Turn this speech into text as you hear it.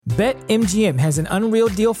BetMGM has an unreal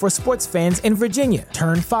deal for sports fans in Virginia.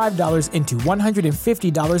 Turn $5 into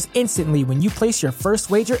 $150 instantly when you place your first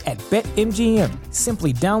wager at BetMGM.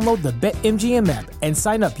 Simply download the BetMGM app and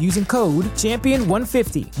sign up using code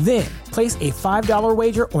Champion150. Then, place a $5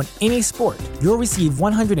 wager on any sport. You'll receive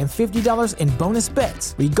 $150 in bonus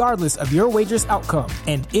bets, regardless of your wager's outcome.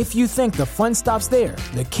 And if you think the fun stops there,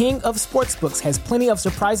 the King of Sportsbooks has plenty of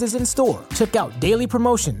surprises in store. Check out daily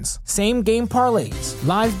promotions, same-game parlays,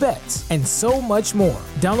 live bets, and so much more.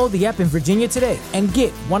 Download the app in Virginia today and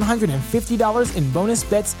get $150 in bonus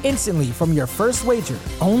bets instantly from your first wager.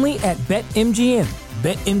 Only at BetMGM.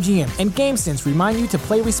 BetMGM and GameSense remind you to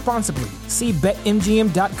play responsibly. See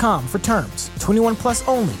BetMGM.com for terms. 21 plus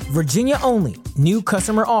only. Virginia only. New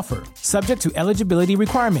customer offer. Subject to eligibility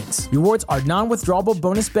requirements. Rewards are non-withdrawable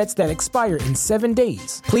bonus bets that expire in 7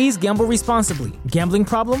 days. Please gamble responsibly. Gambling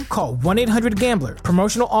problem? Call 1-800-GAMBLER.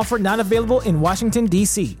 Promotional offer not available in Washington,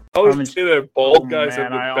 D.C. I always say that bald guys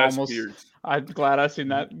have the best beards. I'm glad I seen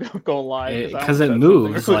that go live because it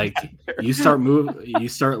moves. Like you start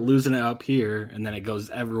losing it up here, and then it goes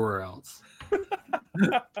everywhere else.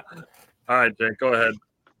 All right, Jake, go ahead.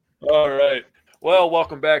 All right. Well,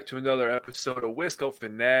 welcome back to another episode of Wisco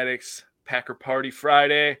Fanatics Packer Party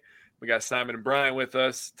Friday. We got Simon and Brian with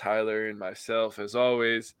us, Tyler and myself as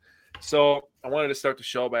always. So I wanted to start the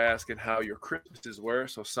show by asking how your Christmases were.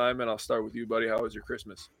 So Simon, I'll start with you, buddy. How was your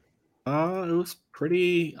Christmas? It was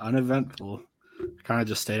pretty uneventful. Kind of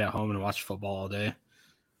just stayed at home and watched football all day.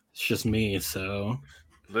 It's just me, so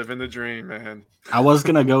living the dream, man. I was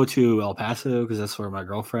gonna go to El Paso because that's where my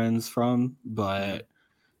girlfriend's from, but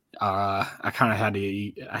I kind of had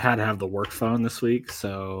to have the work phone this week,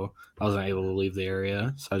 so I wasn't able to leave the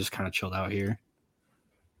area. So I just kind of chilled out here.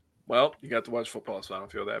 Well, you got to watch football, so I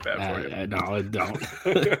don't feel that bad for you. No, I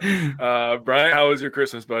don't. Brian, how was your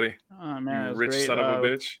Christmas, buddy? Oh man, you rich great. Son of a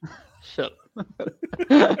bitch. Shut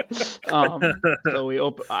up. So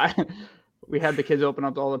we had the kids open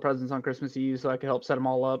up all the presents on Christmas Eve so I could help set them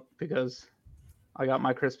all up because I got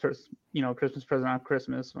my Christmas present on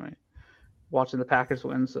Christmas when I watching the Packers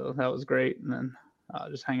win, so that was great. And then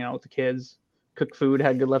just hanging out with the kids, cooked food,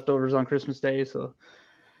 had good leftovers on Christmas Day, so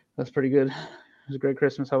that's pretty good. It was a great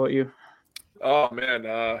Christmas. How about you? Oh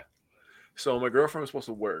man, so my girlfriend was supposed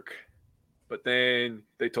to work. But then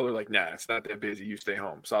they told her, like, nah, it's not that busy. You stay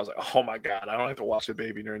home. So I was like, oh, my God, I don't have to watch the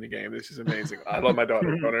baby during the game. This is amazing. I love my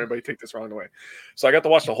daughter. Don't everybody take this wrong way. So I got to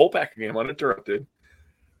watch the whole Packer game uninterrupted.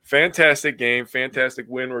 Fantastic game. Fantastic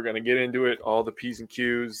win. We're going to get into it. All the P's and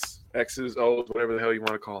Q's, X's, O's, whatever the hell you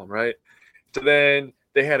want to call them, right? So then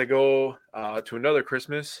they had to go to another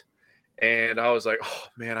Christmas. And I was like, oh,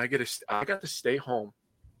 man, I got to stay home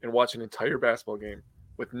and watch an entire basketball game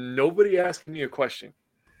with nobody asking me a question.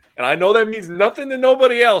 And I know that means nothing to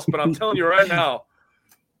nobody else, but I'm telling you right now,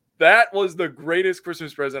 that was the greatest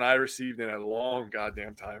Christmas present I received in a long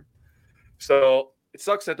goddamn time. So it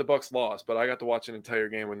sucks that the Bucs lost, but I got to watch an entire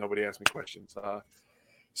game when nobody asked me questions.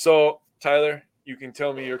 So Tyler, you can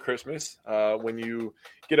tell me your Christmas when you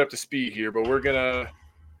get up to speed here, but we're gonna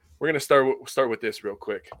start with this real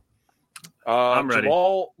quick. I'm ready.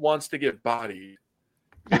 Jamal wants to get bodied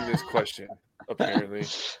in this question, apparently.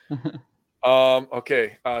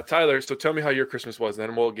 Okay. Tyler, so tell me how your Christmas was,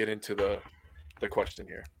 then we'll get into the question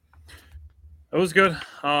here. It was good.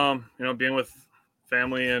 Being with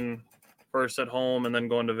family and first at home and then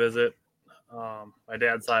going to visit my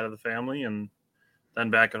dad's side of the family and then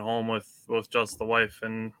back at home with just the wife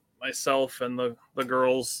and myself and the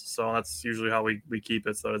girls. So that's usually how we keep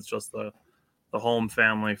it. So it's just the home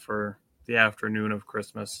family for the afternoon of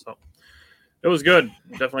Christmas. So it was good.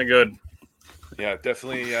 Definitely good. Yeah,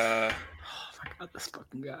 definitely. I got this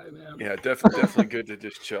fucking guy, man. Yeah, definitely good to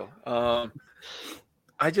just chill.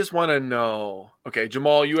 I just want to know. Okay,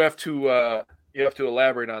 Jamal, you have to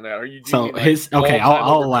elaborate on that. Are you so his okay?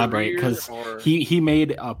 I'll elaborate because he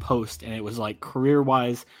made a post and it was like career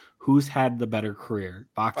wise, who's had the better career,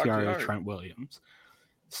 Bakhtiari or Trent Williams?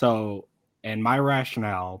 So, and my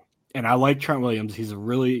rationale, and I like Trent Williams. He's an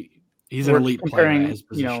elite player at his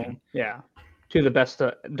position. To the best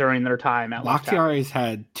during their time at Bakhtiari's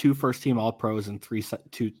had 2 first-team All-Pros and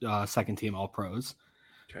 2 second-team All-Pros.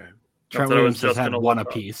 Okay. Trent Williams has had 1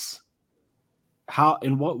 apiece. How,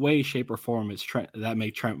 in what way, shape, or form is that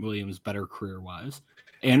make Trent Williams better career-wise?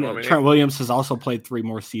 And Trent Williams has also played 3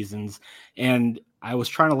 more seasons. And I was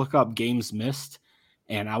trying to look up games missed,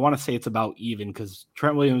 and I want to say it's about even because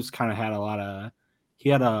Trent Williams kind of had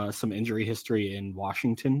some injury history in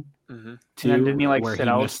Washington. Mm-hmm. Too, and didn't he sit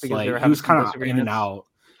out missed, he was kind of in and out,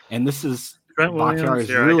 and this is Bakhtiari's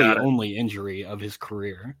really only injury of his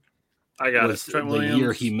career. I got was it. Trent the Williams.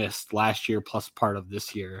 year he missed last year plus part of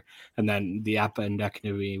this year, and then the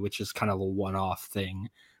appendectomy, which is kind of a one-off thing.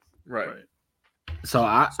 Right. So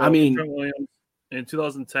I mean, Trent Williams in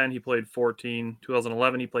 2010 he played 14.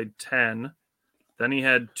 2011 he played 10. Then he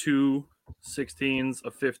had 2 16s,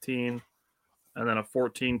 a 15, and then a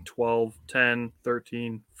 14, 12, 10,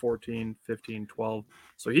 13, 14, 15, 12.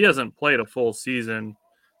 So he hasn't played a full season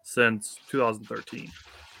since 2013.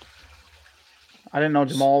 I didn't know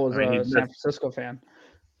Jamal was a he's San Francisco fan.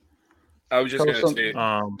 I was just going to say.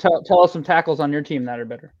 Tell us some tackles on your team that are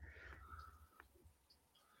better.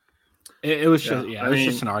 It was just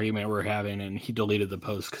just an argument we were having, and he deleted the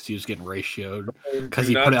post because he was getting ratioed because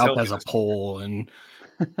he put it up as a poll, and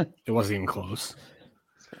it wasn't even close.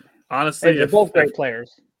 Honestly, they're both great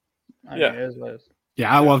players. I mean, Yeah. it is what it is.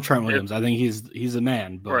 Yeah, I love Trent Williams. I think he's a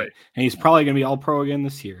man, but and he's probably going to be all pro again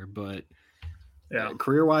this year. But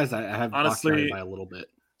career wise, I have honestly by a little bit.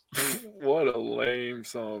 What a lame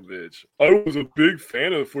son of a bitch. I was a big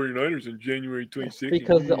fan of the 49ers in January 2016.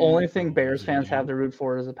 Because the only thing Bears fans have to root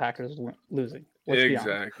for is the Packers losing.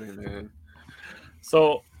 Exactly, man.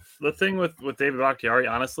 So the thing with David Bakhtiari,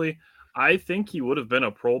 honestly, I think he would have been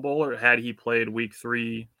a Pro Bowler had he played week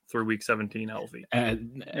 3 through week 17 healthy.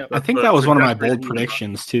 And I think that was one of my bold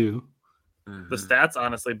predictions too. The stats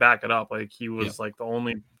honestly back it up. Like he was like the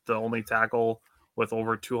only tackle with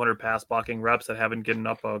over 200 pass blocking reps that haven't given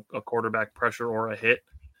up a quarterback pressure or a hit.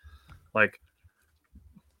 Like,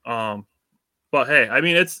 but hey, I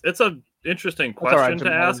mean, it's a interesting question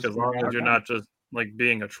to ask as long as you're not just like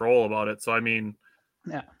being a troll about it. So I mean,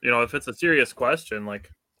 if it's a serious question,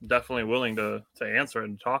 like definitely willing to answer it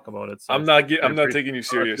and talk about it. So I'm not taking you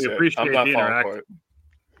serious. I'm not falling for it.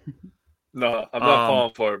 No, I'm not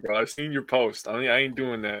falling for it, bro. I've seen your post. I ain't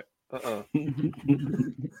doing that.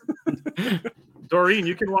 Doreen,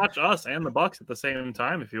 you can watch us and the Bucks at the same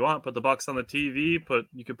time if you want. Put the Bucks on the TV.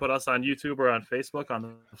 You could put us on YouTube or on Facebook on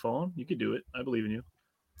the phone. You could do it. I believe in you.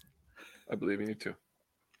 I believe in you too.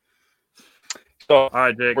 So, all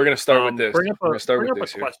right, Jake. We're gonna start with this. We're gonna start with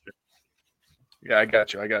this question. Yeah, I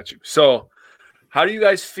got you. So, how do you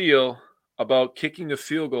guys feel about kicking the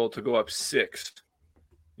field goal to go up 6?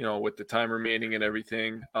 With the time remaining and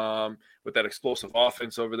everything, with that explosive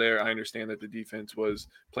offense over there. I understand that the defense was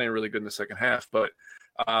playing really good in the second half, but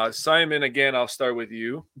Simon, again, I'll start with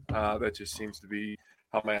you. That just seems to be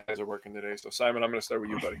how my eyes are working today. So, Simon, I'm going to start with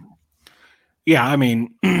you, buddy. Yeah, I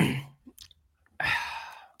mean, I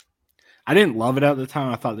didn't love it at the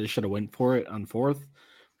time. I thought they should have went for it on 4th.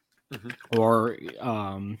 Or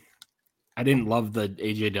I didn't love the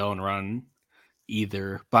A.J. Dillon run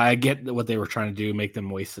either, but I get what they were trying to do, make them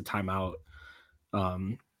waste the timeout.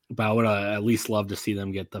 But I would at least love to see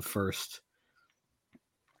them get the first.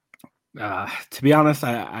 To be honest,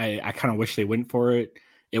 I kind of wish they went for it.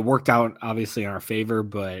 It worked out obviously in our favor,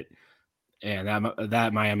 but that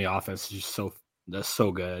Miami offense is just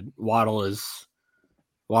so good. Waddle's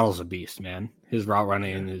a beast, man. His route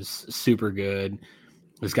running is super good.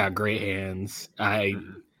 He's got great hands. I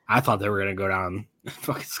thought they were gonna go down and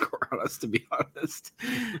fucking score on us, to be honest.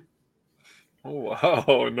 Oh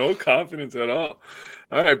wow, no confidence at all.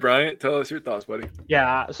 All right, Bryant, tell us your thoughts, buddy.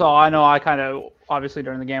 Yeah, so I know I kind of obviously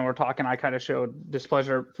during the game we're talking. I kind of showed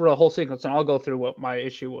displeasure for the whole sequence, and I'll go through what my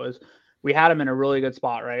issue was. We had him in a really good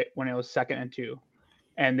spot, right, when it was 2nd and 2,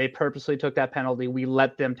 and they purposely took that penalty. We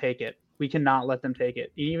let them take it. We cannot let them take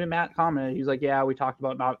it. Even Matt commented, he's like, "Yeah, we talked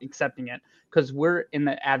about not accepting it because we're in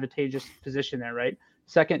the advantageous position there, right?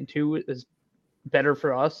 2nd and 2 is better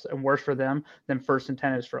for us and worse for them than 1st and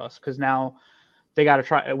 10 is for us because now they got to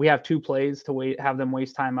try. We have 2 plays to have them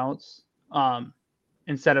waste timeouts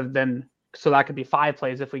instead of then. So that could be 5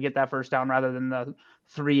 plays if we get that first down rather than the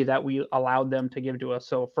 3 that we allowed them to give to us.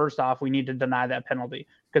 So first off, we need to deny that penalty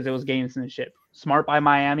because it was gamesmanship. Smart by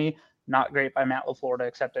Miami, not great by Matt LaFleur to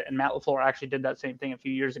accept it. And Matt LaFleur actually did that same thing a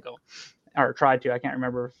few years ago, or tried to. I can't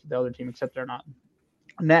remember if the other team accepted it or not.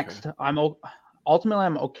 Next, okay. I'm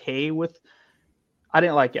okay with. I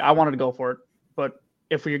didn't like it. I wanted to go for it, but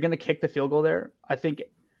if you're going to kick the field goal there, I think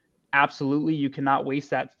absolutely you cannot waste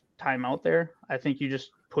that time out there. I think you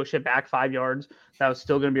just push it back 5 yards. That was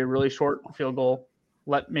still going to be a really short field goal.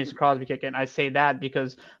 Let Mason Crosby kick it. And I say that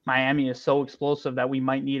because Miami is so explosive that we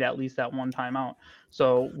might need at least that one timeout.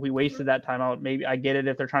 So we wasted that timeout. Maybe I get it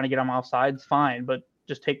if they're trying to get them offsides, fine, but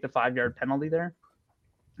just take the 5-yard penalty there.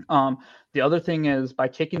 The other thing is by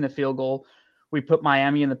kicking the field goal, we put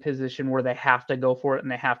Miami in the position where they have to go for it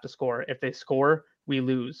and they have to score. If they score, we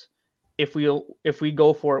lose. If we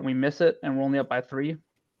go for it and we miss it and we're only up by 3,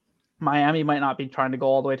 Miami might not be trying to go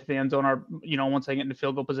all the way to the end zone, or once they get into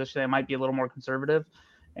field goal position, they might be a little more conservative.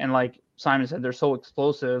 And like Simon said, they're so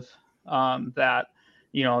explosive that,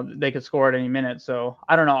 they could score at any minute. So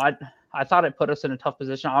I don't know. I thought it put us in a tough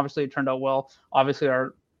position. Obviously it turned out well. Obviously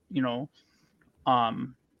our,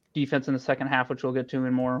 defense in the second half, which we'll get to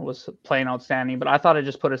in more, was playing outstanding, but I thought it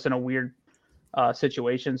just put us in a weird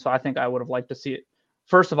situation. So I think I would have liked to see it.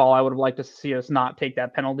 First of all, I would have liked to see us not take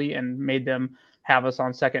that penalty and made them have us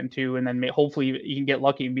on 2nd and 2, and then hopefully you can get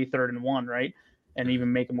lucky and be 3rd and 1, right? And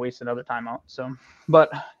even make them waste another timeout. So,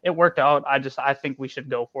 but it worked out. I think we should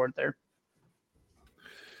go for it there.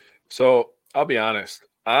 So I'll be honest.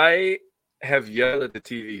 I have yelled at the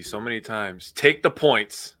TV so many times, take the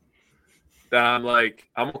points, that I'm like,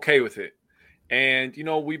 I'm okay with it. And,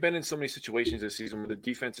 we've been in so many situations this season where the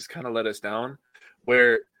defense has kind of let us down,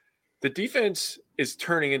 where the defense is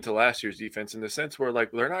turning into last year's defense in the sense where,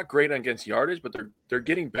 like, they're not great against yardage, but they're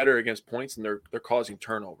getting better against points, and they're causing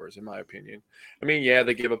turnovers, in my opinion. I mean, yeah,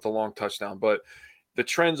 they give up the long touchdown, but the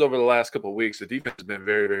trends over the last couple of weeks, the defense has been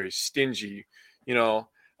very, very stingy,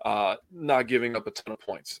 not giving up a ton of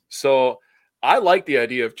points. So I like the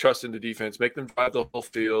idea of trusting the defense, make them drive the whole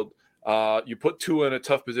field. You put Tua in a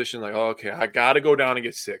tough position, like, oh, okay, I got to go down and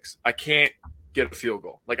get 6. I can't get a field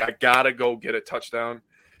goal. Like, I got to go get a touchdown.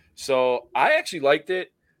 So I actually liked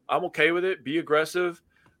it. I'm okay with it. Be aggressive.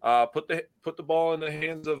 Put the ball in the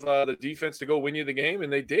hands of the defense to go win you the game,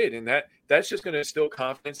 and they did. And that's just going to instill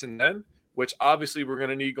confidence in them, which obviously we're going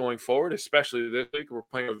to need going forward, especially this week. We're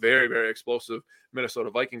playing a very, very explosive Minnesota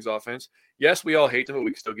Vikings offense. Yes, we all hate them, but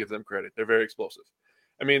we can still give them credit. They're very explosive.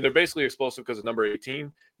 I mean, they're basically explosive because of number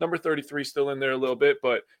 18. Number 33 is still in there a little bit,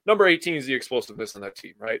 but number 18 is the explosiveness on that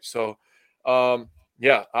team, right? So,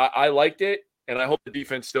 I liked it, and I hope the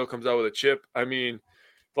defense still comes out with a chip. I mean,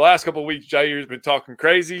 the last couple of weeks, Jair's been talking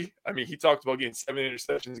crazy. I mean, he talked about getting 7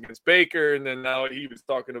 interceptions against Baker, and then now he was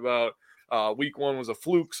talking about week 1 was a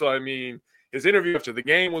fluke. So, I mean, his interview after the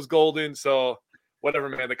game was golden. So, whatever,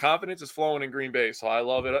 man. The confidence is flowing in Green Bay, so I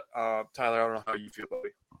love it. Tyler, I don't know how you feel, buddy.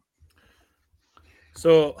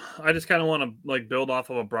 So I just kind of want to build off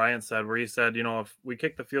of what Brian said, where he said, if we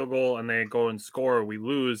kick the field goal and they go and score, we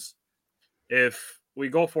lose. If we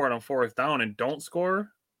go for it on 4th down and don't score,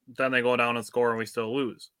 then they go down and score and we still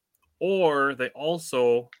lose. Or they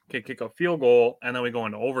also can kick a field goal and then we go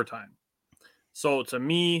into overtime. So to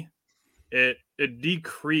me, it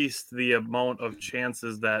decreased the amount of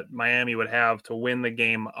chances that Miami would have to win the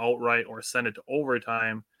game outright or send it to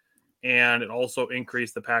overtime. And it also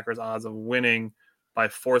increased the Packers' odds of winning by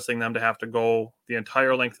forcing them to have to go the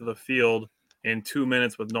entire length of the field in 2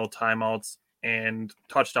 minutes with no timeouts and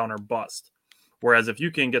touchdown or bust. Whereas if you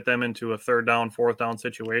can get them into a 3rd down, 4th down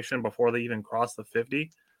situation before they even cross the 50,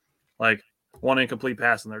 like 1 incomplete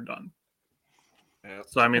pass and they're done. Yeah,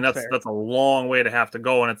 so, I mean, that's a long way to have to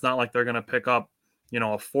go. And it's not like they're going to pick up, a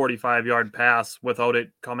 45-yard pass without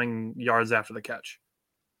it coming yards after the catch.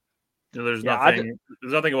 There's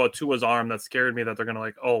nothing about Tua's arm that scared me that they're going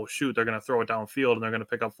to oh, shoot, they're going to throw it downfield and they're going to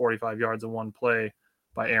pick up 45 yards in one play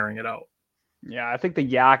by airing it out. Yeah, I think the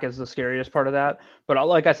yak is the scariest part of that. But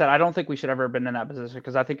like I said, I don't think we should ever have been in that position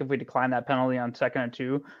because I think if we decline that penalty on 2nd and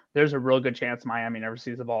 2, there's a real good chance Miami never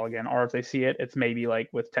sees the ball again. Or if they see it, it's maybe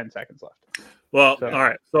with 10 seconds left. Well, all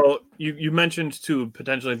right. So you mentioned too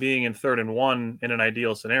potentially being in 3rd and 1 in an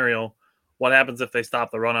ideal scenario. What happens if they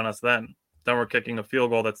stop the run on us then? Then we're kicking a field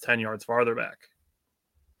goal that's 10 yards farther back.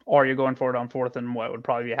 Or you're going for it on 4th and what would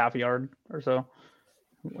probably be a half a yard or so.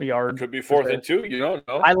 A yard. Could be 4th and 2. You don't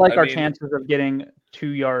know. I like our chances of getting 2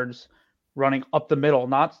 yards running up the middle,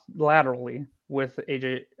 not laterally, with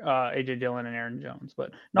AJ Dillon and Aaron Jones.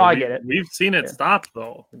 But I get it. We've seen it stopped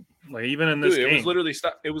though. Even in this game, it was literally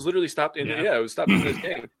stopped. It was literally stopped in it was stopped in this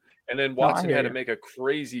game. And then Watson had to make a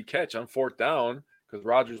crazy catch on 4th down because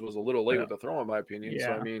Rodgers was a little late with the throw, in my opinion. Yeah.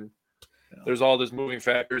 So I mean. There's all this moving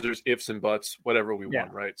factors. There's ifs and buts, whatever we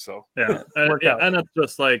want, right? So and it's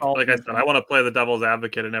just like I said, I want to play the devil's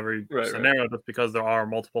advocate in every scenario, just because there are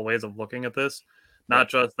multiple ways of looking at this. Not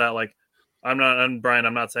just that, Brian,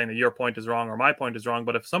 I'm not saying that your point is wrong or my point is wrong,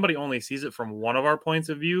 but if somebody only sees it from one of our points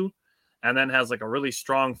of view, and then has a really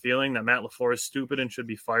strong feeling that Matt LaFleur is stupid and should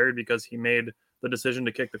be fired because he made the decision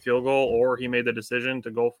to kick the field goal or he made the decision to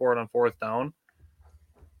go for it on 4th down,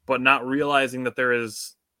 but not realizing that there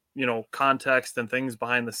is context and things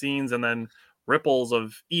behind the scenes and then ripples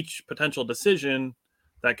of each potential decision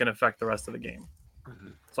that can affect the rest of the game. Mm-hmm.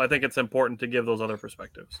 So I think it's important to give those other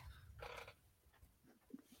perspectives.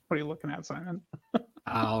 What are you looking at, Simon?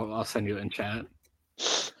 I'll send you in chat.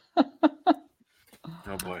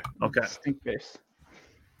 Oh boy. Okay. Stink face.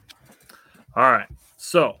 All right.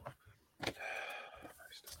 So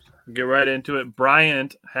get right into it.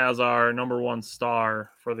 Bryant has our number 1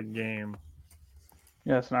 star for the game.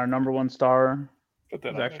 Yes, and our number 1 star Put that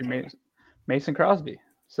It's on actually Mason Crosby.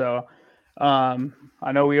 So I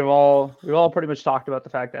know we've all pretty much talked about the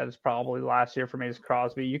fact that it's probably last year for Mason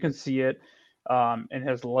Crosby. You can see it in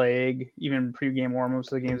his leg, even pre-game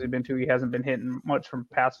warm-ups of the games we've been to. He hasn't been hitting much from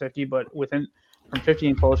past 50, but from 50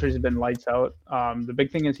 and closer, he's been lights out. The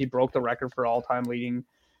big thing is he broke the record for all-time leading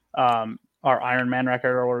our Iron Man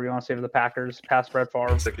record, or whatever you want to say, for the Packers, past Brett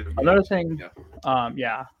Favre. Another thing,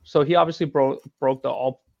 so he obviously broke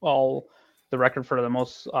the the record for the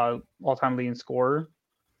most all-time leading scorer,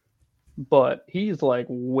 but he's like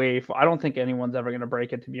I don't think anyone's ever going to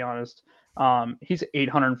break it, to be honest. He's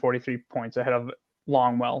 843 points ahead of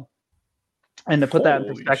Longwell. And to put that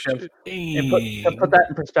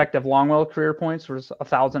in perspective, Longwell career points was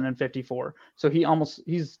 1,054. So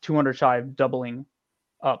he's 200 shy of doubling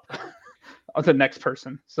up of the next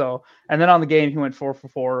person. So, and then on the game, he went 4 for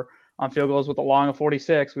 4 on field goals with a long of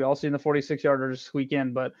 46. We all seen the 46-yarder squeak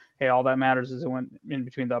in, but hey, all that matters is it went in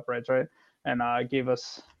between the uprights, right? And gave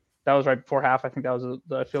us, that was right before half. I think that was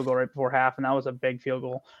the field goal right before half, and that was a big field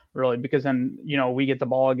goal, really, because then, we get the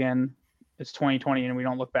ball again. It's 2020, and we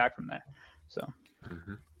don't look back from there. So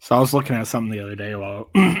I was looking at something the other day while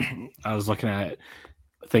I was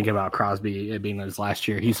thinking about Crosby, it being his last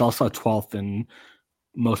year. He's also 12th in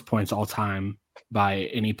most points all time by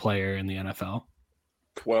any player in the NFL.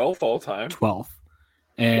 12th all time. 12th,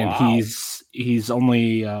 and wow. He's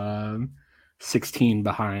only 16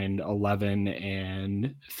 behind 11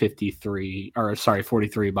 and 43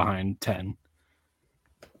 behind 10.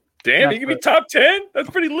 Damn, he can be top 10. That's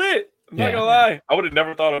pretty lit. I'm not gonna lie. I would have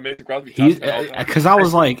never thought of Mason Crosby. Because I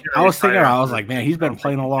was like, man, he's been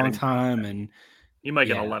playing a long time, and he might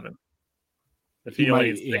get 11. If he only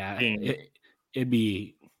gets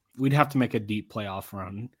 16. We'd have to make a deep playoff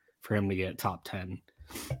run for him to get top 10.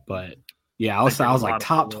 But yeah, I was like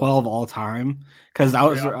top 12 all time, because I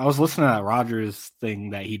was listening to that Rodgers thing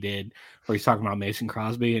that he did where he's talking about Mason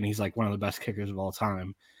Crosby, and he's like one of the best kickers of all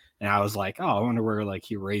time. And I was like, I wonder where like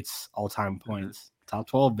he rates all time points. Top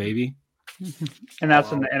 12, baby. And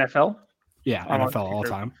that's in the NFL? Yeah, NFL all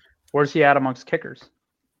time. Where's he at amongst kickers?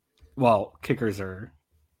 Well, kickers are.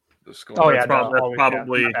 Probably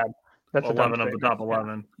that's 11 of the top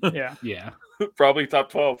 11. Yeah. Probably top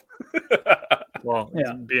 12. Well,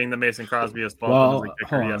 being the Mason Crosby is 12 as a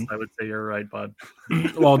kicker, yes, I would say you're right, bud.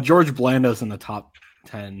 Well, George Blando's in the top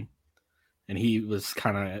 10, and he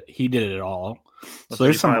did it all. So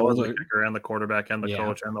there's some older kicker and the quarterback and the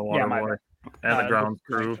coach and the water boy and the ground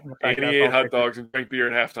crew. 88 hot dogs and drink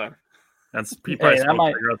beer at halftime. That's he probably that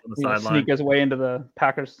might sneak his way into the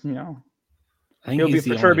Packers. He'll be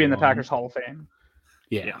for sure be in the Packers Hall of Fame.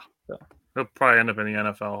 Yeah. So. He'll probably end up in the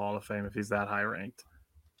NFL Hall of Fame if he's that high ranked.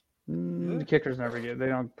 The kickers never get. They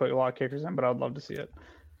don't put a lot of kickers in, but I'd love to see it.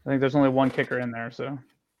 I think there's only one kicker in there, so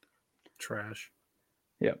trash.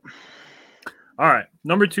 Yep. All right,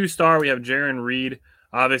 number 2 star, we have Jarran Reed.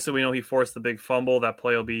 Obviously, we know he forced the big fumble. That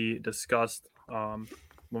play will be discussed when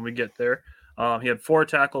we get there. He had 4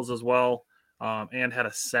 tackles as well, and had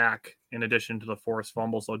a sack in addition to the forced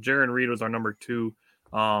fumble. So Jarran Reed was our number 2.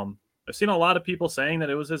 I've seen a lot of people saying that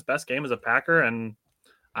it was his best game as a Packer, and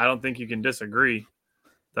I don't think you can disagree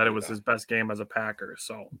that it was his best game as a Packer.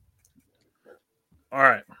 So, all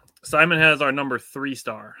right, Simon has our number 3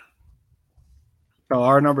 star. So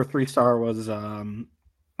our number 3 star was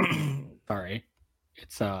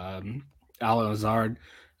it's Allen Lazard.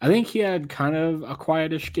 I think he had kind of a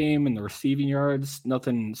quietish game in the receiving yards,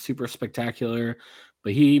 nothing super spectacular,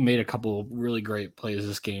 but he made a couple really great plays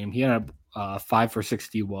this game. He had a 5 for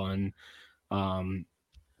 61. He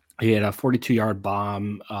had a 42-yard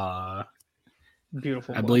bomb.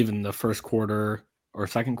 Beautiful. I believe in the first quarter or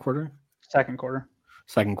second quarter. Second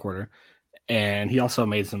quarter, and he also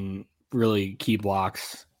made some really key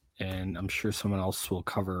blocks, and I'm sure someone else will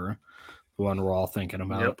cover the one we're all thinking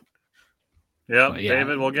about. Yep.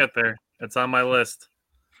 David, we'll get there. It's on my list.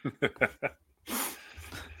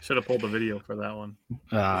 Should have pulled the video for that one.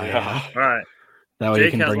 All right. That way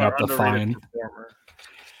Jake you can bring up the fine.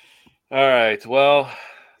 All right. Well,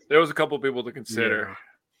 there was a couple people to consider,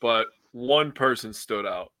 but one person stood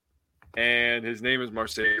out, and his name is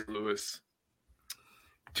Marcedes Lewis.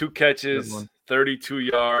 2 catches, 32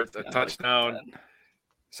 yards, a touchdown.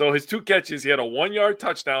 So his 2 catches, he had a 1-yard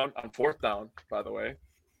touchdown on 4th down, by the way.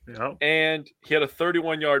 Yeah. And he had a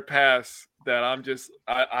 31-yard pass that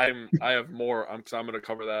I have more. I'm going to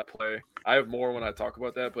cover that play. I have more when I talk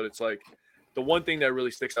about that, but it's like the one thing that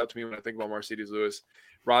really sticks out to me when I think about Marcedes Lewis,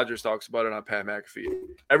 Rodgers talks about it on Pat McAfee.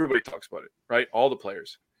 Everybody talks about it, right? All the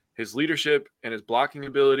players. His leadership and his blocking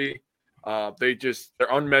ability, they're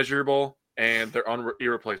unmeasurable and they're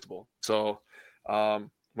irreplaceable. So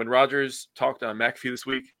when Rodgers talked on McAfee this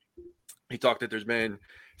week, he talked that there's been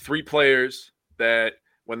 3 players that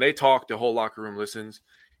when they talk, the whole locker room listens.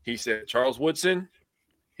 He said Charles Woodson,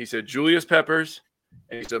 he said Julius Peppers,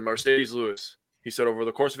 and he said Marcedes Lewis. He said over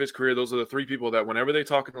the course of his career, those are the 3 people that whenever they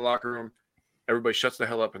talk in the locker room, everybody shuts the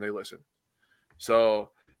hell up and they listen. So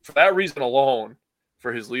for that reason alone,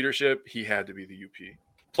 for his leadership, he had to be the UP.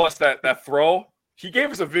 Plus that throw, he gave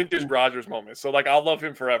us a vintage Rodgers moment. So, like, I'll love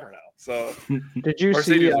him forever now. So, did you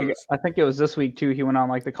see? I think it was this week too. He went on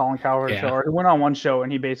like the Colin Cowherd show, or he went on one show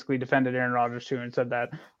and he basically defended Aaron Rodgers too, and said that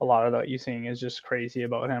a lot of that you seeing is just crazy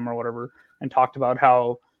about him or whatever, and talked about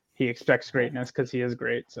how he expects greatness because he is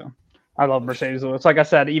great. So, I love Marcedes Lewis. Like I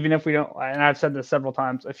said, even if we don't, and I've said this several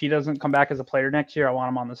times, if he doesn't come back as a player next year, I want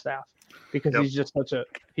him on the staff because he's just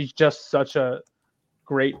such a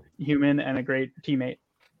great human and a great teammate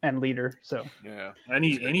and leader. So and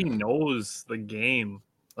he knows the game.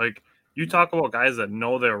 Like, you talk about guys that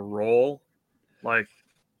know their role, like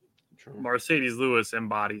Marcedes Lewis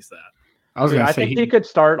embodies that. I think he could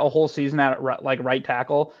start a whole season at right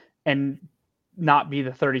tackle and not be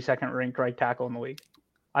the 32nd ranked right tackle in the league.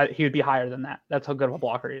 He would be higher than that. That's how good of a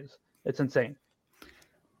blocker he is. It's insane.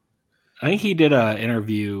 I think he did an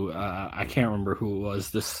interview. I can't remember who it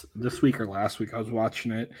was this week or last week. I was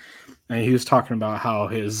watching it, and he was talking about how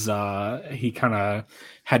he kind of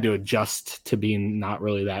had to adjust to being not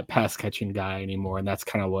really that pass catching guy anymore, and that's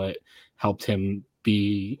kind of what helped him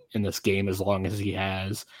be in this game as long as he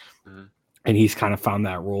has. Mm-hmm. And he's kind of found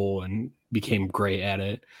that role and became great at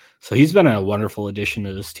it. So he's been a wonderful addition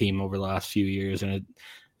to this team over the last few years, and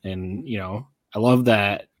you know, I love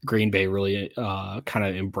that Green Bay really kind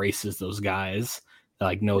of embraces those guys that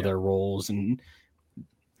like know their roles, and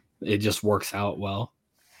it just works out well.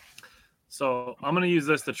 So I'm going to use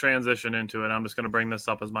this to transition into it. I'm just going to bring this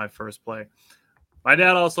up as my first play. My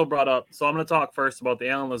dad also brought up, so I'm going to talk first about the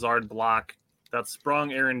Allen Lazard block that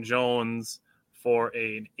sprung Aaron Jones for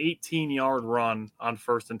an 18-yard run on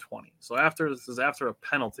 1st and 20. So after a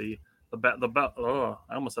penalty,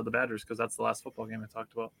 I almost said the Badgers because that's the last football game I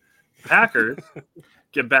talked about. Packers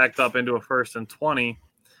get backed up into a 1st and 20,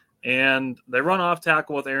 and they run off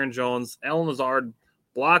tackle with Aaron Jones. Allen Lazard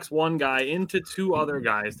blocks one guy into 2 other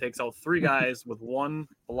guys, takes out 3 guys with one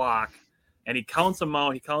block, and he counts them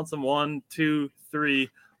out. He counts them 1, 2, 3,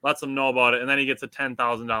 lets them know about it, and then he gets a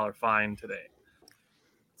 $10,000 fine today.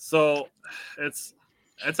 So it's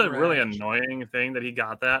a really annoying thing that he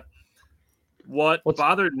got that. What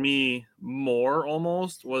bothered me more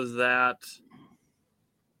almost was that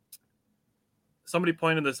somebody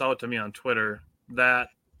pointed this out to me on Twitter, that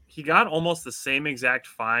he got almost the same exact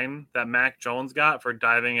fine that Mac Jones got for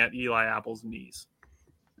diving at Eli Apple's knees.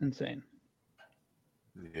 Insane.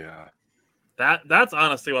 Yeah. That's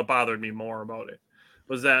honestly what bothered me more about it,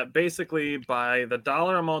 was that basically by the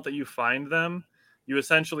dollar amount that you fined them, you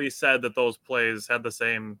essentially said that those plays had the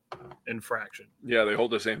same infraction. Yeah, they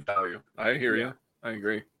hold the same value. I hear you. I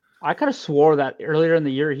agree. I could have swore that earlier in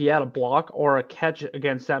the year he had a block or a catch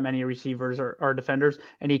against that many receivers or defenders,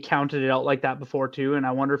 and he counted it out like that before too. And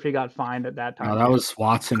I wonder if he got fined at that time. No, that was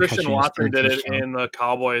Watson. Christian Watson did it in the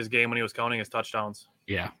Cowboys game when he was counting his touchdowns.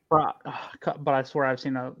 Yeah, but I swear I've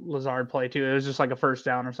seen a Lazard play too. It was just like a first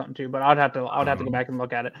down or something too. But I'd have to go back and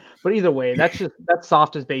look at it. But either way, that's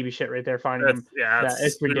soft as baby shit right there. Finding him,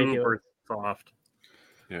 it's ridiculous. Soft.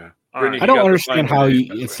 Yeah. I don't understand how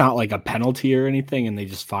it's not like a penalty or anything, and they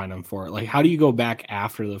just fine him for it. Like, how do you go back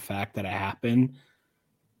after the fact that it happened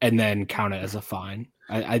and then count it as a fine?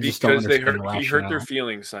 I just don't understand. He hurt their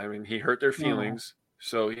feelings, Simon. He hurt their feelings,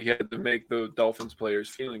 so he had to make the Dolphins players'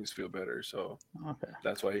 feelings feel better. So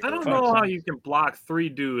that's why. I don't know how you can block 3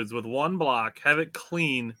 dudes with one block, have it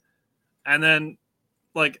clean, and then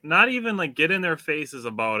not even get in their faces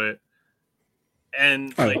about it,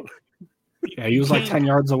 and yeah, he was 10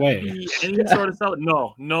 yards away. Any sort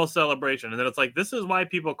of no celebration. And then it's this is why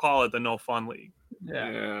people call it the no fun league.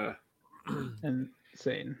 Yeah.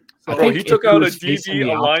 Insane. So he took out a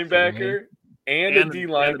DB, a linebacker, and a D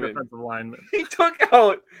lineman. He took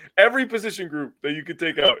out every position group that you could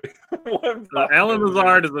take out. Allen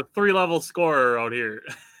Lazard is a 3-level scorer out here.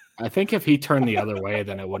 I think if he turned the other way,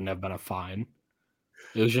 then it wouldn't have been a fine.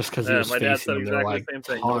 It was just because he was facing them.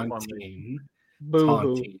 They're taunting.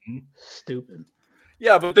 Boo-hoo. Stupid.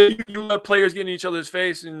 Yeah, but then you let players get in each other's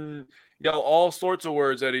face and yell all sorts of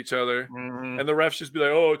words at each other, and the refs just be like,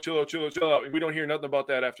 "Oh, chill out." We don't hear nothing about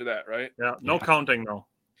that after that, right? Yeah, no counting though.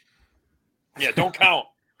 Yeah, don't count.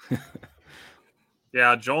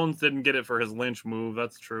 Yeah, Jones didn't get it for his Lynch move.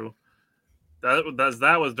 That's true.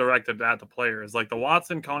 That was directed at the players. Like the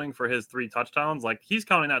Watson counting for his 3 touchdowns, like he's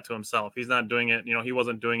counting that to himself. He's not doing it, he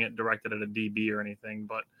wasn't doing it directed at a DB or anything.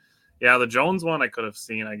 But yeah, the Jones one I could have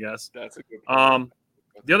seen, I guess. That's a good point.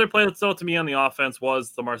 The other play that stood out to me on the offense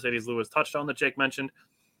was the Marcedes Lewis touchdown that Jake mentioned.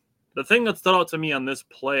 The thing that stood out to me on this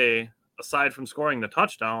play, aside from scoring the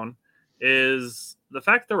touchdown, is the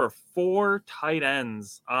fact there were 4 tight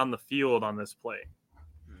ends on the field on this play.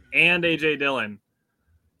 And A.J. Dillon.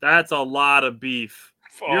 That's a lot of beef.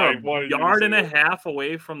 You're a yard and a half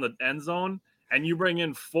away from the end zone, and you bring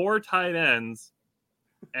in 4 tight ends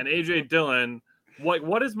and A.J. Dillon.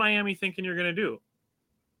 What is Miami thinking you're going to do?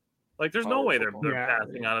 Like, there's no way they're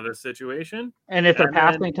passing out of this situation. And if they're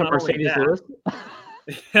passing to Marcedes Lewis,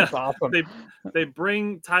 that's awesome. They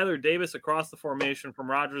bring Tyler Davis across the formation from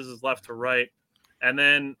Rodgers' left to right, and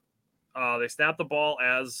then they snap the ball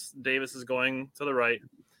as Davis is going to the right.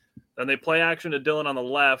 Then they play action to Dillon on the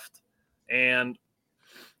left, and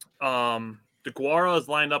DeGuara is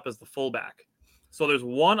lined up as the fullback. So there's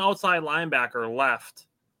one outside linebacker left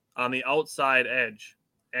on the outside edge,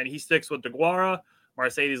 and he sticks with DeGuara.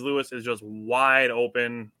 Marcedes Lewis is just wide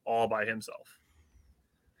open all by himself.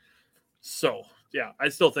 So, yeah, I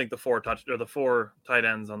still think the 4 tight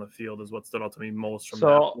ends on the field is what stood out to me most from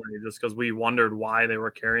that play, just because we wondered why they were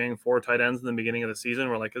carrying 4 tight ends in the beginning of the season.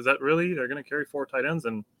 We're like, is that really? They're going to carry 4 tight ends?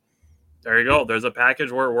 And there you go. There's a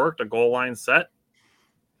package where it worked, a goal line set,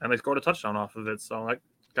 and they scored a touchdown off of it. So that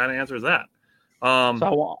kind of answers that. I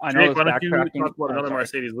know Jake, why don't you talk about another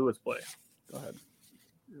Marcedes Lewis play? Go ahead.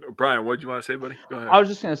 Brian, what did you want to say, buddy? Go ahead. I was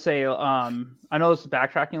just going to say, I know this is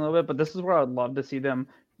backtracking a little bit, but this is where I would love to see them.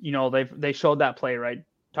 They showed that play, right,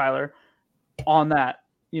 Tyler, on that,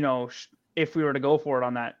 if we were to go for it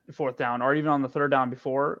on that 4th down or even on the 3rd down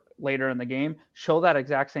later in the game, show that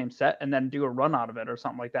exact same set and then do a run out of it or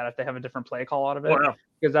something like that if they have a different play call out of it.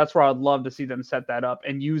 Because that's where I'd love to see them set that up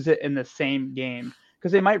and use it in the same game.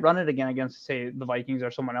 Because they might run it again against, say, the Vikings or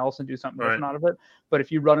someone else and do something different out of it. But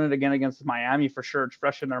if you run it again against Miami, for sure, it's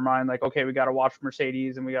fresh in their mind. Like, okay, we got to watch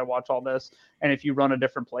Marcedes and we got to watch all this. And if you run a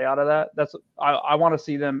different play out of that, I want to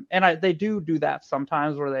see them. And they do that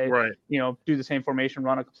sometimes where they, do the same formation,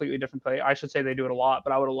 run a completely different play. I should say they do it a lot,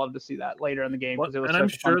 but I would have loved to see that later in the game. And I'm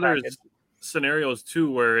sure there's scenarios too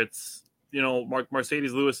where it's,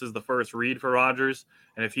 Marcedes Lewis is the first read for Rodgers.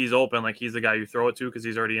 And if he's open, like he's the guy you throw it to because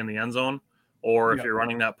he's already in the end zone. Or if you're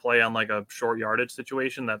running that play on like a short yardage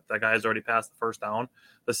situation, that guy has already passed the 1st down.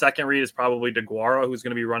 The second read is probably DeGuara, who's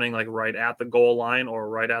going to be running like right at the goal line or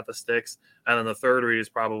right at the sticks. And then the 3rd read is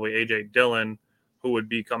probably A.J. Dillon, who would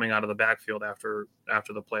be coming out of the backfield after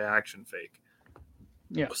the play action fake.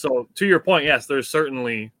 Yeah. So to your point, yes, there's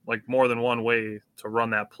certainly like more than one way to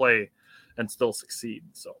run that play and still succeed.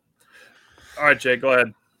 So, all right, Jay, go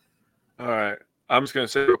ahead. All right. I'm just going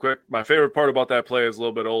to say real quick, my favorite part about that play is a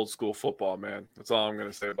little bit old school football, man. That's all I'm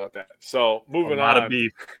going to say about that. So moving on. A lot of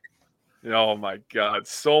beef. Oh, my God.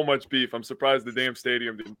 So much beef. I'm surprised the damn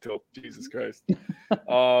stadium didn't tilt. Jesus Christ.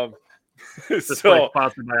 This play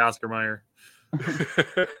sponsored by Oscar Mayer.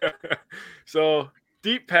 So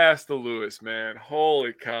deep pass to Lewis, man.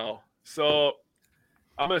 Holy cow. So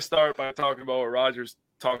I'm going to start by talking about what Rodgers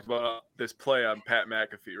talked about this play on Pat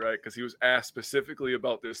McAfee, right? Because he was asked specifically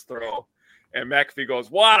about this throw. And McAfee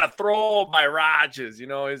goes, what a throw by Rodgers.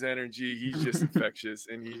 His energy, he's just infectious,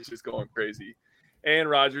 and he's just going crazy. And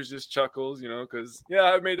Rodgers just chuckles, because,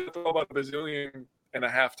 I've made the throw about a bazillion and a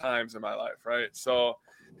half times in my life, right? So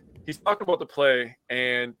he's talking about the play,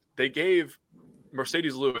 and they gave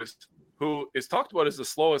Marcedes Lewis, who is talked about as the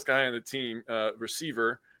slowest guy on the team,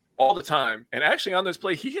 receiver, all the time. And actually on this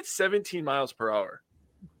play, he hit 17 miles per hour.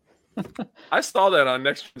 I saw that on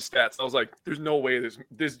Next Gen Stats. I was like, there's no way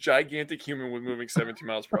this gigantic human was moving 17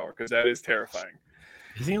 miles per hour, because that is terrifying.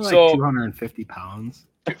 Isn't he like 250 pounds?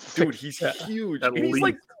 Dude, he's huge.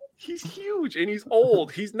 He's huge, and he's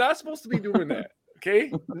old. He's not supposed to be doing that, okay?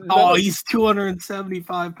 He's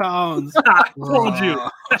 275 pounds. I told you.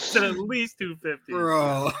 I said at least 250.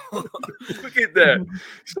 Bro. Look at that.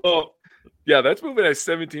 So, that's moving at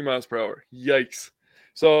 17 miles per hour. Yikes.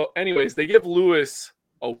 So, anyways, they give Lewis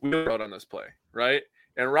a wheel route on this play, right?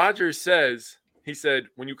 And Rodgers says, he said,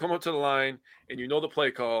 when you come up to the line and you know the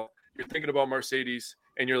play call, you're thinking about Marcedes,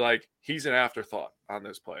 and you're like, he's an afterthought on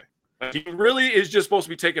this play. Like, he really is just supposed to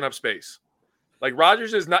be taking up space. Like,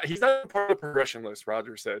 Rodgers he's not part of the progression list,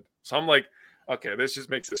 Rodgers said. So I'm like, okay, this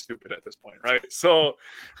just makes it stupid at this point, right? So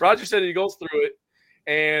Rodgers said he goes through it,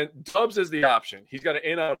 and Dubs is the option. He's got an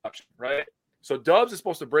in-out option, right? So Dubs is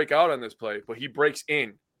supposed to break out on this play, but he breaks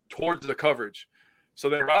in towards the coverage. So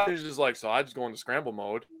then Rodgers is like, so I just go into scramble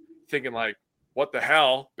mode, thinking like, what the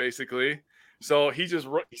hell, basically. So he tries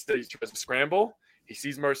to scramble. He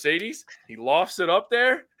sees Mercedes. He lofts it up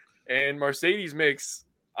there, and Mercedes makes.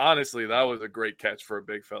 Honestly, that was a great catch for a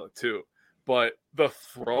big fella too. But the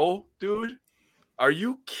throw, dude, are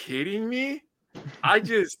you kidding me?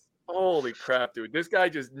 Holy crap, dude. This guy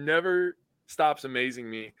just never stops amazing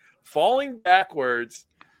me. Falling backwards,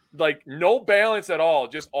 like no balance at all,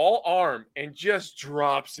 just all arm, and just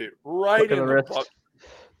drops it right in the bucket.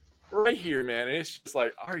 Right here, man. And it's just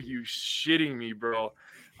like, are you shitting me, bro?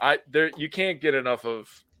 You can't get enough of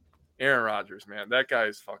Aaron Rodgers, man. That guy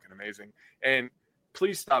is fucking amazing. And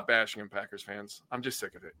please stop bashing him, Packers fans. I'm just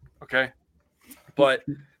sick of it, okay? But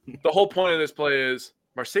the whole point of this play is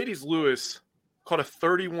Mercedes Lewis caught a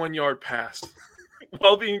 31-yard pass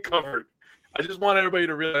while being covered. I just want everybody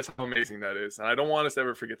to realize how amazing that is, and I don't want us to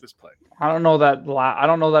ever forget this play. I don't know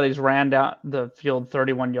that he's ran down the field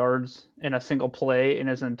 31 yards in a single play in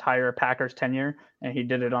his entire Packers tenure, and he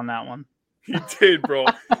did it on that one. He did, bro.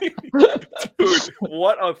 Dude,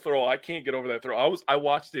 what a throw. I can't get over that throw. I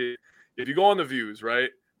watched it. If you go on the views, right?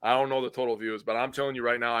 I don't know the total views, but I'm telling you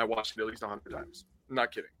right now, I watched it at least 100 times. I'm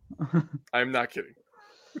not kidding. I'm not kidding.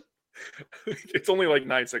 It's only like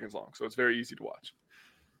 9 seconds long, so it's very easy to watch.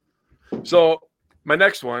 So my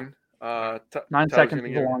next one. 9 seconds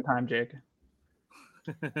is a long time, Jake.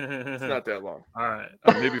 It's not that long. All right.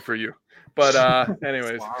 Maybe for you. But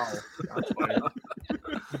anyways. Wow. That's funny.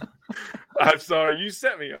 I'm sorry. You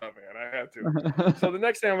set me up, man. I had to. So the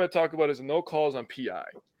next thing I'm going to talk about is no calls on PI.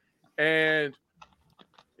 And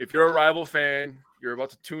if you're a rival fan, you're about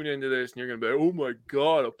to tune into this and you're going to be like, oh, my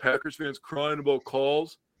God, a Packers fan's crying about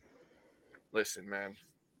calls. Listen, man.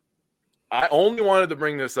 I only wanted to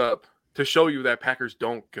bring this up to show you that Packers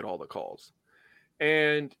don't get all the calls.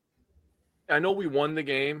 And I know we won the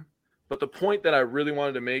game, but the point that I really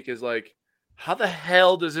wanted to make is like, how the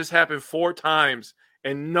hell does this happen 4 times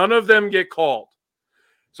and none of them get called?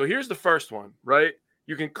 So here's the first one, right?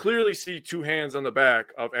 You can clearly see 2 hands on the back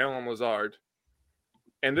of Allen Lazard.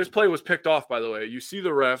 And this play was picked off, by the way. You see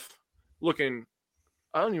the ref looking,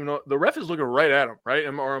 I don't even know. The ref is looking right at him, right?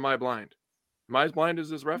 Or am I blind? Am I as blind as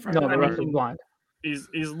this ref? No, the ref is blind. He's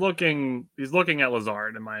looking at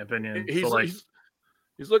Lazard, in my opinion. He's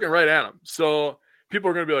looking right at him. So people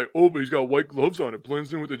are going to be like, oh, but he's got white gloves on. It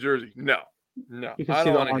blends in with the jersey. No. I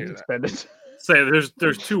don't want to hear that. Say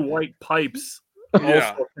there's 2 white pipes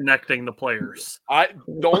also connecting the players.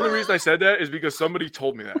 The only reason I said that is because somebody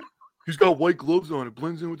told me that. He's got white gloves on. It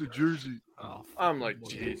blends in with the jersey. Oh, I'm like,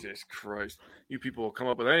 Jesus Christ. You people will come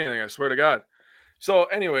up with anything, I swear to God. So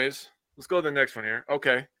anyways, let's go to the next one here.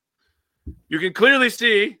 Okay. You can clearly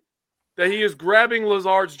see that he is grabbing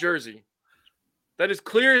Lazard's jersey. That is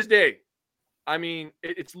clear as day. I mean,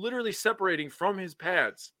 it's literally separating from his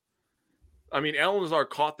pads. I mean, Allen Lazard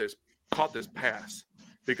caught this pass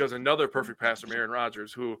because another perfect pass from Aaron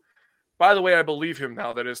Rodgers, who, by the way, I believe him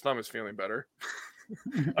now that his thumb is feeling better.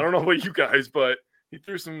 I don't know about you guys, but he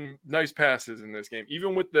threw some nice passes in this game,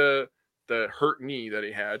 even with the hurt knee that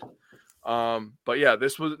he had. But yeah,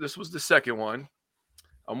 this was the second one.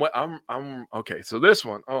 I'm okay. So this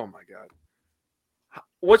one, oh my God.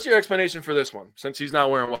 What's your explanation for this one? Since he's not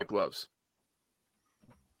wearing white gloves,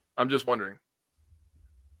 I'm just wondering.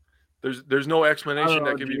 There's no explanation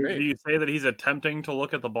that can be made. Do you say that he's attempting to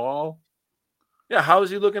look at the ball? Yeah, how is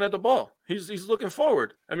he looking at the ball? He's looking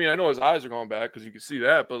forward. I mean, I know his eyes are going back because you can see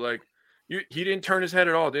that, but like, he didn't turn his head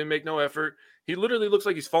at all. Didn't make no effort. He literally looks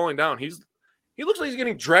like he's falling down. He looks like he's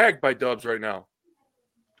getting dragged by Dubs right now.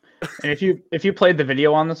 And if you played the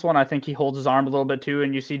video on this one, I think he holds his arm a little bit too,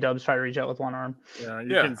 and you see Dubs try to reach out with one arm.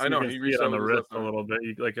 Yeah, I know. He reached on the wrist a little bit.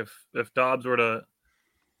 Like if Dobbs were to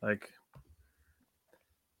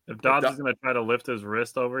if Dobbs is going to try to lift his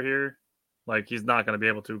wrist over here, like he's not going to be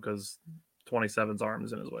able to because 27's arm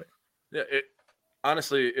is in his way. Yeah,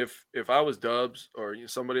 honestly, if I was Dubs or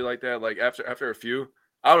somebody like that, like after a few,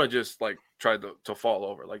 I would have just like tried to fall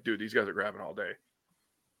over. Like, dude, these guys are grabbing all day.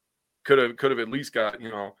 Could have at least got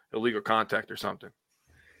illegal contact or something.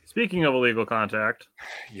 Speaking of illegal contact,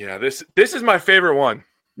 yeah, this is my favorite one.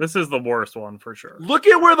 This is the worst one for sure. Look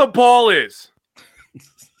at where the ball is.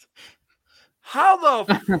 How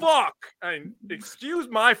the fuck? And excuse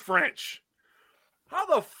my French. How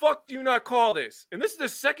the fuck do you not call this? And this is the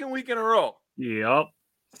second week in a row. Yep.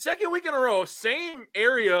 Second week in a row. Same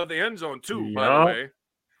area of the end zone too. By the way,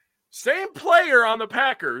 same player on the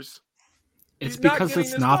Packers. It's because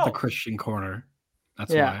it's not the Christian corner.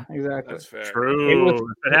 That's why. Exactly. That's fair. True.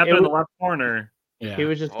 It happened in the left corner. Yeah. He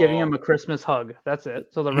was just giving him a Christmas hug. That's it.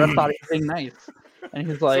 So the ref thought he was being nice. And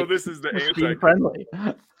he's like, so this is the anti friendly.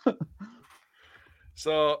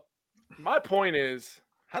 So my point is,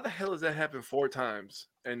 How the hell has that happened 4 times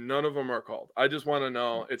and none of them are called? I just want to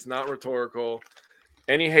know. It's not rhetorical.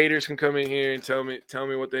 Any haters can come in here and tell me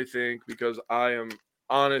what they think, because I am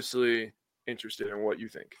honestly interested in what you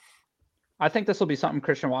think. I think this will be something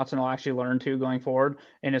Christian Watson will actually learn too going forward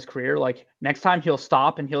in his career. Like next time he'll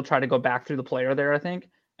stop and he'll try to go back through the player there, I think,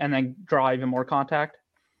 and then draw even more contact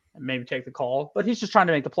and maybe take the call. But he's just trying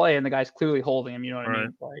to make the play and the guy's clearly holding him. You know what I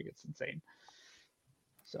mean? Like it's insane.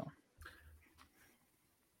 So.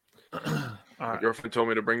 My girlfriend told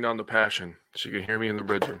me to bring down the passion. She could hear me in the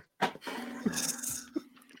bedroom.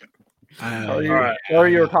 Or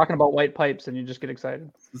you were talking about white pipes and you just get excited.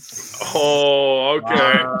 Oh,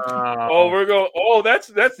 okay. Oh, we're going. Oh, that's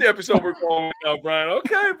the episode we're going with now, Brian.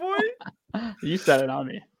 Okay, boy. You said it on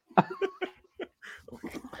me.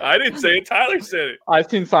 I didn't say it. Tyler said it. I've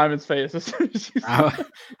seen Simon's face. I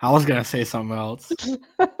was gonna say something else.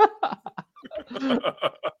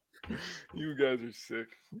 You guys are sick.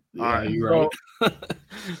 Yeah, you're right.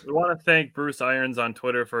 We want to thank Bruce Irons on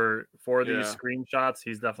Twitter for these screenshots.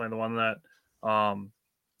 He's definitely the one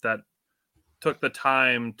that took the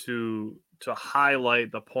time to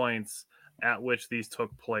highlight the points at which these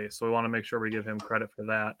took place. So we want to make sure we give him credit for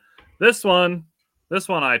that. This one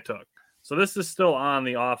I took. So this is still on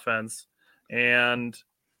the offense, and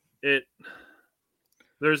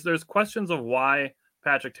there's questions of why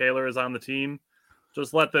Patrick Taylor is on the team.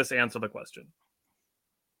 Just let this answer the question.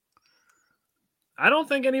 I don't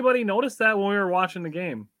think anybody noticed that when we were watching the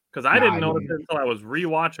game, because I didn't notice it until I was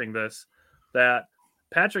rewatching this, that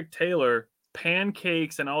Patrick Taylor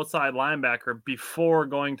pancakes an outside linebacker before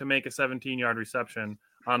going to make a 17-yard reception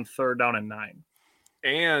on 3rd down and 9.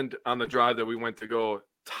 And on the drive that we went to go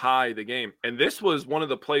tie the game. And this was one of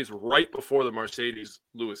the plays right before the Mercedes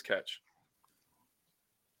Lewis catch.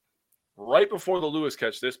 Right before the Lewis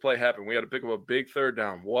catch, this play happened. We had to pick up a big 3rd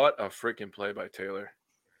down. What a freaking play by Taylor.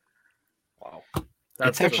 Wow.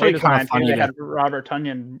 That's actually kind of funny. They had Robert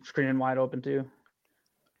Tonyan screening wide open too.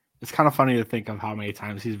 It's kind of funny to think of how many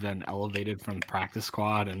times he's been elevated from the practice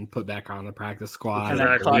squad and put back on the practice squad.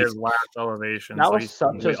 Exactly his last elevation. That was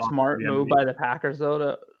such a smart move by the Packers, though,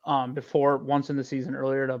 to once in the season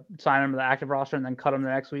earlier to sign him to the active roster and then cut him the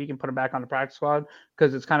next week and put him back on the practice squad,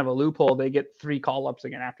 because it's kind of a loophole. They get 3 call-ups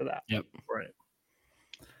again after that. Yep. Right.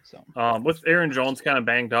 So with Aaron Jones kind of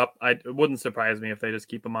banged up, it wouldn't surprise me if they just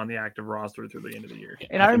keep him on the active roster through the end of the year.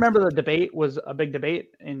 And I remember the debate was a big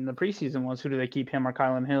debate in the preseason was who do they keep, him or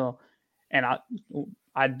Kylan Hill? And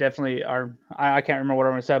I definitely I can't remember what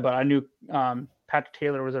everyone said, but I knew Patrick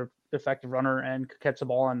Taylor was an effective runner and could catch the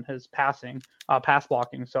ball on his pass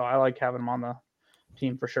blocking. So I like having him on the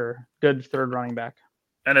team for sure. Good 3rd running back.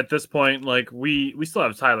 And at this point, like we still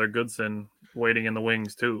have Tyler Goodson waiting in the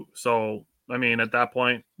wings too. So I mean, at that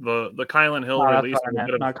point, the Kylan Hill release was a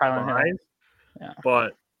bit of a surprise. Yeah.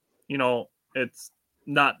 But it's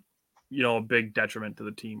not a big detriment to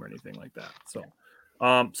the team or anything like that. So.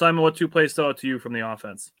 Simon, what 2 plays stood out to you from the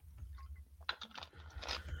offense?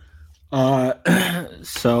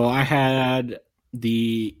 So I had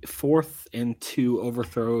the 4th and 2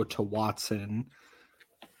 overthrow to Watson.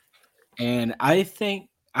 And I think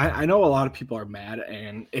I know a lot of people are mad,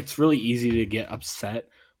 and it's really easy to get upset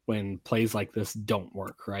when plays like this don't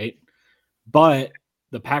work, right? But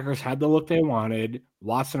the Packers had the look they wanted.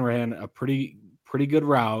 Watson ran a pretty good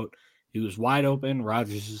route. He was wide open.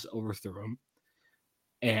 Rodgers just overthrew him.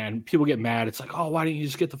 And people get mad. It's like, oh, why didn't you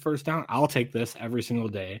just get the 1st down? I'll take this every single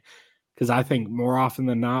day, because I think more often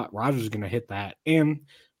than not, Rodgers is going to hit that. And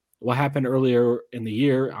what happened earlier in the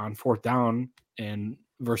year on 4th down and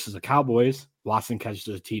versus the Cowboys, Watson catches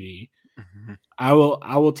a TD. Mm-hmm. I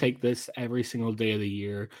will take this every single day of the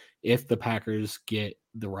year if the Packers get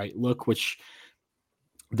the right look, which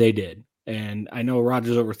they did. And I know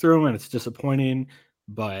Rodgers overthrew him, and it's disappointing,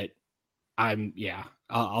 but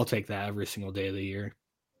I'll take that every single day of the year.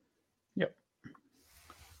 Yep.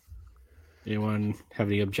 Anyone have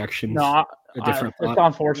any objections? No, it's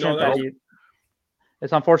unfortunate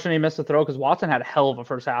it's unfortunate he missed the throw, because Watson had a hell of a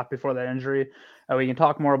first half before that injury. We can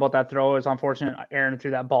talk more about that throw. It's unfortunate Aaron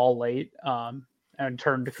threw that ball late and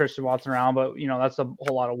turned to Christian Watson around, but that's a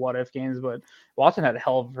whole lot of what if games. But Watson had a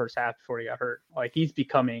hell of a first half before he got hurt. Like, he's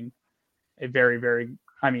becoming a very, very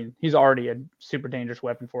he's already a super dangerous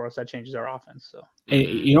weapon for us. That changes our offense. So, and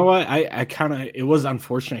you know what? It was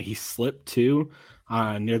unfortunate he slipped too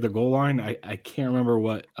near the goal line. I can't remember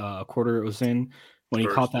what quarter it was in when he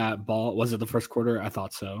caught that ball. Was it the 1st quarter? I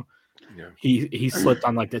thought so. Yeah. He slipped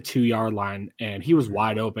on like the 2-yard line, and he was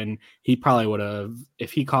wide open. He probably would have,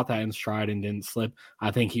 if he caught that in stride and didn't slip,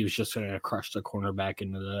 I think he was just going to crush the cornerback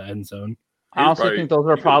into the end zone. I honestly think those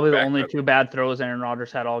are probably the only two bad throws Aaron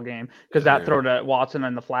Rodgers had all game. Because that throw to Watson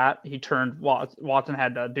in the flat, he turned Watson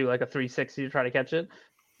had to do like a 360 to try to catch it.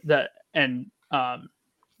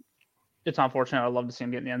 It's unfortunate. I'd love to see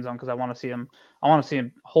him get in the end zone because I want to see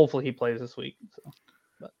him. Hopefully, he plays this week. So,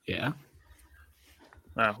 yeah.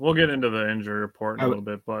 We'll get into the injury report in a little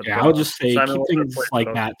bit, but I would just say keep things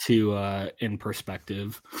like that in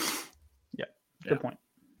perspective. Yeah, good point.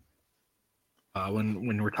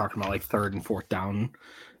 When we're talking about like third and fourth down,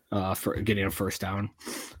 for getting a first down.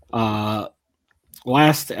 I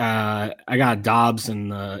got Dobbs in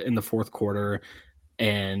the fourth quarter,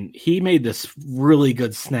 and he made this really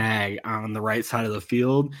good snag on the right side of the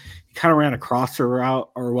field. He kind of ran across the route,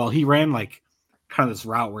 he ran like kind of this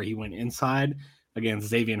route where he went inside against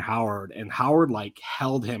Xavier Howard, and Howard like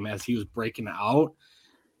held him as he was breaking out.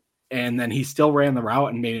 And then he still ran the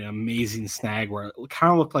route and made an amazing snag where it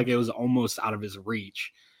kind of looked like it was almost out of his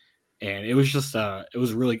reach. And it was just I'm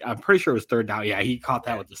pretty sure it was third down. Yeah, he caught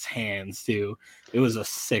that with his hands too. It was a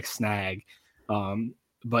sick snag.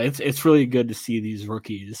 But it's really good to see these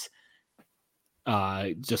rookies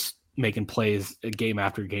just making plays game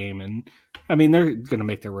after game. And I mean, they're going to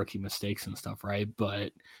make their rookie mistakes and stuff, right?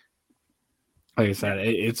 But like I said,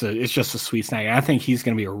 it's just a sweet snag. I think he's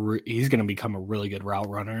going to become a really good route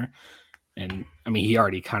runner, and I mean he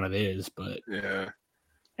already kind of is. But yeah,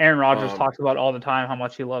 Aaron Rodgers talks about all the time how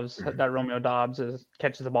much he loves that Romeo Dobbs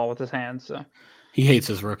catches the ball with his hands. So he hates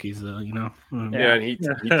his rookies, though. Yeah, and he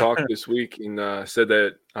talked this week and said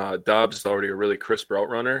that Dobbs is already a really crisp route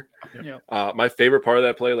runner. Yeah. My favorite part of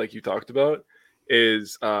that play, like you talked about,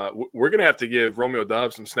 is we're going to have to give Romeo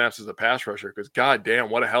Dobbs some snaps as a pass rusher because, goddamn,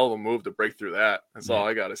 what a hell of a move to break through that. That's all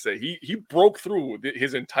I got to say. He broke through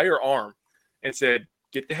his entire arm and said,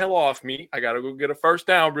 get the hell off me. I got to go get a first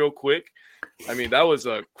down real quick. I mean, that was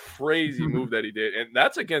a crazy move that he did. And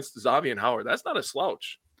that's against Xavier Howard. That's not a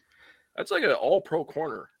slouch. That's like an all-pro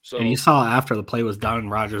corner. So, and you saw after the play was done,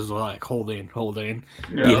 Rodgers was like, holding.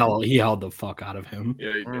 Yeah. He held the fuck out of him.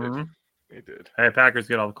 Yeah, he did. He did. Hey, Packers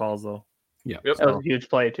get all the calls, though. Yeah, yep. That was a huge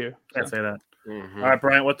play too. Can't say that. Mm-hmm. All right,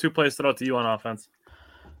 Brian, what two plays stood out to you on offense?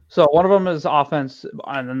 So one of them is offense,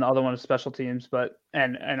 and then the other one is special teams, but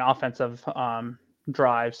and offensive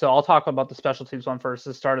drive. So I'll talk about the special teams one first.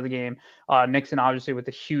 The start of the game, Nixon obviously with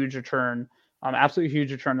a huge return, absolutely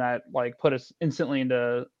huge return that like put us instantly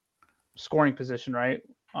into scoring position, right?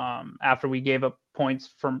 After we gave up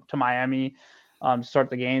points to Miami. To start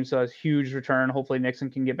the game. So it's a huge return. Hopefully Nixon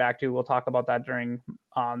can get back to. We'll talk about that during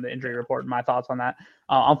the injury report and my thoughts on that.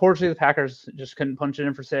 Unfortunately, the Packers just couldn't punch it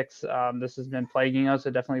in for 6. This has been plaguing us.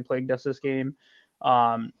 It definitely plagued us this game.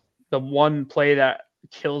 The one play that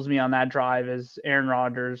kills me on that drive is Aaron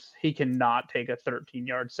Rodgers. He cannot take a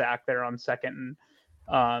 13-yard sack there on second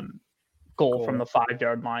and goal from the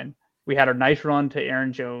 5-yard line. We had a nice run to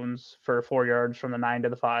Aaron Jones for 4 yards from the 9 to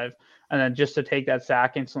the 5. And then just to take that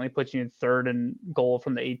sack instantly puts you in third and goal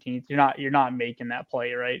from the 18th. You're not making that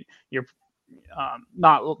play, right? You're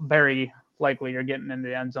not very likely you're getting in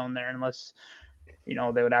the end zone there unless, they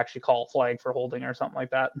would actually call a flag for holding or something like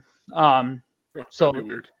that. So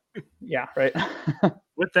weird. Yeah, right.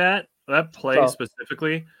 With that play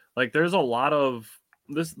specifically, like there's a lot of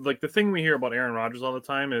this, like the thing we hear about Aaron Rodgers all the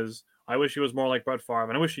time is, I wish he was more like Brett Favre,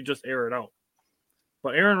 and I wish he'd just air it out.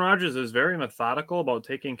 But Aaron Rodgers is very methodical about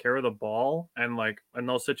taking care of the ball and, like, in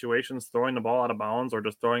those situations, throwing the ball out of bounds or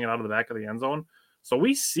just throwing it out of the back of the end zone. So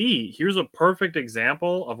here's a perfect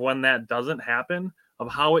example of when that doesn't happen,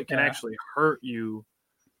 of how it can actually hurt you,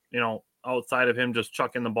 outside of him just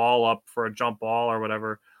chucking the ball up for a jump ball or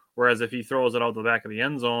whatever. Whereas if he throws it out the back of the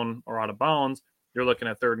end zone or out of bounds, you're looking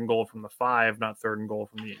at third and goal from the 5, not third and goal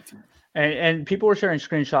from the 18. And people were sharing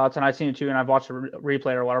screenshots, and I've seen it too, and I've watched a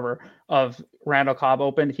replay or whatever of Randall Cobb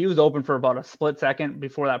open. He was open for about a split second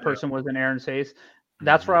before that person was in Aaron's face.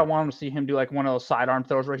 That's where I want him to see him do like one of those sidearm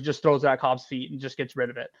throws where he just throws it at Cobb's feet and just gets rid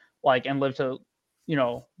of it, like, and live to,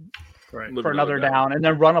 for another down, and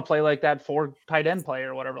then run a play like that for tight end play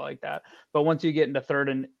or whatever like that. But once you get into third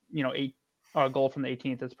and 8. Goal from the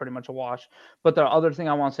 18th, it's pretty much a wash. But the other thing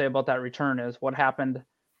I want to say about that return is what happened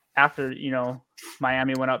after,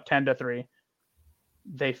 Miami went up 10-3.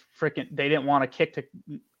 They didn't want to kick to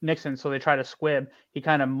Nixon, so they tried to squib. He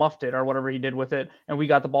kind of muffed it or whatever he did with it, and we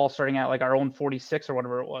got the ball starting at like our own 46 or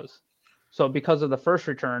whatever it was. So because of the first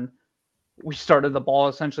return, we started the ball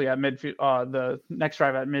essentially at midfield, the next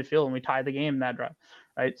drive at midfield, and we tied the game in that drive,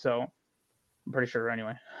 right? So I'm pretty sure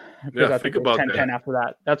anyway. Yeah, think about 10-10 after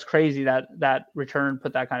that. That's crazy that return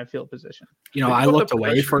put that kind of field position. I looked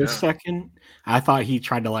away for a second. I thought he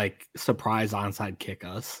tried to like surprise onside kick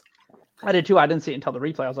us. I did too. I didn't see it until the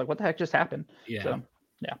replay. I was like, what the heck just happened? Yeah. So,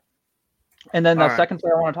 yeah. And then the second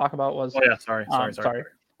player I want to talk about was. Oh yeah, sorry.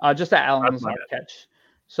 Just the Allen Lazard catch.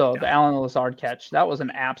 So the Allen Lazard catch, that was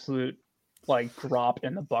an absolute drop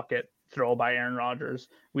in the bucket throw by Aaron Rodgers.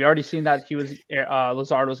 We already seen that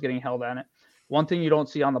Lazard was getting held on it. One thing you don't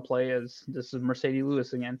see on the play is this is Mercedes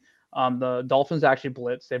Lewis again. The Dolphins actually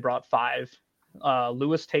blitz. They brought 5.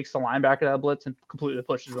 Lewis takes the linebacker to that blitz and completely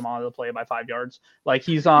pushes him onto the play by 5 yards. Like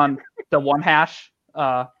he's on the one hash,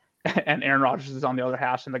 and Aaron Rodgers is on the other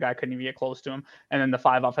hash, and the guy couldn't even get close to him. And then the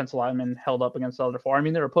 5 offensive linemen held up against the other 4. I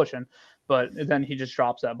mean, they were pushing, but then he just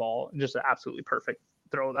drops that ball. Just an absolutely perfect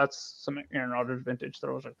throw. That's some Aaron Rodgers vintage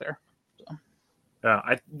throws right there. So. Yeah,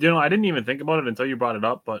 I didn't even think about it until you brought it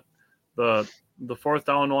up, but the fourth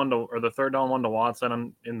down one or the third down one to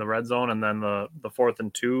Watson in the red zone, and then the 4th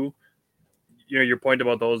and 2. Your point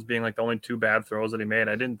about those being like the only 2 bad throws that he made.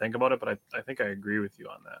 I didn't think about it, but I think I agree with you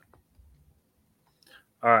on that.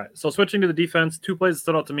 All right, so switching to the defense, 2 plays that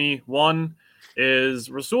stood out to me. One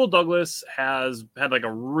is Rasul Douglas has had like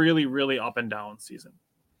a really, really up and down season.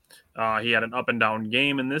 He had an up and down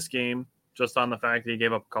game in this game, just on the fact that he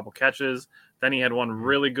gave up a couple catches. Then he had one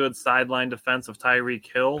really good sideline defense of Tyreek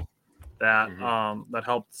Hill that that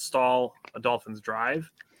helped stall a Dolphins drive.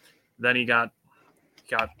 Then he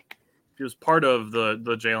was part of the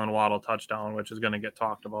Jalen Waddle touchdown, which is going to get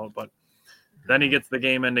talked about. But then he gets the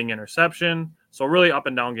game-ending interception. So really up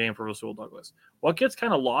and down game for Rasul Douglas. What gets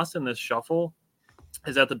kind of lost in this shuffle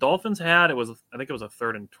is that the Dolphins I think it was a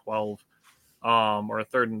 3rd and 12 or a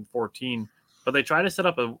 3rd and 14. But they try to set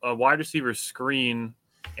up a wide receiver screen,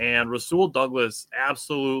 and Rasul Douglas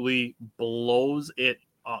absolutely blows it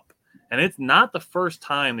up. And it's not the first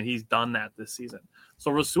time that he's done that this season.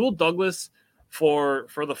 So Rasul Douglas, for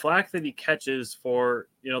the flack that he catches for,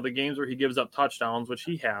 the games where he gives up touchdowns, which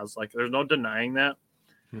he has, like there's no denying that,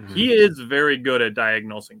 he is very good at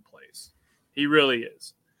diagnosing plays. He really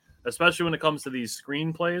is, especially when it comes to these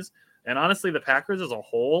screen plays. And honestly, the Packers as a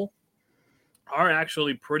whole are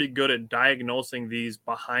actually pretty good at diagnosing these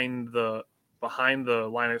behind the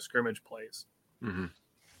line of scrimmage plays.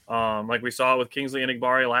 Like we saw with Kingsley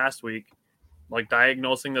Enagbare last week, like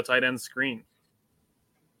diagnosing the tight end screen.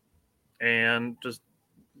 And just,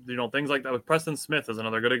 things like that with Preston Smith is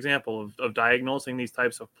another good example of diagnosing these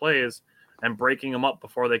types of plays and breaking them up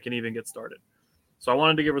before they can even get started. So I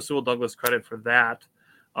wanted to give Rasul Douglas credit for that.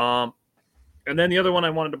 And then the other one I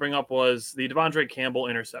wanted to bring up was the Devondre Campbell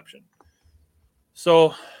interception.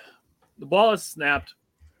 So the ball is snapped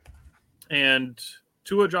and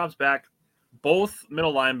Tua drops back. Both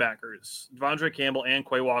middle linebackers, Devondre Campbell and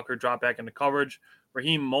Quay Walker, drop back into coverage.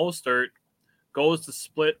 Raheem Mostert goes to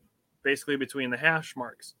split basically between the hash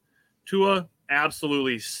marks. Tua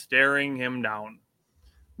absolutely staring him down.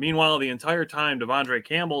 Meanwhile, the entire time, Devondre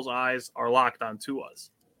Campbell's eyes are locked on Tua's.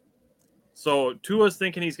 So Tua's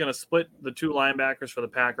thinking he's going to split the 2 linebackers for the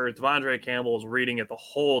Packers. Devondre Campbell is reading it the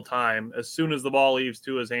whole time. As soon as the ball leaves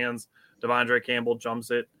Tua's hands, Devondre Campbell jumps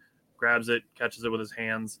it, grabs it, catches it with his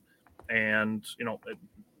hands, and, it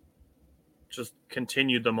just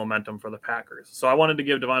continued the momentum for the Packers. So I wanted to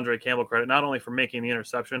give Devondre Campbell credit, not only for making the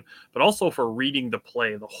interception, but also for reading the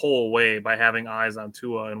play the whole way by having eyes on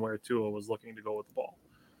Tua and where Tua was looking to go with the ball.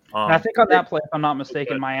 And I think on that play, if I'm not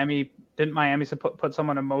mistaken, Miami put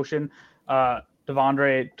someone in motion.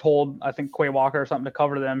 Devondre told, I think, Quay Walker or something to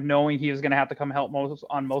cover them, knowing he was going to have to come help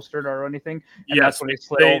on Mostert or anything. And yes, that's when he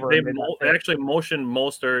slid over. They actually motioned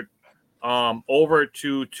Mostert over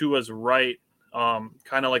to Tua's right,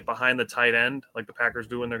 kind of like behind the tight end, like the Packers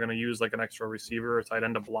do when they're going to use like an extra receiver or tight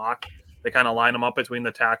end to block. They kind of line them up between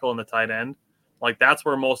the tackle and the tight end. Like that's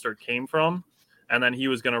where Mostert came from. And then he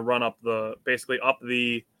was going to run up the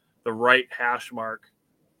right hash mark.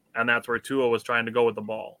 And that's where Tua was trying to go with the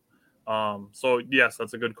ball. So yes,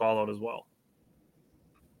 that's a good call out as well.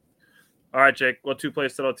 All right, Jake, what 2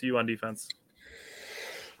 plays stood out to you on defense?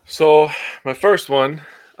 So my first one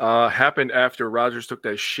happened after Rodgers took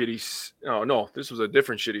that shitty. Oh no, this was a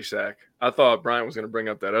different shitty sack. I thought Brian was going to bring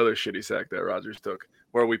up that other shitty sack that Rodgers took,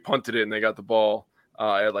 where we punted it and they got the ball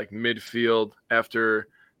at like midfield after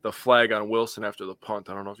the flag on Wilson after the punt.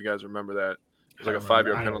 I don't know if you guys remember that. It was like a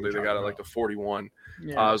 5-yard penalty. They got it like the 41.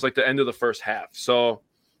 Yeah. It was like the end of the first half. So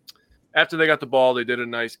after they got the ball, they did a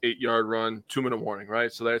nice 8-yard run, 2-minute warning,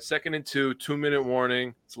 right? So they had 2nd and 2, 2-minute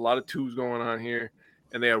warning. It's a lot of 2s going on here.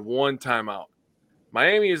 And they had 1 timeout.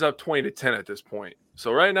 Miami is up 20-10 at this point.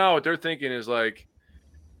 So right now what they're thinking is like,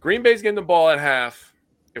 Green Bay's getting the ball at half.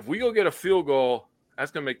 If we go get a field goal, that's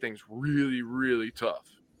going to make things really, really tough.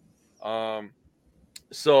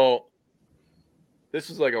 So this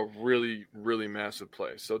is like a really, really massive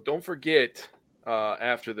play. So don't forget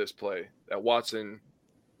after this play that Watson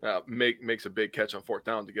makes a big catch on 4th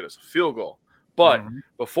down to get us a field goal. But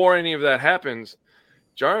before any of that happens,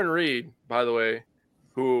 Jarran Reed, by the way,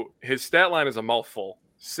 who his stat line is a mouthful: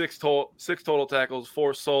 6 total tackles,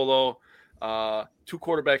 4 solo, 2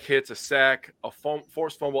 quarterback hits, a sack, a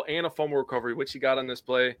forced fumble, and a fumble recovery, which he got on this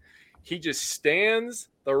play. He just stands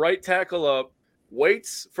the right tackle up,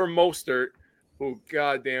 waits for Mostert, who,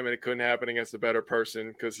 God damn it couldn't happen against a better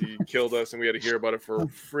person because he killed us and we had to hear about it for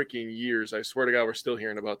freaking years. I swear to God, we're still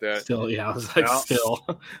hearing about that. Still, yeah, I was like, still.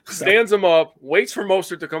 Stands him up, waits for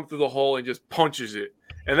Mostert to come through the hole, and just punches it.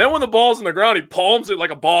 And then when the ball's on the ground, he palms it like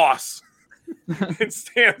a boss and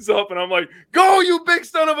stands up. And I'm like, go, you big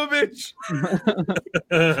son of a bitch.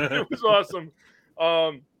 It was awesome.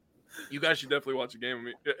 You guys should definitely watch a game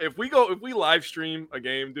with me. If we live stream a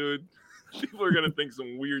game, dude, people are gonna think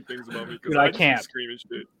some weird things about me because I can't scream and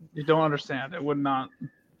shit. You don't understand. It would not.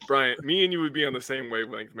 Brian, me and you would be on the same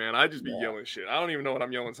wavelength, man. I'd just be yelling shit. I don't even know what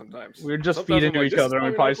I'm yelling sometimes. We're just feeding to each other, and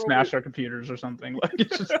we probably smash our computers or something. Like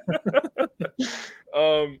it's just...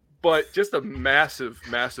 But just a massive,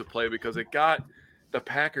 massive play because it got the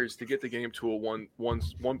Packers to get the game to a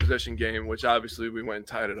one possession game, which obviously we went and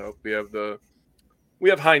tied it up. We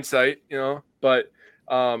have hindsight, but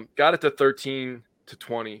got it to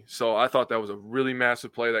 13-20. So I thought that was a really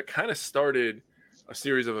massive play that kind of started a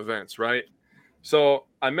series of events, right? So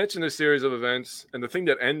I mentioned this series of events, and the thing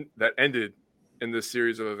that ended in this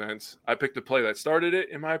series of events, I picked the play that started it,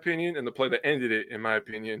 in my opinion, and the play that ended it, in my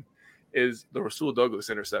opinion, is the Rasul Douglas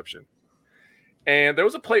interception. And there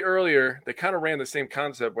was a play earlier that kind of ran the same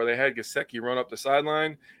concept where they had Gesicki run up the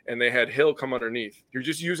sideline and they had Hill come underneath. You're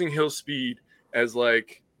just using Hill's speed as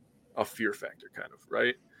like a fear factor kind of,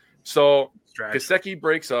 right? So Gesicki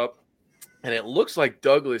breaks up and it looks like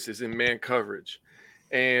Douglas is in man coverage.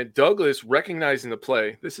 And Douglas, recognizing the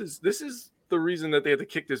play, this is the reason that they had to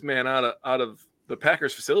kick this man out of the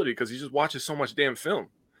Packers facility because he just watches so much damn film.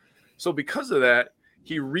 So because of that,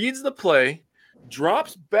 he reads the play,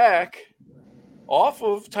 drops back off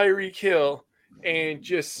of Tyreek Hill, and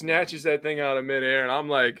just snatches that thing out of midair. And I'm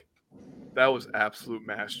like, that was absolute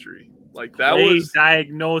mastery. Like that was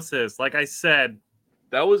diagnosis. Like I said,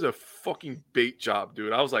 that was a fucking bait job,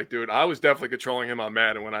 dude. I was like, dude, I was definitely controlling him on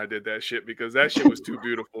Madden when I did that shit because that shit was too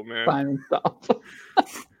beautiful, man.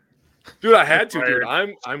 Dude, I had to, dude.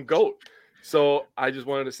 I'm GOAT. So I just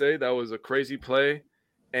wanted to say that was a crazy play,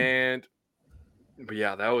 but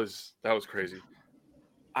yeah, that was crazy.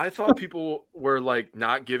 I thought people were like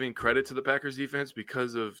not giving credit to the Packers defense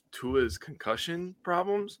because of Tua's concussion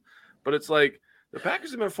problems, but it's like the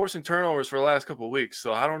Packers have been forcing turnovers for the last couple of weeks,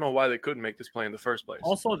 so I don't know why they couldn't make this play in the first place.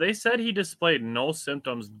 Also, they said he displayed no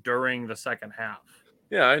symptoms during the second half.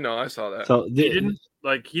 Yeah, I know, I saw that. So he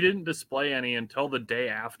didn't display any until the day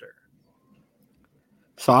after.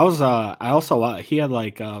 So he had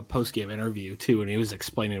like a post-game interview too, and he was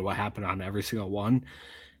explaining what happened on every single one.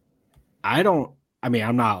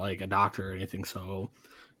 I'm not like a doctor or anything,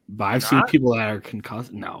 but I've seen people that are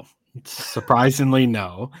concussed. No, surprisingly,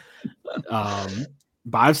 no. But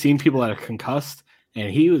I've seen people that are concussed,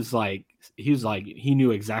 and he was like, he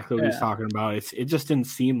knew exactly what he was talking about. It just didn't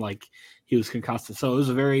seem like he was concussed. So it was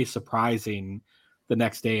very surprising. The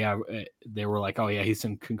next day, they were like, "Oh yeah, he's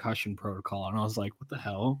in concussion protocol," and I was like, "What the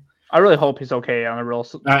hell?" I really hope he's okay on a real.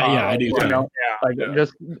 I do too.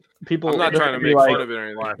 Just people. I'm not trying to make fun of it or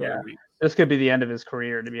anything. Yeah. This could be the end of his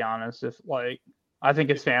career, to be honest. If I think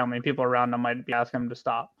his family and people around him might be asking him to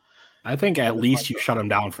stop. I think at least you shut him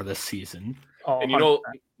down for this season. Oh, and 100%.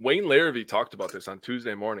 Wayne Larrivee talked about this on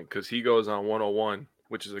Tuesday morning because he goes on 101,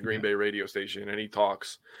 which is a Green Bay radio station, and he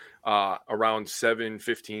talks around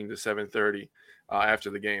 7:15 to 7:30 after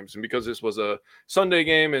the games. And because this was a Sunday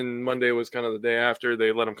game and Monday was kind of the day after,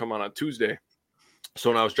 they let him come on Tuesday. So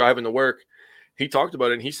when I was driving to work, he talked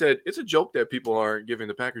about it, and he said it's a joke that people aren't giving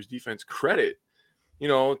the Packers defense credit,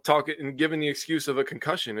 talking and giving the excuse of a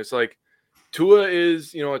concussion. It's like Tua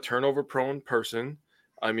is, a turnover-prone person.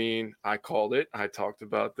 I mean, I called it. I talked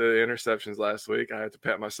about the interceptions last week. I had to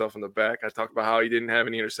pat myself on the back. I talked about how he didn't have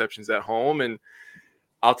any interceptions at home, and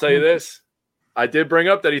I'll tell you this. I did bring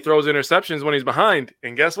up that he throws interceptions when he's behind,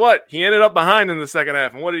 and guess what? He ended up behind in the second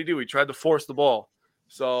half, and what did he do? He tried to force the ball.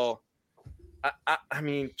 So, I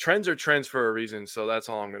mean, trends are trends for a reason, so that's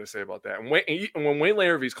all I'm going to say about that. And when Wayne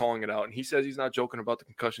Larrivee's calling it out, and he says he's not joking about the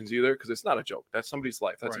concussions either, because it's not a joke. That's somebody's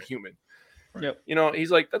life. That's a human. Yep.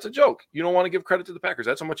 He's like, that's a joke. You don't want to give credit to the Packers.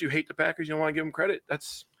 That's how much you hate the Packers. You don't want to give them credit.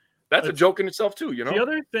 That's a joke in itself too, The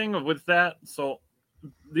other thing with that,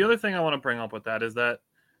 the other thing I want to bring up with that is that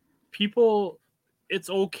people, it's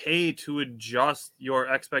okay to adjust your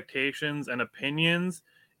expectations and opinions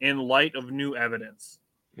in light of new evidence.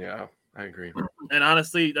 Yeah. I agree. And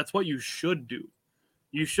honestly, that's what you should do.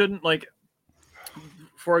 You shouldn't, like,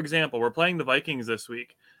 for example, we're playing the Vikings this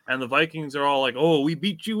week, and the Vikings are all like, "Oh, we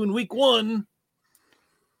beat you in week 1."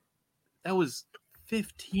 That was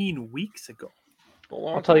 15 weeks ago.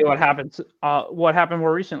 I'll tell you what happened. What happened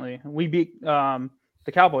more recently? We beat the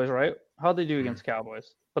Cowboys, right? How'd they do against the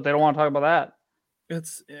Cowboys? But they don't want to talk about that.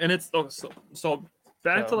 So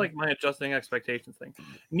back to like my adjusting expectations thing.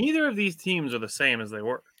 Neither of these teams are the same as they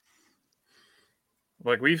were.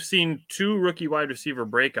 Like, we've seen 2 rookie wide receiver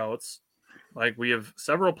breakouts. Like, we have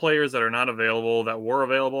several players that are not available that were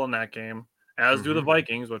available in that game, as do the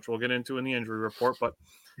Vikings, which we'll get into in the injury report. But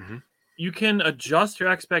you can adjust your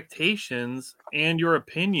expectations and your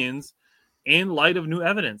opinions in light of new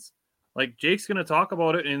evidence. Like, Jake's going to talk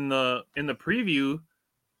about it in the preview.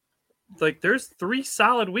 Like, there's 3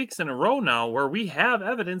 solid weeks in a row now where we have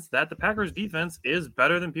evidence that the Packers defense is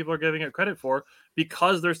better than people are giving it credit for,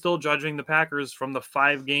 because they're still judging the Packers from the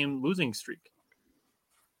 5-game losing streak.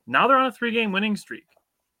 Now they're on a 3-game winning streak.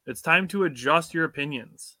 It's time to adjust your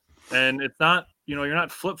opinions. And it's not, you're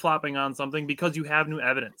not flip-flopping on something because you have new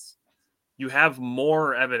evidence. You have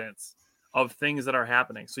more evidence of things that are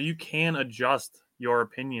happening. So you can adjust your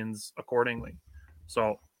opinions accordingly.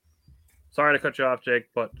 So, sorry to cut you off, Jake,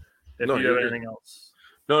 but if you have anything else.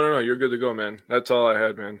 No. You're good to go, man. That's all I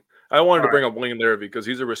had, man. I wanted to bring up Wayne Larrivee because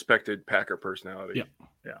he's a respected Packer personality.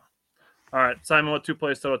 Yeah. All right, Simon, what 2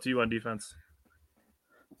 plays stood out to you on defense?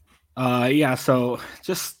 So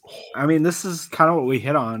this is kind of what we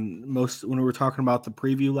hit on most when we were talking about the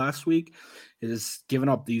preview last week, is giving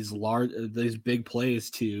up these big plays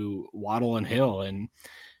to Waddle and Hill. And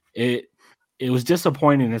it was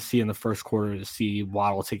disappointing to see in the first quarter to see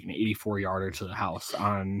Waddle take an 84-yarder to the house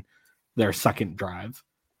on their second drive.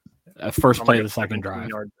 First play of the second drive.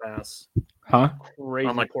 Pass. Huh? Crazy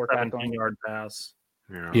on like 17-yard pass.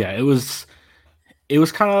 Yeah, it was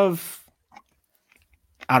kind of,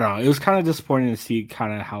 I don't know. It was kind of disappointing to see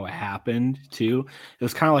kind of how it happened too. It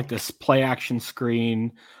was kind of like this play action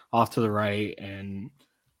screen off to the right, and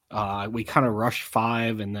we kind of rushed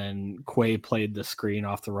 5, and then Quay played the screen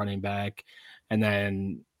off the running back, and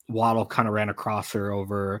then Waddle kind of ran a crosser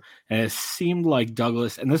over, and it seemed like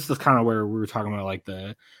Douglas, and this is kind of where we were talking about like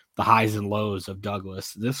the highs and lows of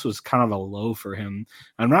Douglas. This was kind of a low for him.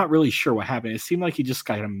 I'm not really sure what happened. It seemed like he just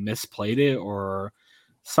kind of misplayed it or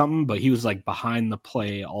something, but he was like behind the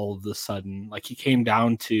play all of a sudden. Like, he came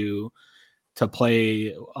down to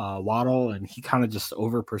play Waddle, and he kind of just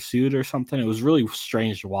over pursued or something. It was really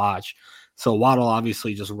strange to watch. So Waddle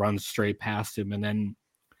obviously just runs straight past him, and then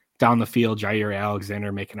down the field, Jair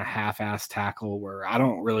Alexander making a half-ass tackle where I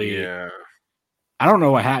don't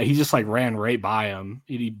know what happened. He just like ran right by him.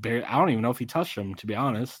 I don't even know if he touched him, to be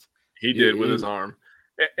honest. He did with his arm.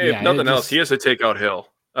 If nothing else, he has to take out Hill.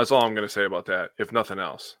 That's all I'm going to say about that, if nothing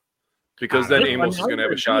else. Because then Amos is going to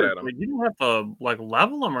have a shot at him. You don't have to like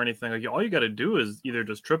level him or anything. Like, all you got to do is either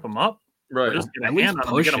just trip him up, right? Or just get a hand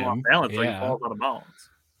on him, get him off balance, so he falls out of bounds.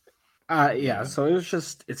 So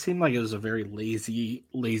it seemed like it was a very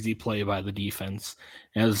lazy play by the defense.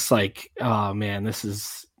 And it was like, oh man,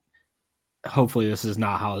 hopefully this is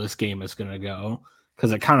not how this game is going to go.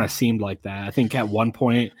 Because it kind of seemed like that. I think at one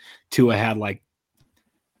point, Tua had like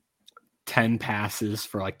 10 passes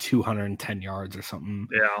for like 210 yards or something.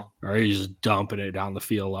 Yeah. Or he's just dumping it down the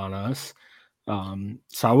field on us.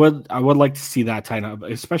 So I would like to see that tighten up,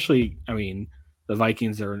 especially, the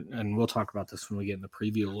Vikings are, and we'll talk about this when we get in the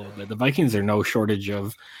preview a little bit. The Vikings are no shortage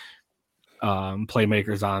of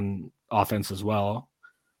playmakers on offense as well.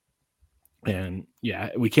 And yeah,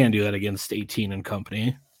 we can't do that against 18 and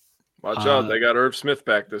company. Watch out. They got Irv Smith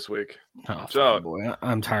back this week. Watch out. Boy,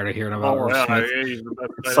 I'm tired of hearing about Irv Smith.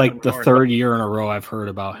 It's like the 3rd year in a row I've heard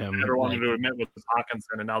about him. I never wanted to admit with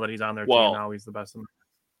Hawkinson, and now that he's on their team, now he's the best.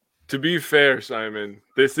 To be fair, Simon,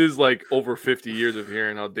 this is like over 50 years of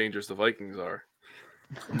hearing how dangerous the Vikings are.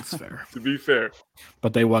 That's fair. To be fair.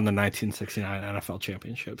 But they won the 1969 NFL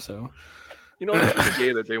championship, so. It's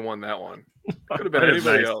gay that they won that one. Could have been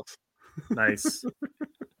anybody else. Nice.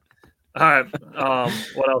 All right.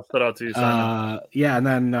 What else stood out to you, Simon? And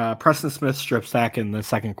then Preston Smith strip sack in the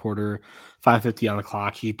second quarter, 5:50 on the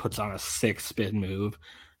clock. He puts on a 6-spin move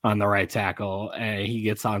on the right tackle, and he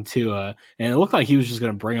gets on Tua. And it looked like he was just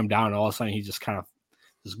going to bring him down, and all of a sudden he just kind of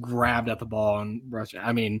just grabbed at the ball and rushed.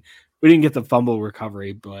 We didn't get the fumble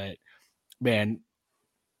recovery, but, man,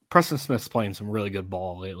 Preston Smith's playing some really good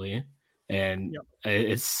ball lately. And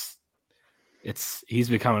he's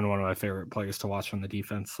becoming one of my favorite players to watch on the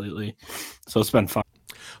defense lately. So it's been fun.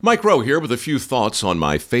 Mike Rowe here with a few thoughts on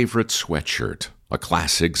my favorite sweatshirt. a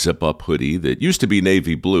classic zip-up hoodie that used to be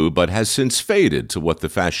navy blue but has since faded to what the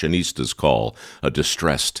fashionistas call a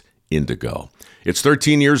distressed indigo. It's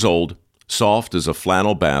 13 years old, soft as a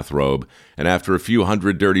flannel bathrobe, and after a few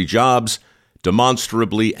hundred dirty jobs,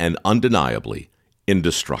 demonstrably and undeniably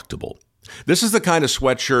indestructible. This is the kind of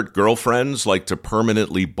sweatshirt girlfriends like to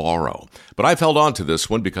permanently borrow, but I've held on to this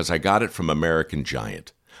one because I got it from American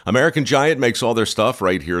Giant. American Giant makes all their stuff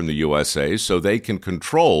right here in the USA so they can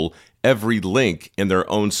control every link in their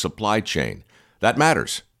own supply chain. That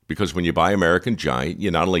matters because when you buy American Giant, you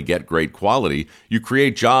not only get great quality, you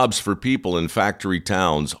create jobs for people in factory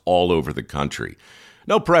towns all over the country.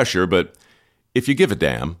 No pressure, but if you give a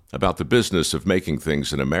damn about the business of making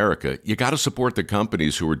things in America, you got to support the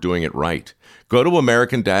companies who are doing it right. Go to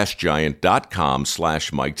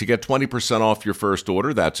american-giant.com/Mike to get 20% off your first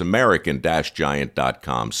order. That's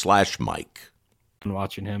american-giant.com/Mike. I'm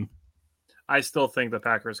watching him. I still think the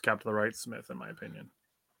Packers kept the right Smith, in my opinion.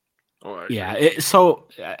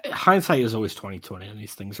 Hindsight is always 20/20 on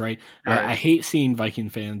these things, right? I hate seeing Viking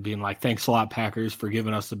fans being like, "Thanks a lot, Packers, for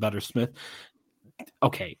giving us the better Smith."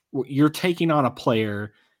 Okay, you're taking on a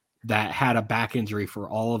player that had a back injury for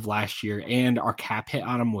all of last year, and our cap hit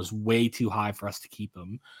on him was way too high for us to keep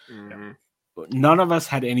him. Mm-hmm. None of us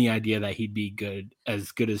had any idea that he'd be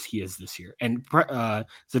as good as he is this year. And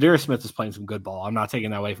Zadarius Smith is playing some good ball. I'm not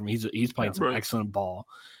taking that away from him. He's playing some excellent ball.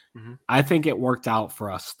 Mm-hmm. I think it worked out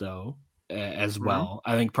for us, though, as well.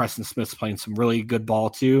 I think Preston Smith's playing some really good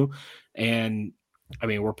ball, too. And, I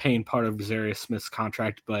mean, we're paying part of Zadarius Smith's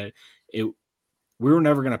contract, but we were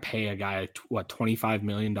never going to pay a guy, $25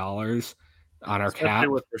 million on our cap.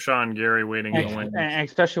 With Rashawn Gary waiting to win. And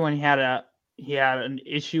especially when he had an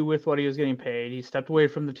issue with what he was getting paid. He stepped away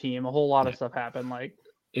from the team. A whole lot of stuff happened.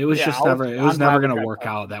 It was never going to work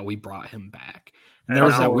out that we brought him back. And there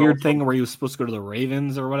was that weird thing where he was supposed to go to the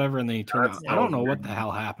Ravens or whatever, and then he turned out. I don't know what the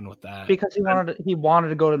hell happened with that. Because he wanted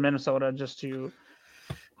to go to Minnesota just to.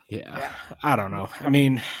 Yeah, I don't know. I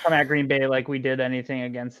mean, come at Green Bay like we did anything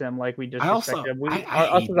against him, like we disrespected him.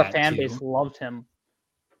 Us as a fan base loved him,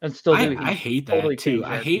 and still do. I hate that too.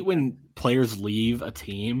 I hate when players leave a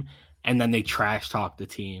team and then they trash talk the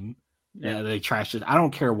team. Yeah, they trash it. I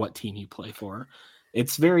don't care what team you play for.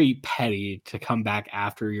 It's very petty to come back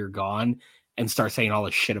after you're gone and start saying all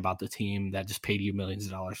this shit about the team that just paid you millions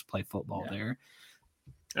of dollars to play football there.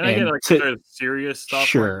 And I get serious stuff.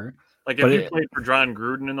 Sure. Like if you played for John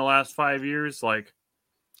Gruden in the last 5 years, or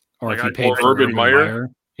if you paid for Urban Meyer.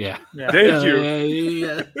 Yeah. Thank you.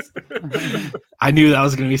 Yes. I knew that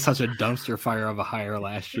was going to be such a dumpster fire of a hire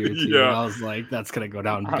last year, too. Yeah. I was like, that's going to go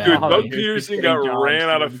down bad. Dude, Doug Peterson got ran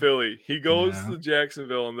out of Philly. He goes to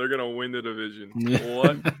Jacksonville, and they're going to win the division.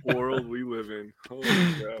 What world we live in. Holy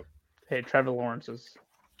crap. Hey, Trevor Lawrence is...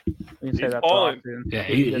 He's balling. Yeah,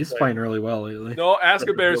 he's playing really well lately. No, ask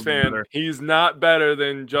a Bears fan. He's not better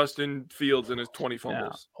than Justin Fields and his 20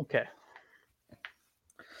 fumbles. Yeah. Okay.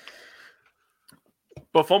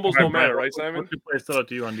 But fumbles don't matter, right, Simon? What's your play still up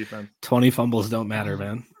to you on defense? 20 fumbles don't matter,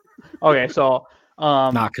 man. Okay, so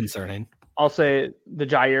not concerning. I'll say the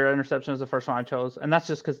Jair interception is the first one I chose, and that's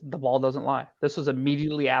just because the ball doesn't lie. This was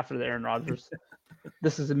immediately after the Aaron Rodgers.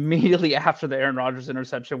 This is immediately after the Aaron Rodgers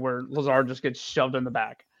interception where Lazard just gets shoved in the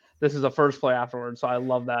back. This is the first play afterwards, so I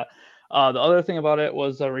love that. The other thing about it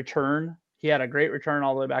was a return. He had a great return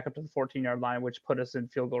all the way back up to the 14-yard line, which put us in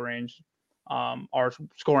field goal range, our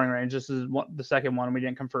scoring range. This is the second one. We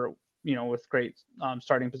didn't convert, with great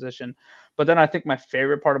starting position. But then I think my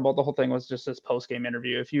favorite part about the whole thing was just this post-game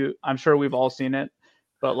interview. I'm sure we've all seen it,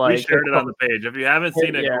 but we shared it on the page. If you haven't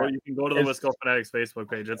seen it, you can go to the Wisco Fanatics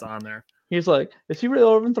Facebook page. It's on there. He's like, "Is he really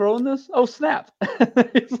overthrowing this? Oh snap!"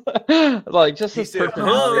 He's like just his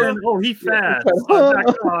personality. Oh, he fast.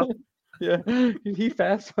 Yeah, he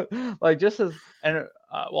fast. Just his and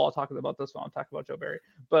I'll talk about this one. I'll talk about Joe Barry,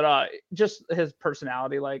 but just his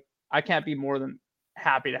personality. I can't be more than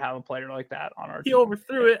happy to have a player like that on our team. He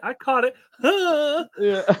overthrew it. I caught it. Yeah.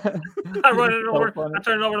 I run it over. I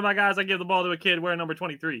turn it over to my guys. I give the ball to a kid wearing number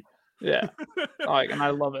 23. Yeah. And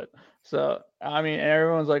I love it. So, I mean,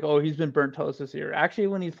 everyone's like, oh, he's been burnt toast this year. Actually,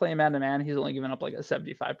 when he's playing man-to-man, he's only given up a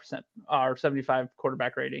 75% or 75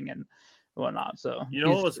 quarterback rating and whatnot. So,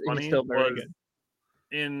 what was funny? Still very good.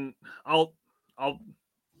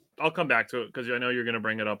 I'll come back to it because I know you're going to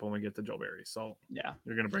bring it up when we get to Joe Barry. So, yeah,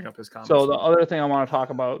 you're going to bring up his comments. So, the other thing I want to talk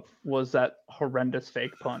about was that horrendous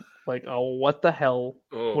fake punt. What the hell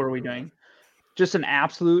were we doing? Just an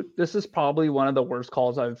absolute. This is probably one of the worst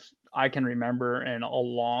calls I can remember in a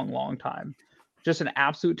long, long time. Just an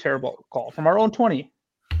absolute terrible call from our own 20.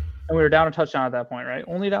 And we were down a touchdown at that point, right?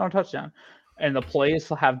 Only down a touchdown. and the plays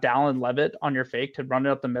to have Dallin Levitt on your fake to run it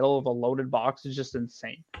up the middle of a loaded box is just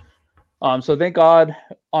insane. So thank God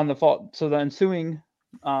on the fault. So the ensuing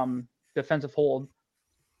defensive hold.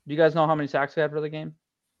 Do you guys know how many sacks we had for the game?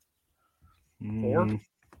 4?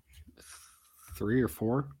 3 or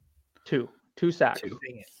 4? 2 sacks. 2.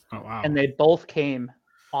 Oh wow! And they both came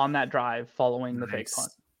on that drive following the fake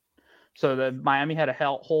punt. So the Miami had a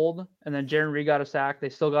hold, and then Jaron Reed got a sack. They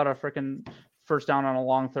still got a freaking first down on a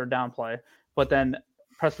long third down play, but then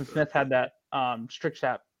Preston Smith had that strip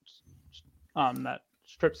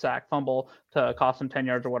sack fumble to cost them 10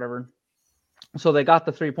 yards or whatever. So they got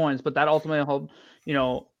the 3 points, but that ultimately,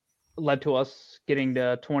 led to us getting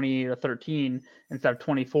to 20-13 instead of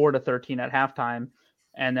 24-13 at halftime.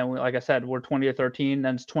 And then, like I said, we're 20-13.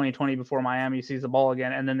 Then it's 20-20 before Miami sees the ball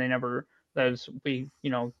again, and then we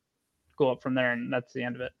go up from there, and that's the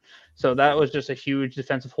end of it. So that was just a huge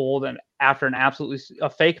defensive hold, and after a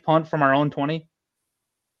fake punt from our own 20.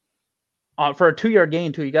 For a 2-yard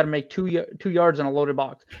gain, too, you got to make 2 yards in a loaded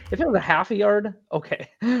box. If it was a half a yard, okay.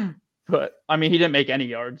 But, I mean, he didn't make any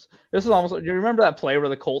yards. This is almost like, do you remember that play where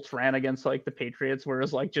the Colts ran against, like, the Patriots, where it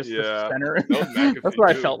was, like, just the center? That's what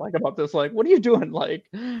I felt like about this. Like, what are you doing? Like,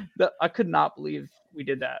 I could not believe we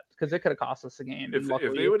did that, because it could have cost us the game. If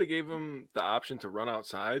they would have gave him the option to run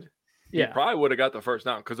outside, he probably would have got the first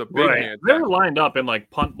down, because a big man. They were lined up in, like,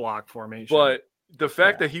 punt block formation. But the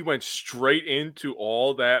fact that he went straight into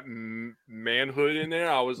all that manhood in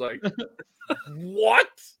there, I was like, what?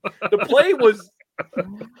 The play was...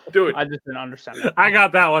 Dude, I just didn't understand that. I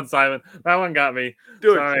got that one, Simon. That one got me.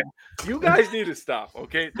 Dude, sorry. You guys need to stop,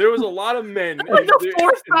 okay? There was a lot of men. It's the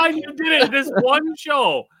fourth time you did it this one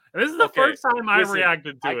show. And this is the first time I've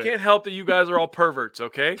reacted to it. I can't help that you guys are all perverts,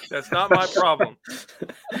 okay? That's not my problem.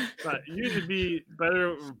 You should be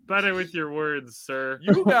better with your words, sir.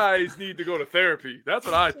 You guys need to go to therapy. That's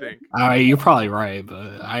what I think. You're probably right,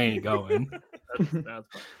 but I ain't going. That's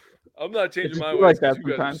fine. I'm not changing my ways. Like that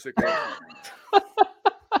sometimes.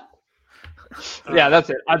 Yeah, that's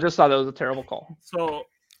it. I just thought that was a terrible call. So,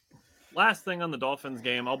 last thing on the Dolphins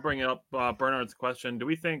game, I'll bring up Bernard's question. Do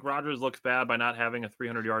we think Rodgers looks bad by not having a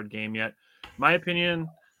 300-yard game yet? My opinion,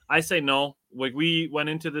 I say no. Like, we went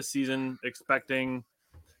into this season expecting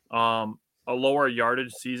a lower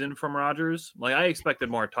yardage season from Rodgers. Like, I expected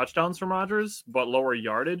more touchdowns from Rodgers, but lower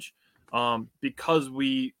yardage because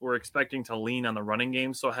we were expecting to lean on the running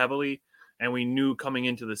game so heavily, and we knew coming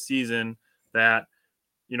into the season that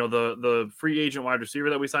the free agent wide receiver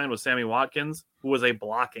that we signed was Sammy Watkins, who was a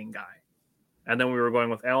blocking guy. And then we were going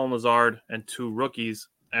with Allen Lazard and 2 rookies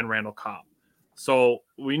and Randall Cobb. So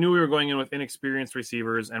we knew we were going in with inexperienced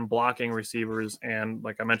receivers and blocking receivers and,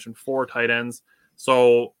 like I mentioned, 4 tight ends.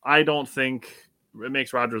 So I don't think it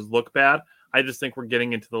makes Rodgers look bad. I just think we're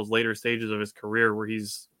getting into those later stages of his career where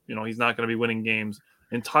he's not going to be winning games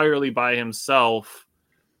entirely by himself,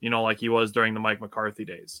 like he was during the Mike McCarthy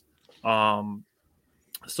days.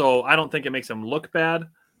 So I don't think it makes him look bad.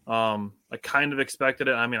 I kind of expected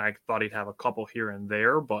it. I mean, I thought he'd have a couple here and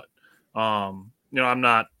there, but I'm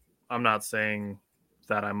not saying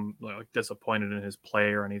that I'm like disappointed in his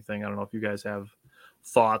play or anything. I don't know if you guys have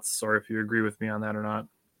thoughts or if you agree with me on that or not.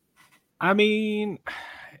 I mean,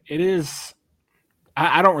 it is.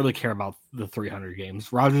 I don't really care about the 300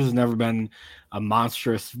 games. Rodgers has never been a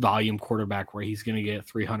monstrous volume quarterback where he's going to get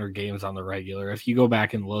 300 games on the regular. If you go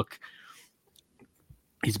back and look,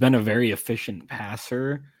 he's been a very efficient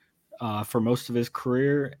passer for most of his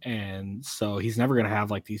career. And so he's never going to have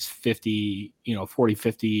like these 50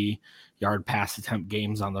 yard pass attempt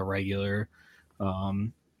games on the regular.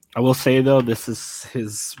 I will say, though, this is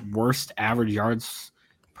his worst average yards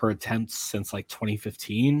per attempt since like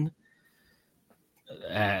 2015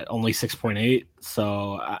 at only 6.8.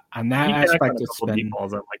 So on that aspect, it's been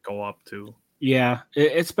balls that might go up too. Yeah,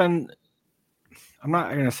 it's been. I'm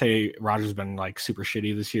not going to say Rodgers has been like super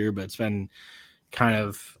shitty this year, but it's been kind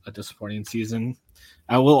of a disappointing season.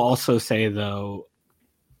 I will also say, though,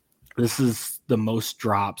 this is the most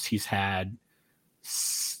drops he's had.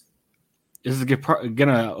 This is going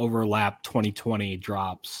to overlap 2020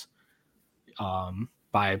 drops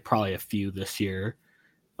by probably a few this year.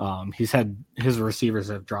 His receivers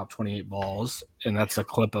have dropped 28 balls, and that's a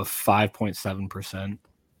clip of 5.7%.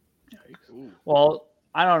 Well,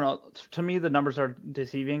 I don't know. To me, the numbers are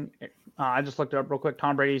deceiving. I just looked it up real quick.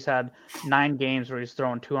 Tom Brady's had 9 games where he's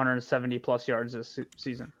thrown 270 plus yards this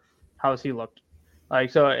season. How has he looked?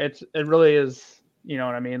 So it really is, you know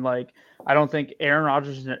what I mean? Like, I don't think Aaron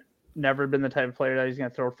Rodgers has never been the type of player that he's going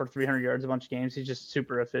to throw for 300 yards a bunch of games. He's just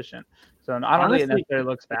super efficient. So I don't think it necessarily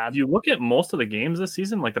looks bad. If you look at most of the games this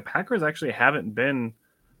season, like the Packers actually haven't been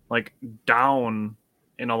like down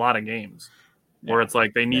in a lot of games. where it's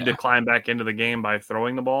like they need to climb back into the game by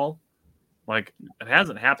throwing the ball. Like, it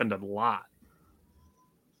hasn't happened a lot.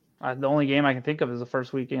 The only game I can think of is the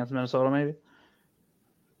first week against Minnesota, maybe.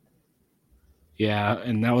 Yeah,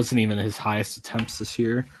 and that wasn't even his highest attempts this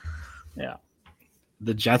year. Yeah.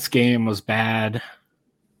 The Jets game was bad.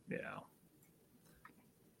 Yeah.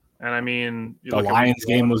 And I mean, the Lions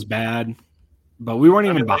game was bad, but we weren't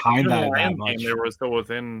even behind that much. They were still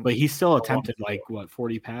within. But he still attempted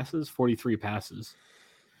 43 passes.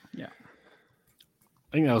 Yeah.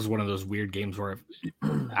 I think that was one of those weird games where,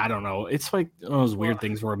 I don't know. It's like one of those weird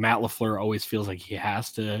things where Matt LaFleur always feels like he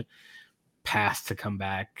has to pass to come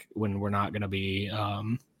back when we're not going to be,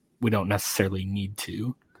 we don't necessarily need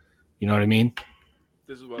to. You know what I mean?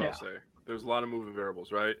 This is what I'll say. There's a lot of moving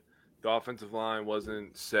variables, right? The offensive line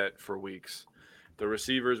wasn't set for weeks. The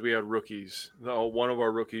receivers, we had rookies. One of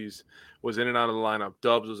our rookies was in and out of the lineup.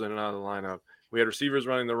 Dubs was in and out of the lineup. We had receivers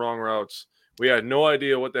running the wrong routes. We had no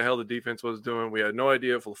idea what the hell the defense was doing. We had no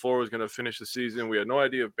idea if LaFleur was going to finish the season. We had no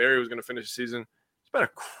idea if Barry was going to finish the season. It's been a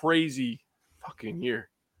crazy fucking year,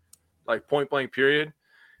 like point blank period.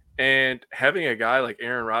 And having a guy like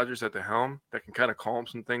Aaron Rodgers at the helm that can kind of calm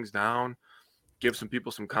some things down, give some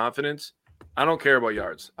people some confidence. I don't care about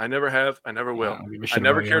yards. I never have. I never will. I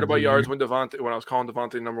never cared about yards when I was calling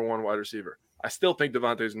Devontae number one wide receiver. I still think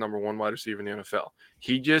Devontae is the number one wide receiver in the NFL.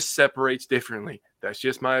 He just separates differently. That's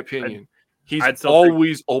just my opinion. He's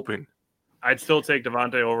always open. I'd still take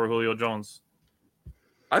Devontae over Julio Jones.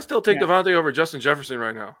 I still take Devontae over Justin Jefferson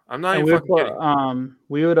right now. I'm not even fucking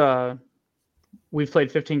kidding. We've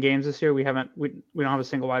played 15 games this year. We don't have a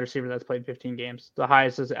single wide receiver that's played 15 games. The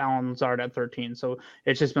highest is Allen Lazard at 13. So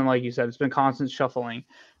it's just been, like you said, it's been constant shuffling.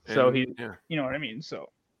 So you know what I mean? So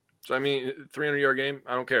I mean, 300-yard game,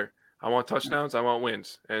 I don't care. I want touchdowns. I want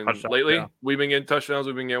wins. And lately, we've been getting touchdowns.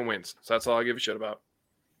 We've been getting wins. So that's all I give a shit about.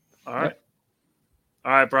 All right.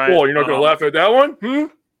 All right, Brian. Oh, you're not going to laugh at that one?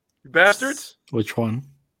 You bastards? Which one?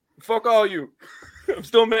 Fuck all you. I'm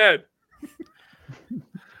still mad.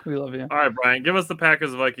 We love you. All right, Brian. Give us the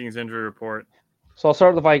Packers-Vikings injury report. So I'll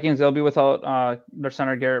start with the Vikings. They'll be without their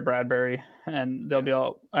center, Garrett Bradbury, and they'll be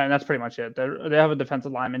out. And that's pretty much it. They have a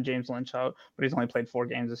defensive lineman, James Lynch, out, but he's only played 4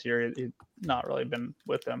 games this year. He's not really been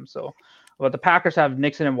with them. So, but the Packers have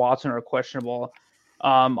Nixon and Watson are questionable.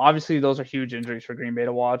 Obviously, those are huge injuries for Green Bay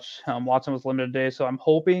to watch. Watson was limited today, so I'm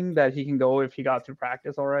hoping that he can go if he got through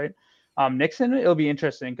practice all right. Nixon, it'll be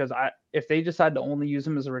interesting because if they decide to only use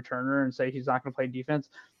him as a returner and say he's not going to play defense,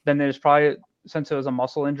 then there's probably, since it was a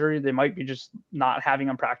muscle injury, they might be just not having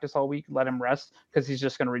him practice all week, let him rest because he's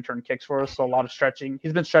just going to return kicks for us. So a lot of stretching.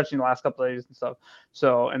 He's been stretching the last couple of days and stuff.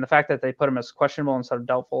 So, and the fact that they put him as questionable instead of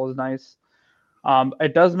doubtful is nice.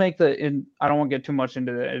 It does make I don't want to get too much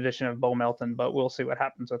into the addition of Bo Melton, but we'll see what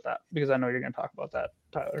happens with that because I know you're going to talk about that,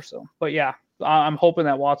 Tyler. So, but yeah, I'm hoping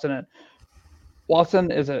that Watson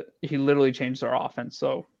he literally changed our offense.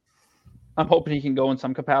 So I'm hoping he can go in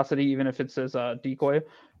some capacity, even if it's as a decoy.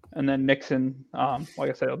 And then Nixon, like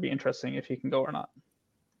I said, it'll be interesting if he can go or not.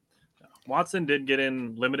 Watson did get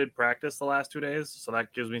in limited practice the last 2 days, so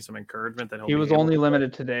that gives me some encouragement that he was only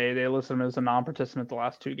limited today. They listed him as a non-participant the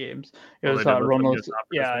last 2 games. It was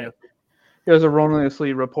it was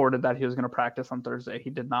erroneously reported that he was going to practice on Thursday. He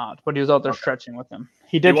did not, but he was out there stretching with him.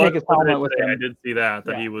 He did take his helmet with him. I did see that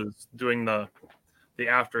he was doing the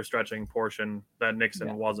after stretching portion that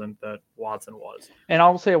Nixon wasn't, that Watson was. And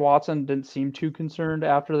I'll say Watson didn't seem too concerned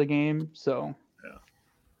after the game. So,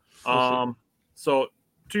 So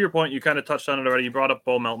to your point, you kind of touched on it already. You brought up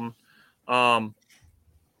Bo Melton.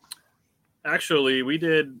 Actually, we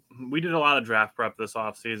did a lot of draft prep this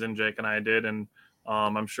offseason, Jake and I did. And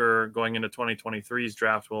I'm sure going into 2023's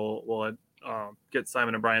draft, we'll get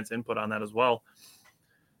Simon and Brian's input on that as well.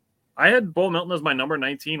 I had Bo Melton as my number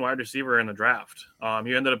 19 wide receiver in the draft.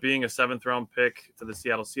 He ended up being a 7th-round pick to the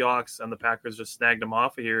Seattle Seahawks, and the Packers just snagged him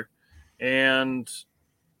off of here. And,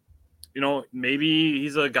 maybe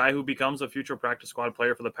he's a guy who becomes a future practice squad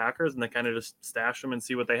player for the Packers, and they kind of just stash him and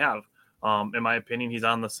see what they have. In my opinion, he's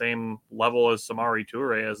on the same level as Samori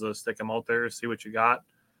Toure as a stick him out there, see what you got,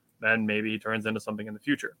 then maybe he turns into something in the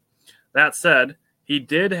future. That said, he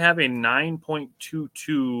did have a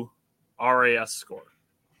 9.22 RAS score.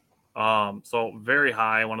 So very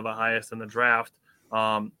high, one of the highest in the draft.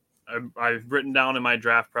 I've written down in my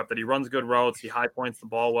draft prep that he runs good routes, he high points the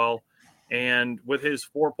ball well, and with his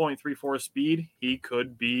 4.34 speed, he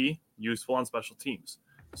could be useful on special teams.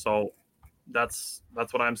 So that's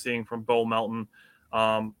what I'm seeing from Bo Melton.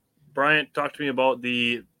 Bryant, talk to me about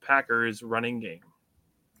the Packers running game.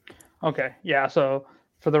 Okay, yeah. So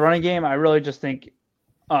for the running game, I really just think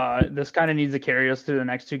this kind of needs to carry us through the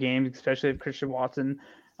next 2 games, especially if Christian Watson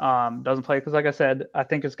doesn't play because, like I said, I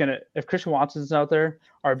think it's gonna. If Christian Watson's out there,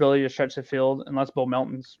 our ability to stretch the field, unless Bo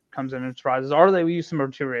Melton comes in and surprises, or they use some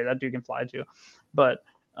Arturo, that dude can fly too. But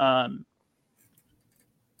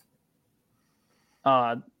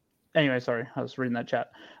anyway, sorry, I was reading that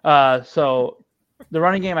chat. So the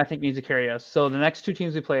running game I think needs to carry us. So the next two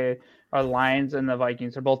teams we play are the Lions and the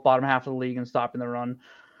Vikings. They're both bottom half of the league and stopping the run.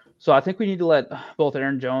 So I think we need to let both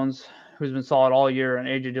Aaron Jones, who's been solid all year, and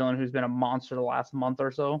A.J. Dillon, who's been a monster the last month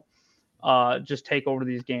or so, just take over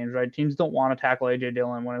these games, right? Teams don't want to tackle A.J.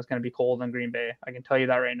 Dillon when it's going to be cold in Green Bay. I can tell you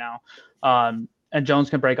that right now. And Jones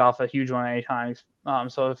can break off a huge one anytime.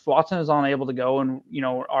 So if Watson is unable to go and,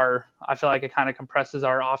 I feel like it kind of compresses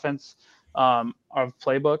our offense, our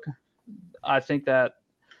playbook. I think that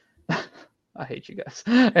I hate you guys.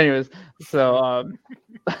 Anyways, so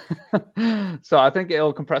so I think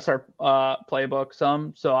it'll compress our playbook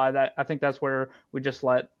some. So I think that's where we just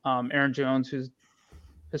let Aaron Jones, who's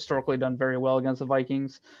historically done very well against the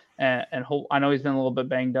Vikings, and I know he's been a little bit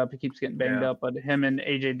banged up. He keeps getting banged up, but him and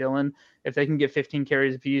A.J. Dillon, if they can get 15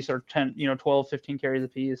 carries apiece or 10, 12, 15 carries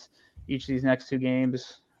apiece each of these next two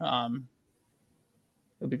games, it'll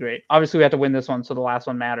be great. Obviously, we have to win this one, so the last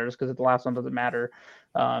one matters, because if the last one doesn't matter,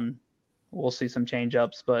 we'll see some change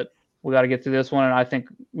ups, but we got to get through this one. And I think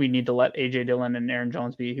we need to let A.J. Dillon and Aaron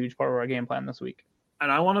Jones be a huge part of our game plan this week.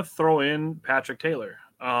 And I want to throw in Patrick Taylor.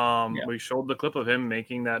 We showed the clip of him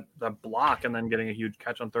making that block and then getting a huge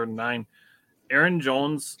catch on 3rd and 9. Aaron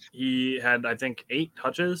Jones, he had, I think, 8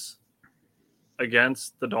 touches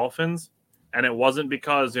against the Dolphins. And it wasn't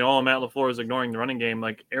because, Matt LaFleur is ignoring the running game.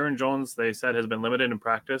 Like, Aaron Jones, they said, has been limited in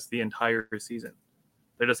practice the entire season.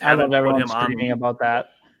 They just haven't put him on. About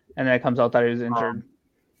that. And then it comes out that he was injured.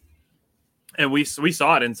 And we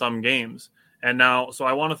saw it in some games. And now, so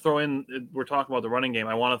I want to throw in, we're talking about the running game.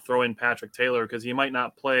 I want to throw in Patrick Taylor because he might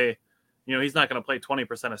not play, he's not going to play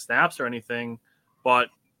 20% of snaps or anything, but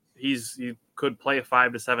he could play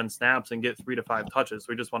 5 to 7 snaps and get 3 to 5 touches. So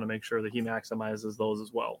we just want to make sure that he maximizes those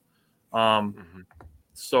as well.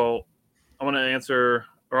 So I want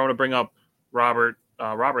to bring up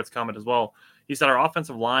Robert's comment as well. He said our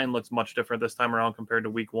offensive line looks much different this time around compared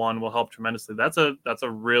to week 1. Will help tremendously. That's a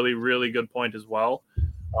really, really good point as well.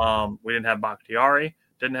 We didn't have Bakhtiari,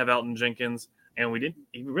 didn't have Elton Jenkins, and we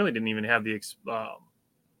really didn't even have the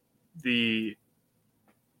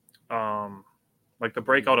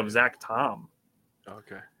breakout of Zach Tom.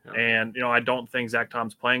 Okay. Yeah. And, I don't think Zach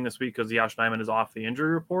Tom's playing this week because Yosh Nijman is off the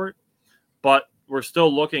injury report, but we're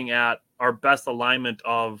still looking at our best alignment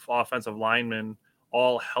of offensive linemen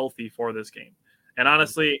all healthy for this game. And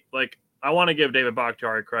honestly, I want to give David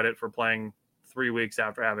Bakhtiari credit for playing 3 weeks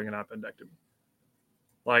after having an appendectomy.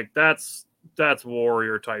 That's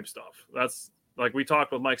warrior type stuff. That's like we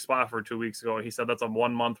talked with Mike Spofford 2 weeks ago. He said that's a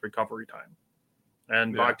 1 month recovery time.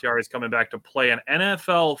 And Bakhtiari is coming back to play an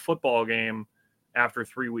NFL football game after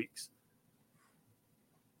 3 weeks.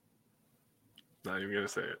 Not even going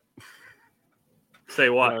to say it. Say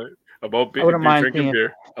what? About drinking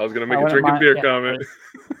beer. I was going to make a drinking beer comment.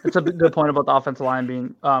 It's a good point about the offensive line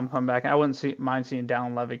being coming back. I wouldn't mind seeing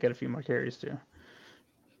Dallin Levitt get a few more carries too.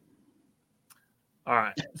 All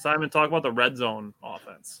right, Simon, talk about the red zone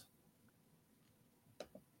offense.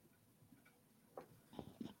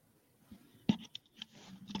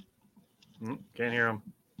 Can't hear him.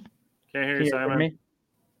 Can't hear you, Simon. Me?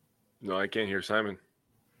 No, I can't hear Simon.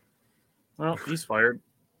 Well, he's fired.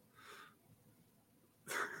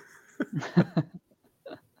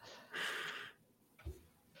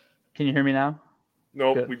 Can you hear me now?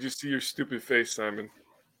 Nope, Good. We just see your stupid face, Simon.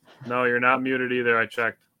 No, you're not muted either. I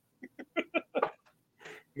checked.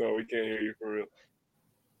 No, we can't hear you for real.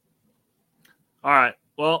 All right.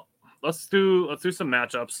 Well, let's do some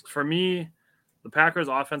matchups. For me, the Packers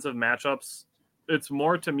offensive matchups, it's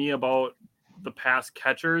more to me about the pass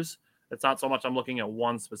catchers. It's not so much I'm looking at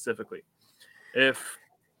one specifically. If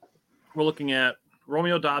we're looking at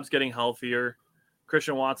Romeo Doubs getting healthier,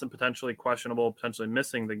 Christian Watson potentially questionable, potentially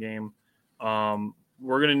missing the game,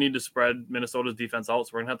 we're going to need to spread Minnesota's defense out,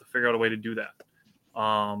 so we're going to have to figure out a way to do that.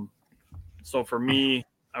 So for me,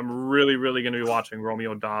 I'm really, really going to be watching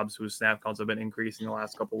Romeo Doubs, whose snap counts have been increasing the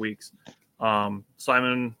last couple of weeks.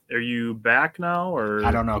 Simon, are you back now? Or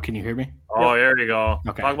I don't know. Can you hear me? Oh, there you go.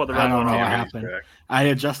 Okay. Talk about the I don't know what happened. I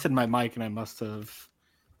adjusted my mic and I must have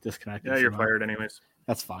disconnected. Yeah, you're fired anyways.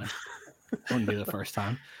 That's fine. Wouldn't be the first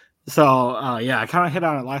time. So, I kind of hit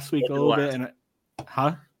on it last week a little bit. And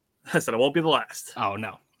I said it won't be the last. Oh,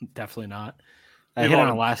 no, definitely not. I hit on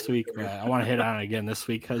it last week, but I want to hit on it again this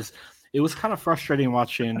week because it was kind of frustrating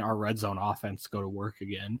watching our red zone offense go to work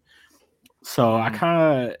again. So I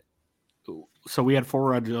kind of so we had 4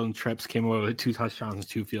 red zone trips, came away with 2 touchdowns and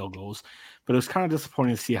 2 field goals, but it was kind of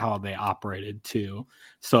disappointing to see how they operated too.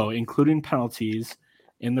 So including penalties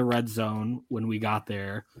in the red zone when we got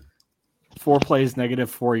there, 4 plays,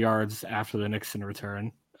 -4 yards after the Nixon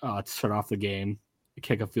return to start off the game,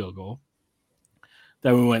 kick a field goal.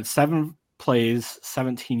 Then we went 7 plays,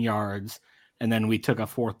 17 yards, and then we took a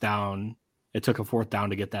 4th down. It took a 4th down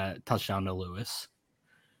to get that touchdown to Lewis.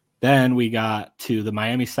 Then we got to the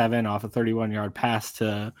Miami 7 off a 31-yard pass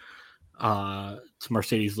to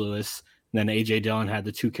Mercedes Lewis. And then A.J. Dillon had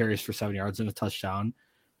the 2 carries for 7 yards and a touchdown.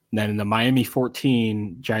 And then in the Miami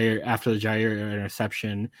 14, after the Jair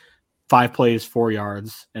interception, 5 plays, 4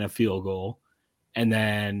 yards, and a field goal. And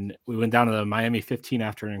then we went down to the Miami 15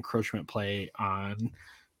 after an encroachment play on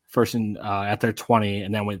first and at their 20,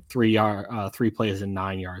 and then went 3 plays and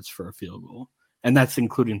 9 yards for a field goal. And that's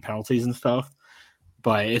including penalties and stuff.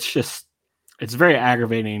 But it's very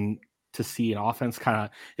aggravating to see an offense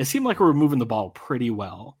it seemed like we were moving the ball pretty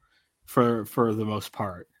well for the most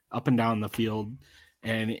part, up and down the field.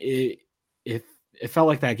 And it felt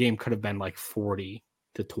like that game could have been like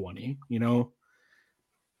 40-20, you know?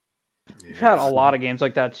 We've had a lot of games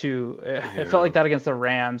like that too. It felt like that against the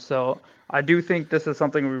Rams. So I do think this is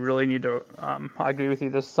something we really need to. I agree with you.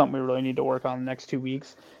 This is something we really need to work on the next 2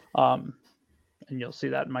 weeks. And you'll see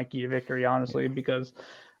that might key to victory, honestly, because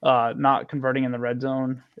not converting in the red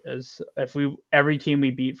zone is every team we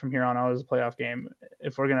beat from here on out is a playoff game.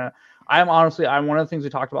 If we're gonna, one of the things we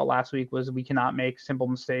talked about last week was we cannot make simple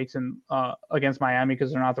mistakes against Miami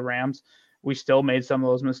because they're not the Rams. We still made some of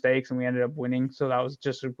those mistakes and we ended up winning. So that was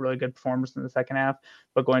just a really good performance in the second half.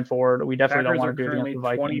 But going forward, we definitely don't want to do it against the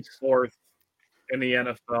Vikings. 24th in the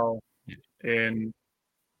NFL in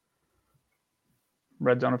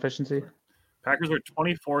red zone efficiency. Packers are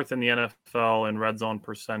 24th in the NFL in red zone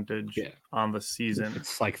percentage on the season.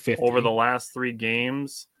 It's like 50. Over the last 3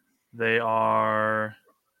 games, they are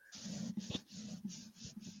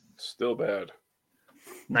still bad.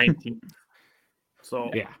 19th.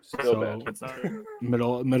 So still bad. It's not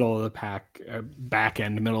middle of the pack, back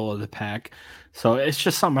end, middle of the pack. So it's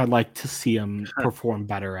just something I'd like to see them perform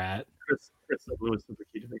better at. Chris Lewis is the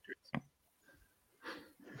key to victory.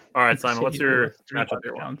 All right, Simon, what's your matchup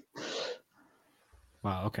here?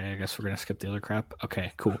 Wow, okay, I guess we're gonna skip the other crap.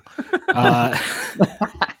 Okay, cool.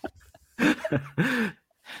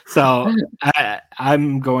 So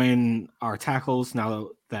I'm going our tackles now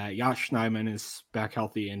that Josh Nijman is back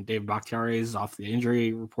healthy and David Bakhtiari is off the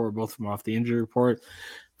injury report, both of them off the injury report,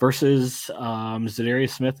 versus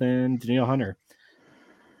Zadarius Smith and Danielle Hunter.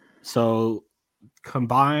 So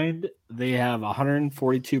combined, they have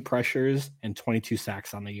 142 pressures and 22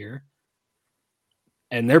 sacks on the year.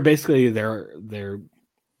 And they're basically they're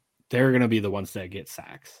going to be the ones that get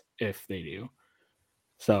sacks if they do.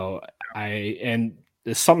 So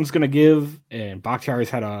something's going to give, and Bakhtiari's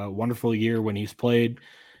had a wonderful year when he's played.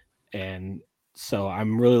 And so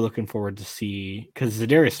I'm really looking forward to see, because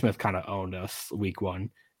Zadarius Smith kind of owned us week 1.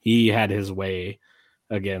 He had his way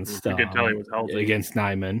against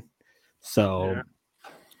Nijman. So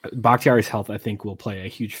Bakhtiari's health, I think, will play a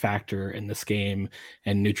huge factor in this game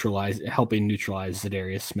and helping neutralize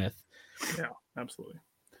Zadarius Smith. Yeah, absolutely.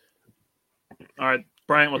 All right,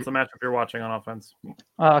 Brian, what's the matchup you're watching on offense?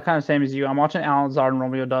 Kind of same as you. I'm watching Alan Lazard and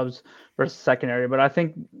Romeo Doubs versus secondary, but I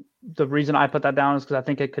think the reason I put that down is because I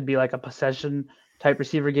think it could be like a possession type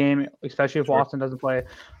receiver game, especially if Watson doesn't play.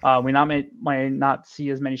 We might not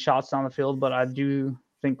see as many shots down the field, but I do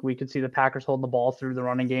think we could see the Packers holding the ball through the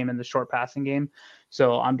running game and the short passing game.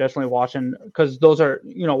 So I'm definitely watching, because those are,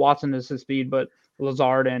 Watson is his speed, but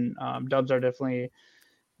Lazard and Doubs are definitely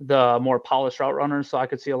the more polished route runners. So I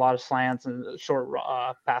could see a lot of slants and short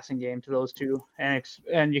passing game to those two. And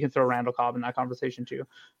you can throw Randall Cobb in that conversation too.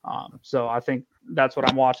 So I think that's what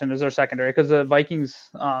I'm watching is their secondary, because the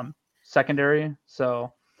Vikings secondary.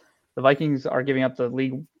 So the Vikings are giving up the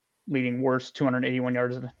league leading worst 281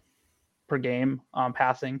 yards per game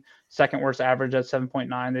passing, second worst average at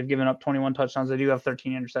 7.9. They've given up 21 touchdowns. They do have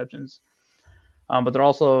 13 interceptions. But they're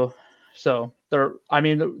also, they're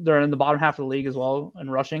in the bottom half of the league as well in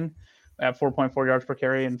rushing at 4.4 yards per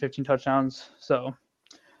carry and 15 touchdowns. So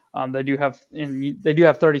they do have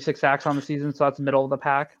 36 sacks on the season. So that's middle of the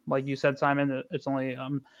pack. Like you said, Simon, it's only,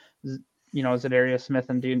 Zadarius Smith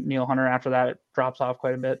and Neil Hunter. After that, it drops off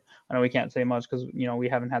quite a bit. I know we can't say much because, we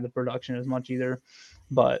haven't had the production as much either.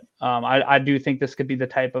 But I do think this could be the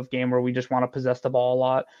type of game where we just want to possess the ball a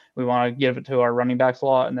lot. We want to give it to our running backs a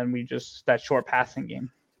lot, and then that short passing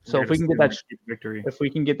game. So if we can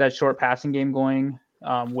get that short passing game going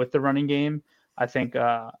with the running game, I think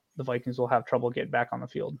the Vikings will have trouble getting back on the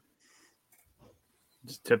field.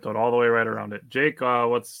 Just tiptoed all the way right around it. Jake,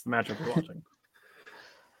 what's the matchup you're watching?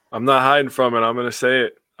 I'm not hiding from it. I'm going to say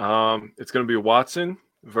it. It's going to be Watson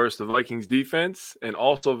versus the Vikings defense, and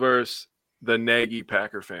also versus the Nagy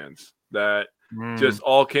Packer fans that just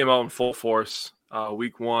all came out in full force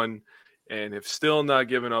week 1 and have still not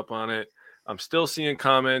given up on it. I'm still seeing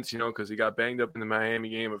comments, because he got banged up in the Miami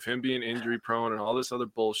game of him being injury prone and all this other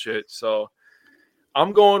bullshit. So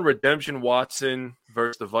I'm going Redemption Watson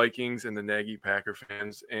versus the Vikings and the Nagy Packer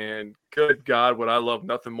fans. And good God, would I love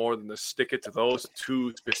nothing more than to stick it to those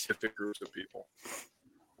two specific groups of people.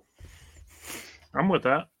 I'm with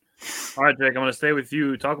that. All right, Jake, I'm going to stay with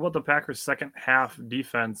you. Talk about the Packers' second half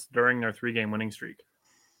defense during their 3-game winning streak.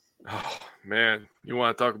 Oh, man. You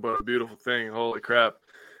want to talk about a beautiful thing. Holy crap.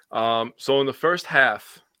 So in the first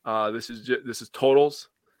half, this is totals.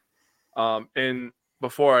 And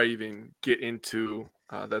before I even get into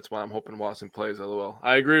that's why I'm hoping Watson plays, LOL.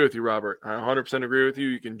 I agree with you, Robert. I 100% agree with you.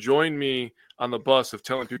 You can join me on the bus of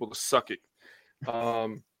telling people to suck it.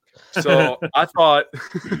 So I thought,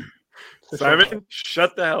 Simon,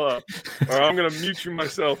 shut the hell up, or I'm going to mute you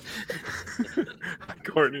myself.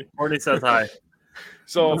 Courtney says hi.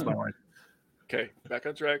 So, okay, back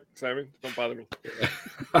on track. Simon, don't bother me.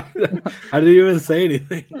 I didn't even say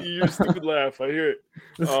anything. Your stupid laugh. I hear it.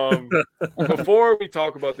 Before we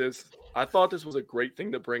talk about this, I thought this was a great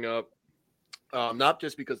thing to bring up, not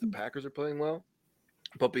just because the Packers are playing well,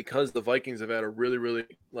 but because the Vikings have had a really, really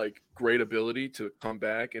great ability to come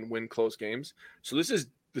back and win close games. So this is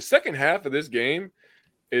the second half of this game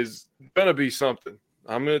is going to be something.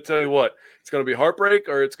 I'm going to tell you what, it's going to be heartbreak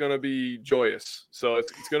or it's going to be joyous. So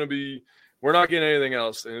it's going to be, we're not getting anything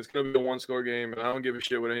else, and it's going to be a one-score game, and I don't give a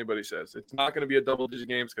shit what anybody says. It's not going to be a double-digit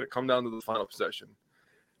game. It's going to come down to the final possession.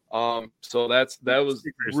 So that was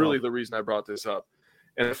really the reason I brought this up.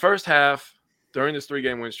 In the first half, during this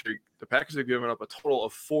 3-game win streak, the Packers have given up a total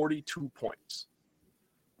of 42 points,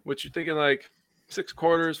 which you're thinking 6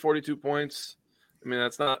 quarters, 42 points. I mean,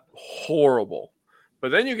 that's not horrible. But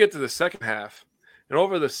then you get to the second half, and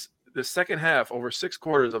over the second half, over 6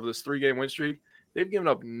 quarters of this 3-game win streak, they've given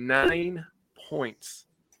up 9 points.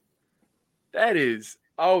 That is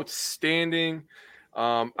outstanding.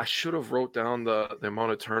 I should have wrote down the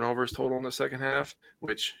amount of turnovers total in the second half,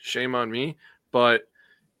 which shame on me. But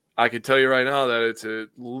I could tell you right now that it's at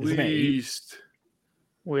least.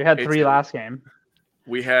 We had 3 last game.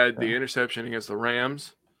 We had the interception against the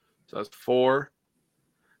Rams, so that's 4.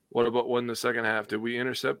 What about one in the second half? Did we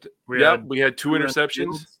intercept? We had 2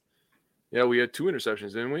 interceptions. Yeah, we had 2 interceptions,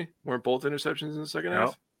 didn't we? Weren't both interceptions in the second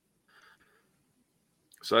half?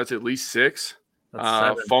 So that's at least 6.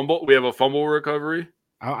 Fumble. We have a fumble recovery.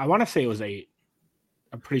 I want to say it was 8.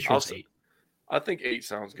 I'm pretty sure it's 8. I think 8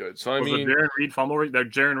 sounds good. So the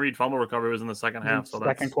Jarran Reed fumble recovery was in the second half. So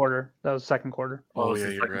second quarter. That was second quarter. Oh yeah,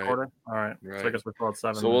 you're right. Quarter? All right. So I guess we're at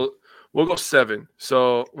 7. So we'll go 7.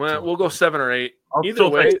 So we'll go 7 or 8. Either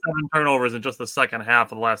way, 7 turnovers in just the second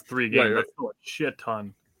half of the last 3 games. Right. That's still a shit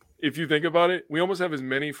ton. If you think about it, we almost have as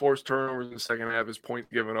many forced turnovers in the second half as points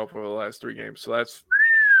given up over the last 3 games. So that's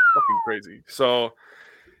fucking crazy. So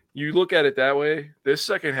you look at it that way. This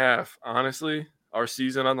second half, honestly, our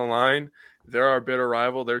season on the line, they're our bitter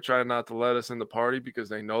rival. They're trying not to let us in the party because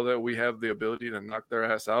they know that we have the ability to knock their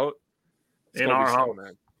ass out. It's in our house,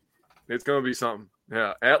 man. It's going to be something.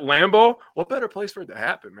 Yeah. At Lambeau, what better place for it to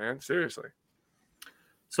happen, man? Seriously.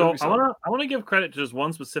 So I want to give credit to just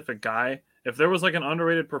one specific guy. If there was an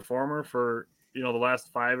underrated performer for, the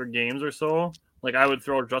last 5 games or so, I would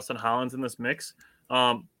throw Justin Hollins in this mix.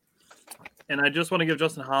 And I just want to give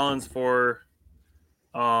Justin Hollins for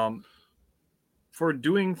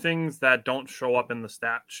doing things that don't show up in the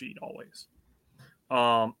stat sheet always.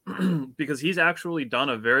 Because he's actually done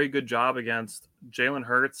a very good job against Jalen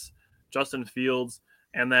Hurts, Justin Fields,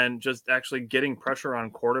 and then just actually getting pressure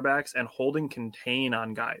on quarterbacks and holding contain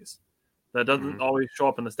on guys. That doesn't always show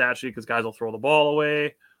up in the stat sheet because guys will throw the ball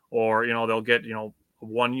away or, they'll get, a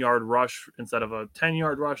 1-yard rush instead of a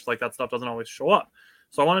 10-yard rush. That stuff doesn't always show up.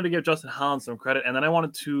 So I wanted to give Justin Hollins some credit. And then I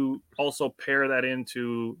wanted to also pair that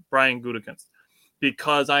into Brian Gutekunst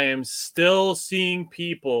because I am still seeing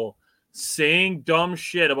people saying dumb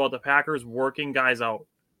shit about the Packers working guys out.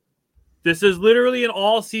 This is literally an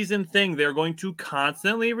all-season thing. They're going to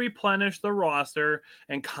constantly replenish the roster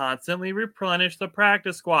and constantly replenish the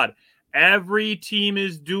practice squad. Every team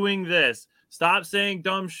is doing this. Stop saying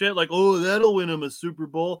dumb shit like, oh, that'll win them a Super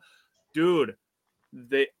Bowl. Dude,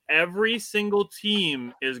 every single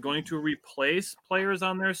team is going to replace players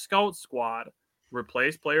on their scout squad,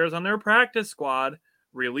 replace players on their practice squad,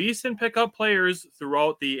 release and pick up players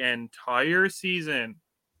throughout the entire season.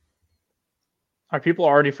 Are people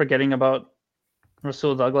already forgetting about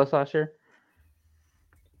Rasul Douglas last year.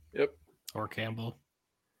 Yep. Or Campbell.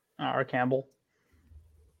 Or Campbell.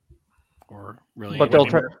 Or really, but they'll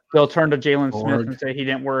turn to Jalen Smith and say he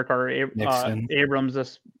didn't work, or Abrams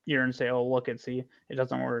this year and say, "Oh, look, see, it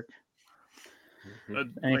doesn't work."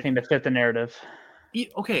 Anything to fit the narrative.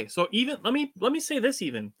 Okay, so even let me say this: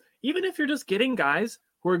 even if you're just getting guys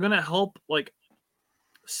who are going to help like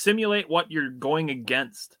simulate what you're going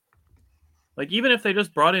against, like even if they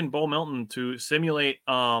just brought in Bo Melton to simulate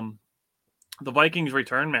the Vikings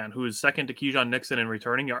return man, who is second to Keyshawn Nixon in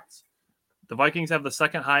returning yards. The Vikings have the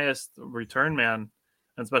second highest return man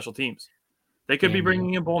in special teams. They could be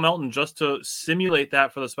bringing in Bo Melton just to simulate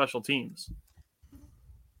that for the special teams.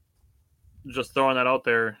 Just throwing that out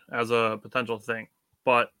there as a potential thing.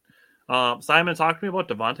 But Simon, talk to me about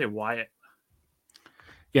Devontae Wyatt.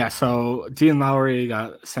 Yeah, so Dean Lowry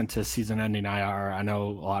got sent to season-ending IR. I know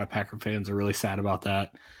a lot of Packer fans are really sad about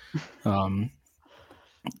that.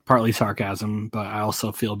 Partly sarcasm, but I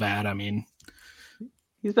also feel bad. I mean,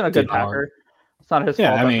 he's been a good Packer. It's not his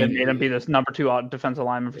fault that they made him be this number 2 defensive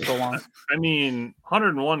lineman for so long. I mean,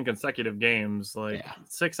 101 consecutive games,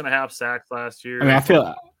 6.5 sacks last year. I mean, I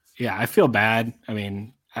feel bad. I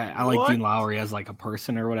mean, I like Dean Lowry as like a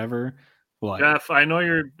person or whatever. Jeff, I know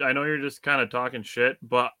you're just kind of talking shit,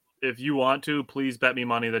 but if you want to, please bet me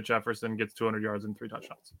money that Jefferson gets 200 yards and 3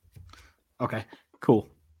 touchdowns. Okay, cool.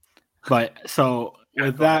 But so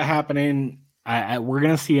with that happening, we're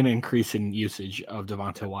going to see an increase in usage of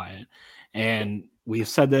Devontae Wyatt. And we've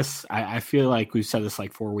said this, I feel like we've said this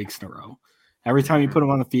like 4 weeks in a row. Every time you put him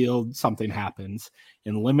on the field, something happens.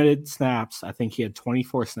 In limited snaps, I think he had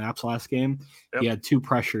 24 snaps last game. Yep. He had 2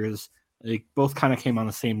 pressures. They both kind of came on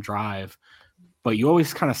the same drive. But you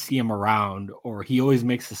always kind of see him around, or he always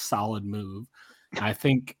makes a solid move. I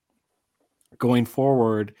think going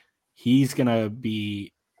forward, he's gonna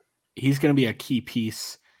be a key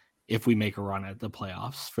piece if we make a run at the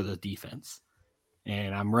playoffs for the defense.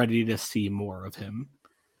 And I'm ready to see more of him.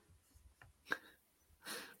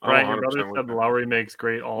 Right, your brother said Lowry makes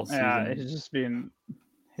great all season. Yeah, he's just being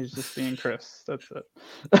Chris. That's it.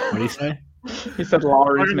 What did he say? He said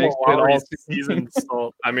Lowry makes great all season.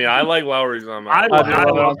 So, I mean, I like Lowry's on my.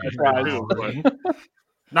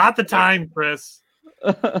 Not the time, Chris.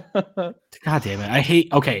 God damn it! I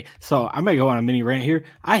hate. Okay, so I'm gonna go on a mini rant here.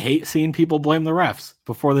 I hate seeing people blame the refs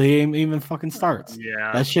before the game even fucking starts.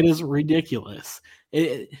 Yeah, that shit is ridiculous.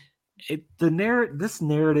 This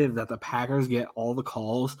narrative that the Packers get all the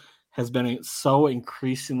calls has been so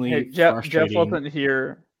increasingly frustrating. Jeff wasn't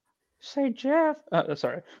here. Say Jeff.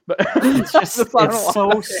 Sorry, but it's just it's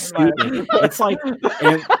so stupid.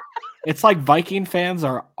 It's like Viking fans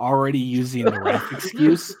are already using the ref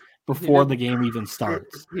excuse before the game even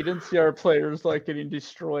starts. He didn't see our players getting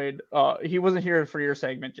destroyed. He wasn't here for your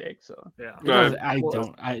segment, Jake. So yeah,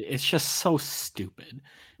 it's just so stupid.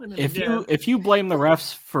 If you blame the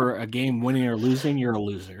refs for a game winning or losing, you're a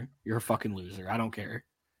loser. You're a fucking loser. I don't care.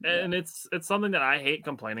 And it's something that I hate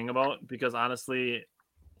complaining about because honestly,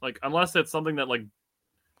 unless it's something that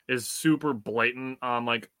is super blatant on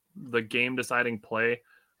the game deciding play,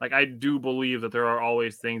 I do believe that there are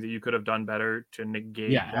always things that you could have done better to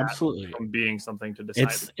negate that absolutely from being something to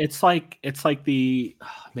decide. It's like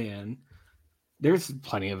man, there's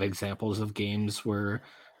plenty of examples of games where,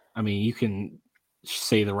 I mean, you can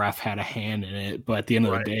say the ref had a hand in it, but at the end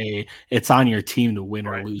of the day, it's on your team to win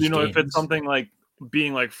or lose. Games. If it's something like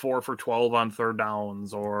being 4 for 12 on third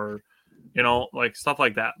downs or stuff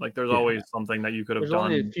like that. There's always something that you could have done.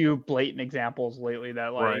 There's only a few blatant examples lately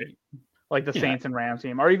that the Saints and Rams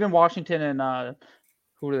game, or even Washington and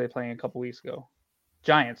who were they playing a couple weeks ago?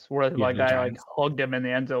 Giants, where guy hugged him in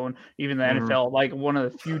the end zone. Even the NFL, one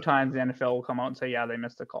of the few times the NFL will come out and say, yeah, they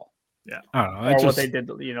missed a call. Yeah, I don't know. What they did,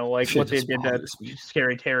 what they did to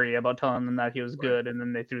Scary Terry about telling them that he was good, and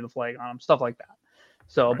then they threw the flag on him, stuff like that.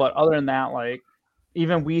 So, but other than that,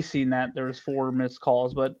 even we seen that there was 4 missed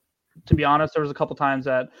calls, but to be honest, there was a couple times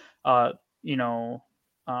that,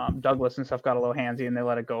 Douglas and stuff got a little handsy and they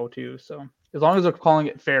let it go too. So as long as they're calling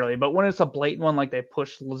it fairly, but when it's a blatant one, they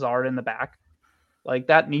push Lazard in the back,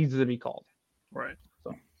 that needs to be called. Right.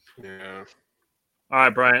 So, yeah. All right,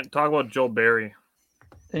 Brian, talk about Joe Barry.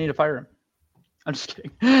 They need to fire him. I'm just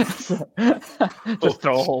kidding. Just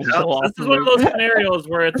throw a whole show off. This is one of those scenarios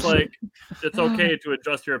where it's it's okay to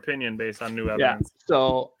adjust your opinion based on new evidence. Yeah.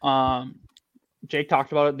 So, Jake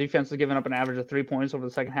talked about it. Defense has given up an average of 3 points over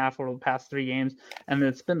the second half over the past 3 games, and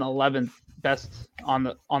it's been the 11th best on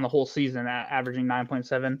the whole season, at averaging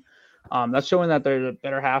 9.7. That's showing that they're the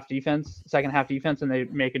better second half defense, and they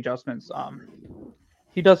make adjustments.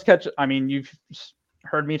 He does catch. I mean, you've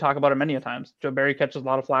heard me talk about it many a times. Joe Barry catches a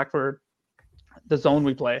lot of flack for the zone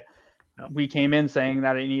we play. We came in saying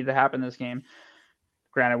that it needed to happen this game.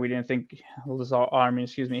 Granted, we didn't think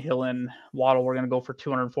Hill and Waddle were going to go for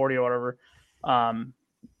 240 or whatever. And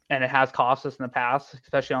it has cost us in the past,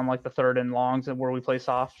 especially on like the third and longs and where we play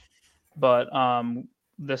soft. But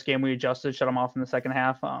this game we adjusted, shut them off in the second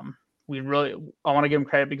half. I want to give them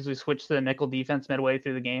credit because we switched to the nickel defense midway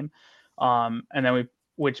through the game. And then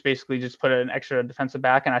which basically just put an extra defensive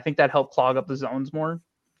back. And I think that helped clog up the zones more.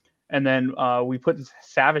 And then we put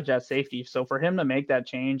Savage at safety. So for him to make that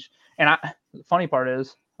change, and the funny part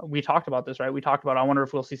is we talked about this, right? We talked about, I wonder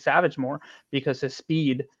if we'll see Savage more because his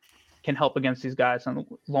speed can help against these guys. And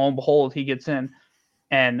lo and behold, he gets in.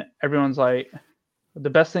 And everyone's like, the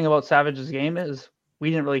best thing about Savage's game is we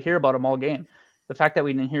didn't really hear about him all game. The fact that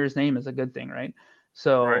we didn't hear his name is a good thing, right?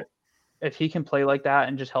 So if he can play like that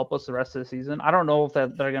and just help us the rest of the season, I don't know if they're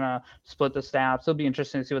going to split the snaps. It'll be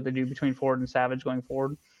interesting to see what they do between Ford and Savage going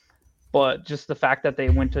forward. But just the fact that they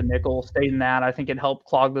went to nickel, stayed in that, I think it helped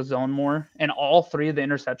clog the zone more. And all three of the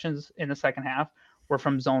interceptions in the second half were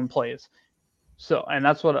from zone plays. So, and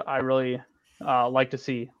that's what I really like to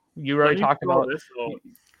see. You already talked about this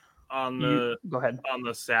go ahead on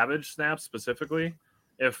the Savage snap specifically.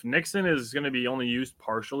 If Nixon is going to be only used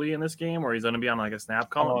partially in this game, or he's going to be on like a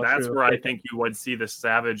snap count, that's true. Where I think you would see the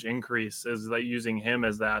Savage increase is like using him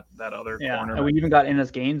as that other corner. And we even got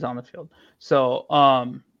Innis Gaines on the field. So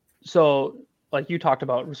like you talked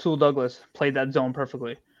about, Rasul Douglas played that zone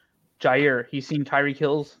perfectly. Jair, he's seen Tyreek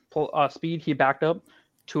Hill's speed. He backed up.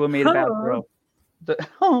 Tua made a bad throw.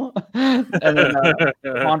 And then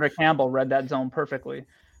Andre Campbell read that zone perfectly.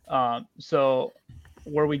 So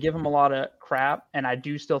where we give him a lot of crap, and I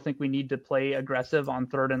do still think we need to play aggressive on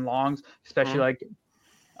third and longs, especially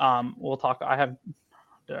we'll talk.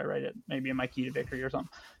 Did I write it? Maybe in my key to victory or something.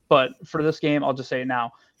 But for this game, I'll just say it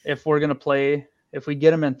now. If we're going to play, if we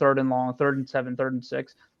get him in third and long, 3rd and 7, 3rd and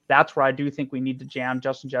 6, that's where I do think we need to jam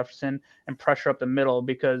Justin Jefferson and pressure up the middle,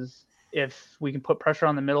 because if we can put pressure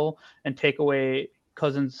on the middle and take away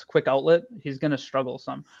Cousins' quick outlet, he's going to struggle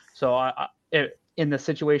some. So in the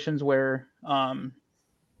situations where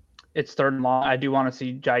it's 3rd and long, I do want to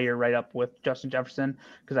see Jair right up with Justin Jefferson,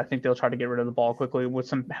 because I think they'll try to get rid of the ball quickly with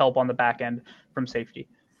some help on the back end from safety.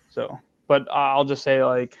 So, but I'll just say,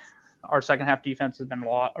 like, our second half defense has been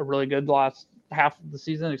really good the last half of the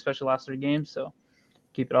season, especially last 3 games. So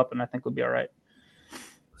keep it up, and I think we'll be all right.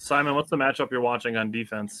 Simon, what's the matchup you're watching on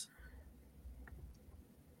defense?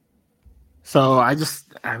 So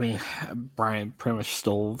Brian pretty much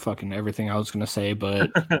stole fucking everything I was going to say, but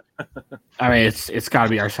I mean, it's got to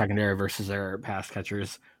be our secondary versus their pass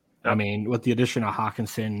catchers. Yep. I mean, with the addition of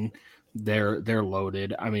Hawkinson, they're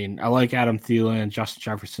loaded. I mean, I like Adam Thielen. Justin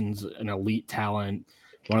Jefferson's an elite talent,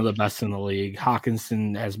 one of the best in the league.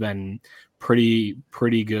 Hawkinson has been pretty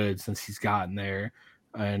good since he's gotten there.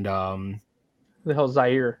 And who the hell's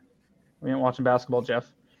Zaire? We ain't watching basketball,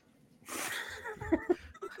 Jeff.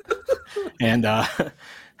 And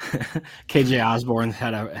KJ Osborne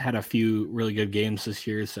had a few really good games this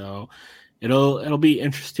year, so it'll be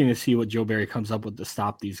interesting to see what Joe Barry comes up with to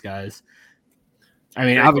stop these guys. I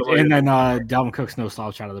mean, and then Dalvin Cook's no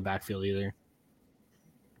slouch out of the backfield either.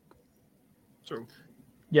 True.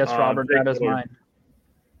 Yes, Robert, that is mine.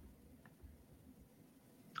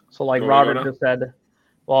 So, like Robert just said,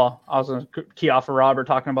 well, I was going to key off of Robert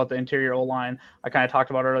talking about the interior O-line. I kind of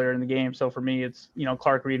talked about earlier in the game. So for me, it's,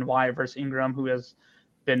 Clark Reed and Wyatt versus Ingram, who has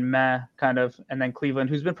been meh kind of, and then Cleveland,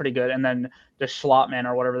 who's been pretty good. And then the Schlotman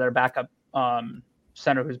or whatever, their backup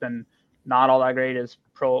center, who's been not all that great, is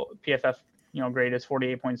pro PFF, grade is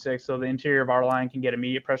 48.6. So the interior of our line can get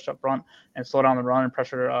immediate pressure up front and slow down the run and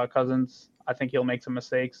pressure Cousins. I think he'll make some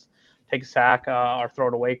mistakes, take a sack, or throw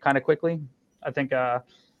it away kind of quickly. I think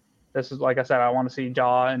this is, like I said, I want to see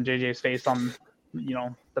Jaw and JJ's face on,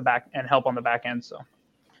 the back and help on the back end. So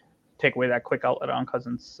take away that quick outlet on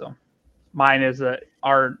Cousins. So mine is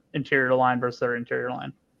our interior line versus their interior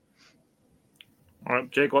line. All right,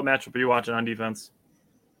 Jake, what matchup are you watching on defense?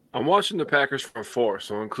 I'm watching the Packers from 4,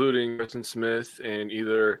 so including Preston Smith and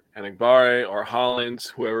either Enigbare or Hollins,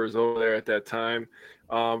 whoever is over there at that time,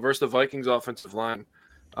 versus the Vikings offensive line.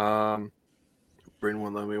 Brandon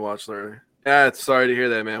wouldn't let me watch later. Yeah, sorry to hear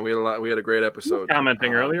that, man. We had a great episode.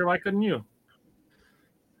 Commenting earlier, why couldn't you?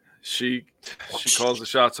 She calls the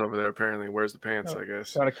shots over there. Apparently, wears the pants. I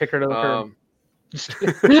guess. Got to kick her to the curb.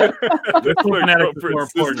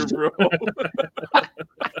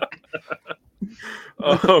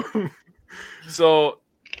 So,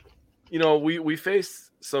 we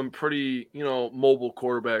face some pretty, mobile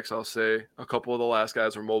quarterbacks, I'll say. A couple of the last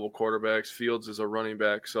guys were mobile quarterbacks. Fields is a running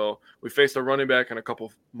back. So we faced a running back and a couple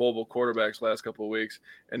of mobile quarterbacks last couple of weeks.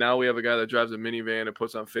 And now we have a guy that drives a minivan and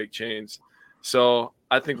puts on fake chains. So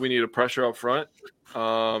I think we need a pressure up front.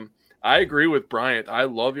 I agree with Bryant. I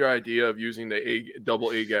love your idea of using the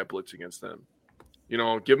double A gap blitz against them. Give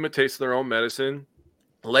them a taste of their own medicine.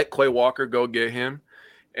 Let Quay Walker go get him.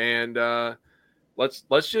 And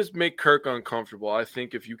let's just make Kirk uncomfortable. I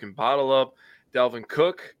think if you can bottle up Dalvin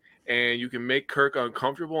Cook and you can make Kirk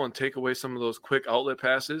uncomfortable and take away some of those quick outlet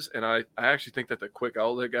passes, and I actually think that the quick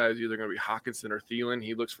outlet guy is either going to be Hockenson or Thielen.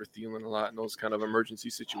 He looks for Thielen a lot in those kind of emergency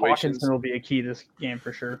situations. Hockenson will be a key this game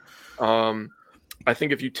for sure. I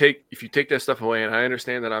think if you take that stuff away, and I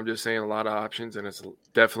understand that I'm just saying a lot of options, and it's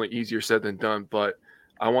definitely easier said than done, but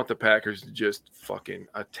I want the Packers to just fucking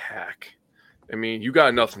attack. I mean, you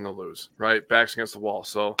got nothing to lose, right? Backs against the wall.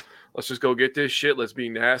 So let's just go get this shit. Let's be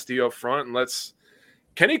nasty up front, and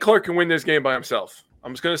Kenny Clark can win this game by himself.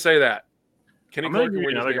 I'm just going to say that. Kenny Clark can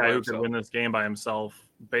win another guy who can win this game by himself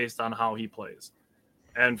based on how he plays.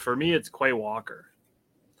 And for me, it's Quay Walker.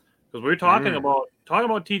 Because we're talking about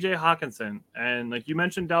TJ Hockenson, and like you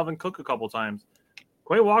mentioned Dalvin Cook a couple times.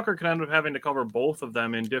 Quay Walker can end up having to cover both of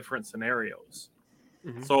them in different scenarios.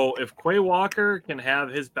 Mm-hmm. So if Quay Walker can have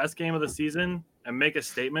his best game of the season and make a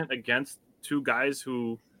statement against two guys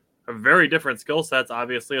who have very different skill sets,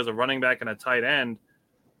 obviously, as a running back and a tight end,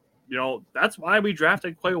 that's why we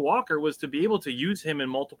drafted Quay Walker, was to be able to use him in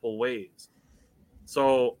multiple ways.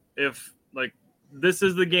 So if this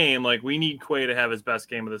is the game, we need Quay to have his best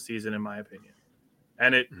game of the season, in my opinion.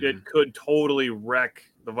 And it could totally wreck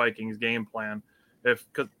the Vikings game plan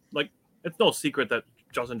because it's no secret that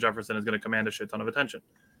Justin Jefferson is going to command a shit ton of attention.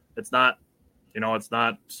 It's not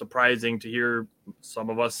surprising to hear some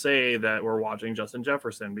of us say that we're watching Justin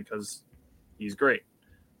Jefferson because he's great.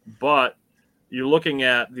 But you're looking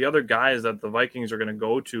at the other guys that the Vikings are going to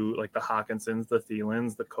go to, like the Hockensons, the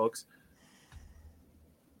Thielens, the Cooks.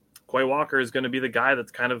 Quay Walker is going to be the guy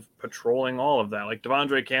that's kind of patrolling all of that, like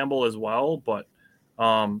Devondre Campbell as well. But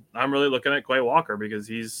I'm really looking at Quay Walker because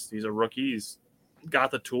he's a rookie. He's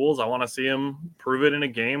got the tools. I want to see him prove it in a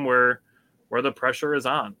game where the pressure is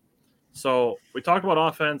on. So we talked about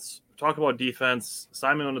offense, we talked about defense.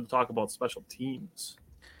 Simon wanted to talk about special teams.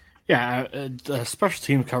 Yeah, the special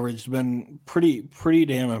team coverage has been pretty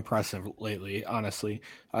damn impressive lately, honestly,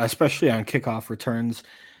 especially on kickoff returns.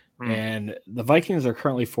 And the Vikings are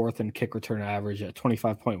currently fourth in kick return average at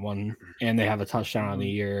 25.1, and they have a touchdown on the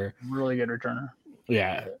year. Really good returner.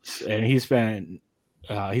 Yeah, and he's been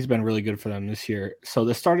really good for them this year. So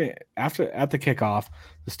at the kickoff,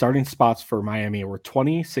 the starting spots for Miami were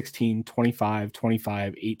 20, 16, 25,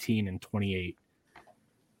 25, 18, and 28.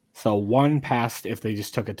 So one passed if they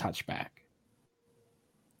just took a touchback.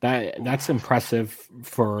 That's impressive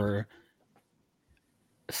for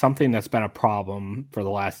something that's been a problem for the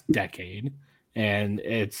last decade. And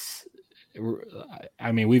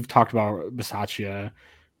we've talked about Bisaccia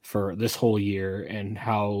for this whole year and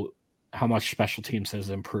how much special teams has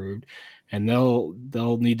improved, and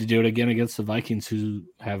they'll need to do it again against the Vikings, who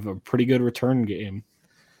have a pretty good return game.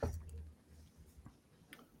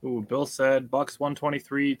 Ooh, Bill said Bucks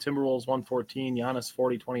 123, Timberwolves 114, Giannis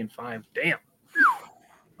 40, 20, and 5. Damn.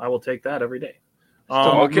 I will take that every day.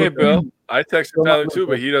 Okay, Bill. I texted Tyler too,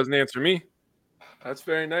 but he doesn't answer me. That's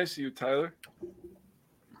very nice of you, Tyler.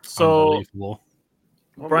 So,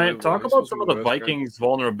 Brian, talk about some of the Vikings'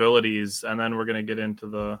 vulnerabilities, and then we're going to get into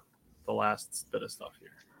the last bit of stuff here.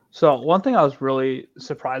 So one thing I was really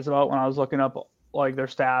surprised about when I was looking up their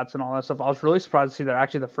stats and all that stuff, I was really surprised to see they're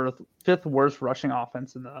actually the fifth worst rushing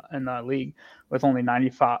offense in the league, with only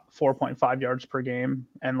 94.5 yards per game,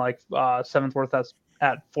 and seventh worst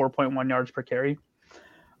at 4.1 yards per carry.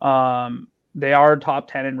 They are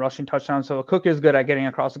top 10 in rushing touchdowns, so Cook is good at getting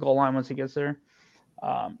across the goal line once he gets there.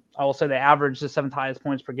 I will say they average the seventh highest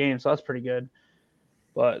points per game, so that's pretty good.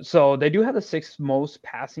 But so they do have the sixth most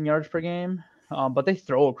passing yards per game, but they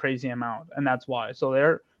throw a crazy amount, and that's why. So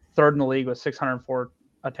they're third in the league with 604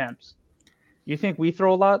 attempts. You think we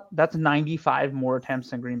throw a lot? That's 95 more attempts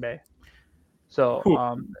than Green Bay.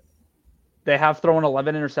 So they have thrown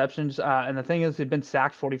 11 interceptions, and the thing is they've been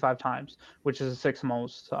sacked 45 times, which is the sixth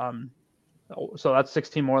most. So that's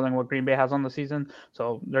 16 more than what Green Bay has on the season.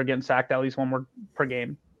 So they're getting sacked at least one more per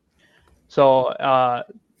game. So,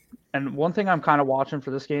 and one thing I'm kind of watching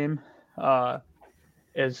for this game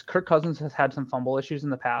is Kirk Cousins has had some fumble issues in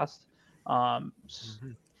the past. From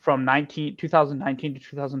 2019 to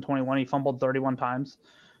 2021, he fumbled 31 times.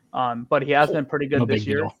 But he has been pretty good this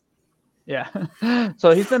year. Deal. Yeah.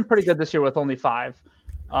 So he's been pretty good this year with only 5.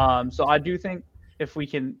 So I do think if we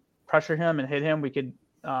can pressure him and hit him, we could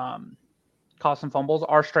cause some fumbles.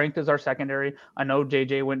 Our strength is our secondary. I know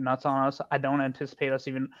JJ went nuts on us. I don't anticipate us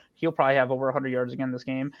even. He'll probably have over 100 yards again this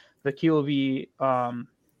game. The key will be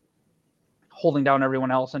holding down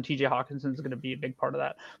everyone else, and TJ Hawkinson is going to be a big part of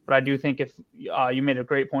that. But I do think if you made a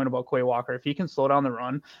great point about Quay Walker, if he can slow down the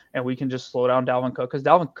run and we can just slow down Dalvin Cook, because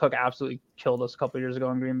Dalvin Cook absolutely killed us a couple of years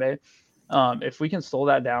ago in Green Bay. If we can slow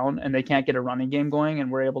that down and they can't get a running game going,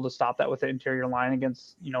 and we're able to stop that with the interior line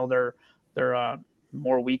against their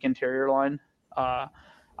more weak interior line, I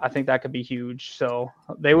think that could be huge. So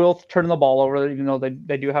they will turn the ball over, even though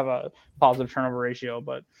they do have a positive turnover ratio,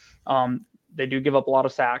 but they do give up a lot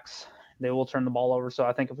of sacks. They will turn the ball over. So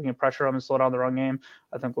I think if we can pressure them and slow down the run game,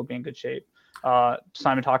 I think we'll be in good shape.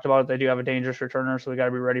 Simon talked about it. They do have a dangerous returner, so we got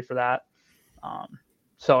to be ready for that.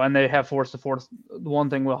 And they have forced the fourth. One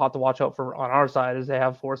thing we'll have to watch out for on our side is they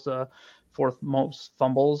have forced the fourth most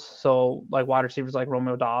fumbles. So like wide receivers like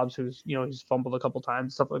Romeo Doubs, who's he's fumbled a couple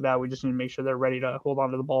times, stuff like that. We just need to make sure they're ready to hold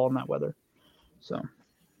on to the ball in that weather. So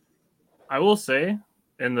I will say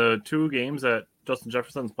in the 2 games that Justin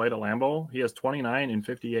Jefferson's played at Lambeau, he has 29 and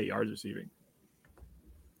 58 yards receiving.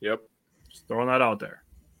 Yep. Just throwing that out there.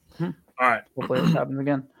 All right. Hopefully this happens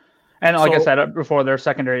again. And like I said before, their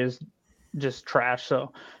secondary is just trash.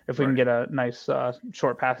 So if we can get a nice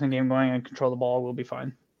short passing game going and control the ball, we'll be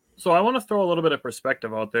fine. So I want to throw a little bit of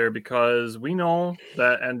perspective out there, because we know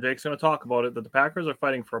that, and Jake's going to talk about it, that the Packers are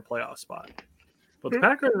fighting for a playoff spot. But the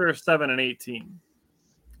Packers are 7-18.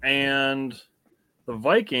 And the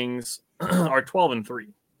Vikings are 12-3.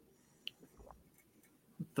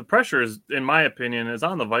 The pressure is, in my opinion, is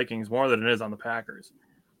on the Vikings more than it is on the Packers.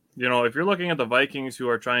 If you're looking at the Vikings, who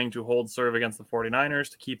are trying to hold serve against the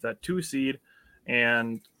 49ers to keep that 2 seed,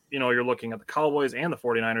 and you're looking at the Cowboys and the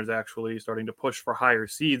 49ers actually starting to push for higher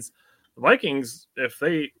seeds. The Vikings, if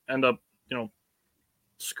they end up,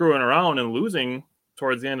 screwing around and losing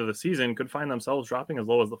towards the end of the season, could find themselves dropping as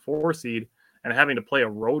low as the 4 seed and having to play a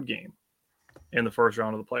road game in the first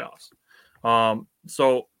round of the playoffs.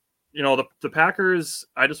 The Packers,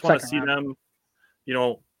 I just want to see them,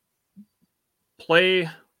 play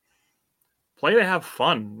to have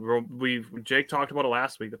fun. Jake talked about it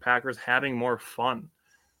last week, the Packers having more fun.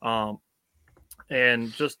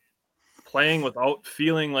 And just playing without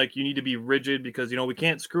feeling like you need to be rigid because, we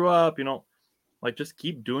can't screw up, just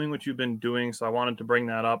keep doing what you've been doing. So I wanted to bring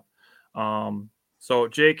that up. So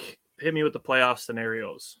Jake, hit me with the playoff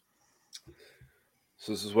scenarios.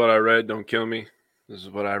 So this is what I read. Don't kill me. This is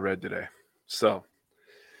what I read today. So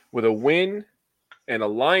with a win and a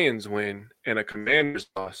Lions win and a Commanders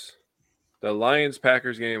loss, the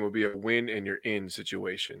Lions-Packers game will be a win and you're in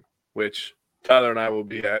situation, which Tyler and I will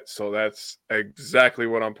be at. So that's exactly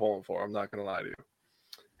what I'm pulling for. I'm not going to lie to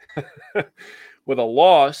you. With a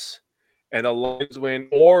loss and a Lions win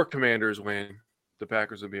or Commanders win, the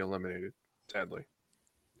Packers will be eliminated, sadly.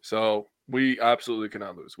 So we absolutely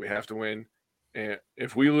cannot lose. We have to win. And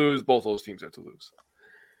if we lose, both those teams have to lose.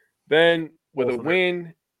 Then with a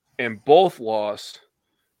win and both loss,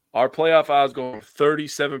 our playoff odds go from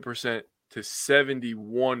 37% to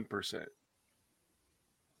 71%.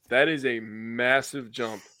 That is a massive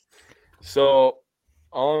jump. So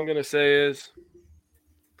all I'm going to say is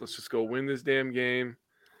let's just go win this damn game.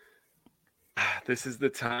 This is the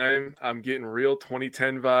time. I'm getting real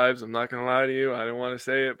 2010 vibes. I'm not going to lie to you. I didn't want to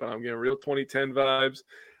say it, but I'm getting real 2010 vibes.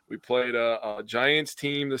 We played a Giants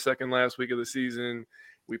team the second last week of the season.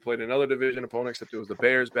 We played another division opponent, except it was the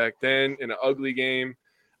Bears back then, in an ugly game.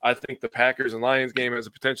 I think the Packers and Lions game has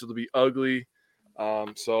the potential to be ugly.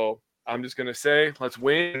 So I'm just going to say, let's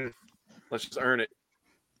win. Let's just earn it.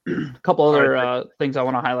 A couple other things I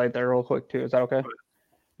want to highlight there real quick, too. Is that okay?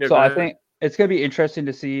 Yeah, so I think it's going to be interesting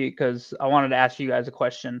to see, because I wanted to ask you guys a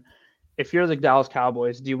question. If you're the Dallas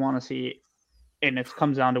Cowboys, do you want to see, and it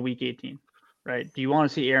comes down to week 18, right? Do you want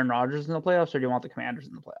to see Aaron Rodgers in the playoffs, or do you want the Commanders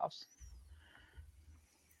in the playoffs?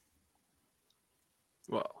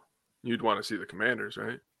 Well, you'd want to see the Commanders,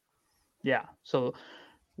 right? Yeah. So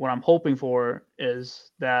what I'm hoping for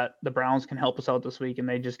is that the Browns can help us out this week and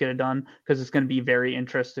they just get it done, because it's going to be very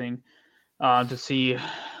interesting to see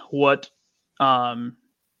what the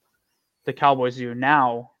Cowboys do.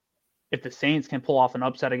 Now, if the Saints can pull off an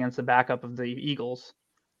upset against the backup of the Eagles,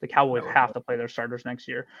 the Cowboys have to play their starters next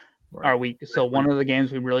year. Our week. So one of the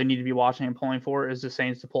games we really need to be watching and pulling for is the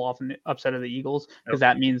Saints to pull off an upset of the Eagles, because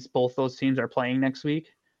that means both those teams are playing next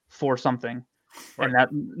week for something. Right. And that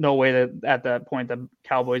no way that at that point the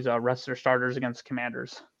Cowboys rest their starters against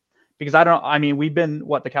Commanders, because we've been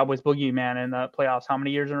the Cowboys boogeyman in the playoffs how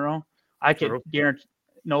many years in a row? I can guarantee,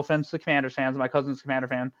 no offense to Commanders fans, my cousin's a Commander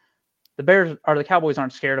fan, the Cowboys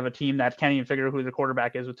aren't scared of a team that can't even figure out who the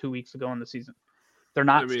quarterback is with 2 weeks to go in the season. They're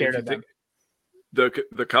not scared of them.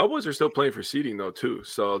 The Cowboys are still playing for seeding though too,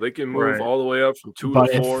 so they can move all the way up from 2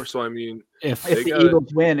 to 4. So I mean, if the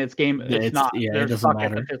Eagles win, it's game. It's not. They're stuck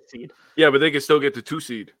at the 5th seed. Yeah, but they can still get the 2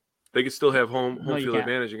 seed. They can still have home field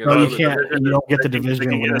advantage against. No, you can't. You don't get the division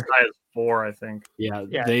winner. As high as 4, I think. Yeah,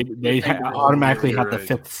 they automatically have the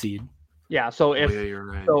 5th seed. Yeah. So if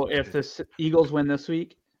if the Eagles win this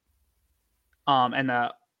week, and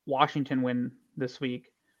the Washington win this week,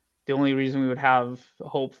 the only reason we would have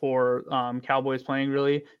hope for Cowboys playing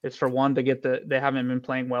really is for one to get they haven't been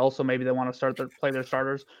playing well, so maybe they want to play their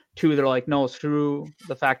starters. 2, they're like, no, screw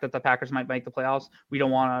the fact that the Packers might make the playoffs. We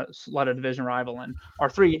don't want to let a division rival in. Or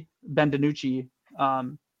 3, Ben DiNucci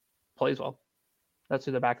plays well. That's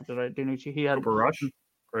who the backup is, right? DiNucci. He had Cooper Rush,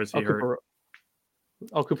 or is he hurt?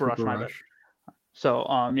 Cooper Rush, my bad. So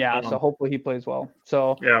so hopefully he plays well.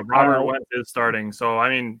 So yeah, Robert Wentz is starting. So I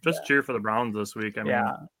mean, just cheer for the Browns this week. I mean,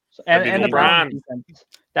 and the Browns defense,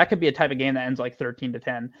 that could be a type of game that ends like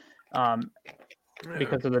 13-10,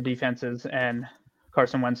 because of the defenses, and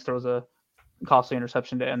Carson Wentz throws a costly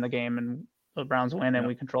interception to end the game, and the Browns win, and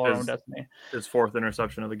we control our own destiny. His 4th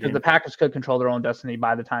interception of the game. Because the Packers could control their own destiny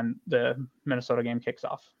by the time the Minnesota game kicks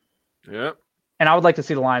off. Yeah. And I would like to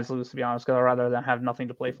see the Lions lose, to be honest, because I'd rather than have nothing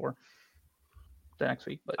to play for the next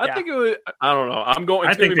week. But I think it would. I don't know. It's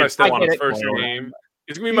going to be my stepson's first game.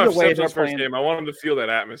 It's going to be my stepson's first game. I want him to feel that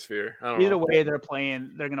atmosphere. Either way they're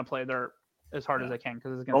playing, they're going to play as hard as they can.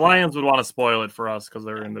 Because the Lions would want to spoil it for us because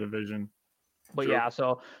they're in the division. But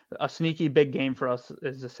so a sneaky big game for us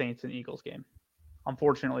is the Saints and Eagles game.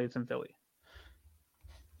 Unfortunately, it's in Philly.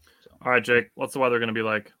 So. All right, Jake, what's the weather going to be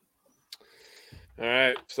like? All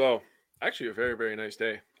right, so actually a very, very nice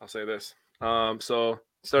day. I'll say this. So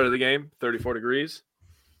start of the game, 34 degrees.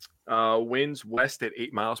 Winds west at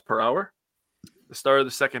 8 miles per hour. The start of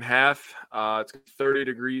the second half, it's 30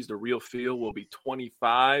 degrees. The real feel will be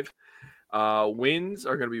 25. Winds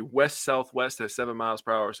are going to be west-southwest at 7 miles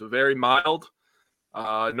per hour. So very mild.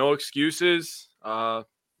 No excuses.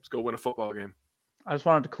 Let's go win a football game. I just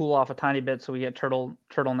wanted to cool off a tiny bit so we get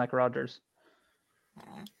turtleneck Rodgers.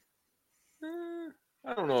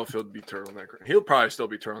 I don't know if he'll be turtleneck. He'll probably still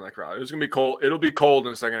be turtleneck Rodgers. It's going to be cold. It'll be cold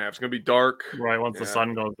in the second half. It's going to be dark. Right, once the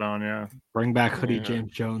sun goes down, yeah. Bring back Hoodie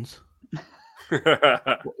James Jones.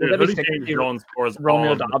 Hoodie James Jones scores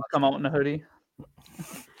Romeo Dobbs come out in a hoodie.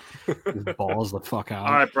 His balls the fuck out.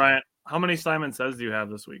 All right, Bryant. How many Simon Says do you have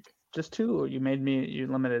this week? Just 2. You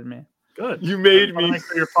limited me. Good. You made me. Make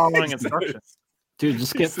sure you're following instructions. Dude,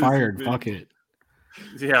 just get fired. Fuck it.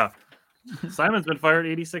 Yeah. Simon's been fired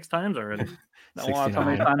 86 times already. I don't want how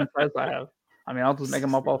many Simon Says I have. I mean, I'll just make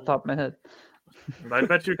them up off the top of my head. I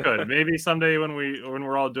bet you could. Maybe someday when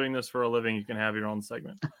we're all doing this for a living, you can have your own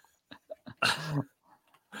segment.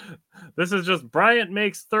 This is just Bryant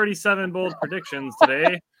makes 37 bold predictions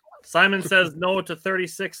today. Simon says no to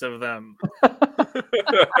 36 of them.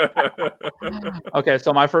 Okay,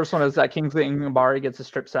 so my first one is that Kingsley Enagbare gets a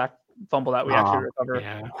strip sack fumble that we actually recover.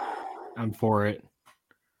 Yeah, I'm for it.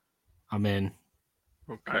 I'm in.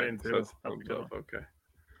 Okay. Okay.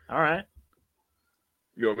 All right.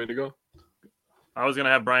 You want me to go? I was gonna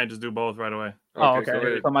have Brian just do both right away.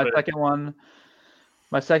 Okay. So my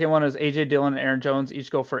second one is AJ Dillon and Aaron Jones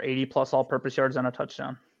each go for 80 plus all-purpose yards and a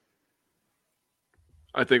touchdown.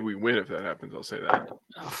 I think we win if that happens. I'll say that.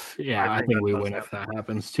 Yeah, I think we win if that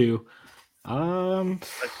happens too. That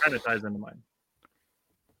kind of ties into mine.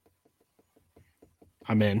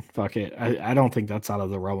 I'm in. Fuck it. I don't think that's out of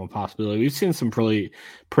the realm of possibility. We've seen some pretty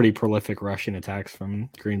prolific rushing attacks from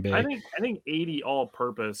Green Bay. I think 80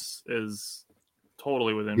 all-purpose is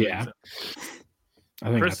totally within reason.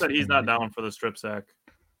 Chris said he's not down for the strip sack.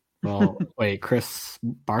 Well, wait, Chris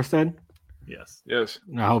Barstead? Yes.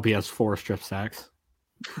 I hope he has 4 strip sacks.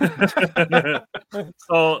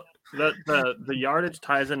 So the yardage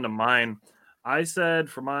ties into mine. I said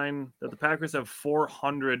for mine that the Packers have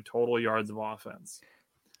 400 total yards of offense.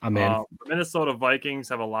 I'm in. The Minnesota Vikings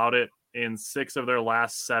have allowed it in 6 of their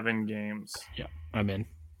last 7 games. Yeah, I'm in.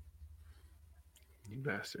 You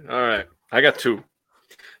bastard. All right. I got 2.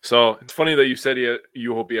 So it's funny that you said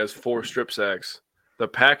you hope he has 4 strip sacks. The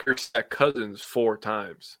Packers sack Cousins 4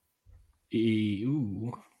 times.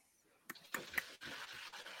 Ooh.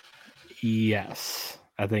 Yes.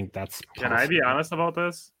 I think that's possible. Can I be honest about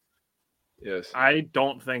this? Yes. I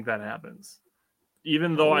don't think that happens.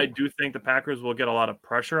 Even though I do think the Packers will get a lot of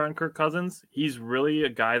pressure on Kirk Cousins, he's really a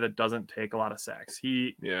guy that doesn't take a lot of sacks.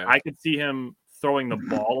 I could see him throwing the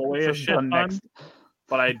ball away a shit ton,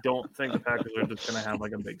 but I don't think the Packers are just going to have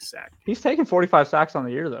like a big sack. He's taken 45 sacks on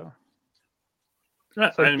the year, though.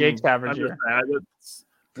 So Jake's average year.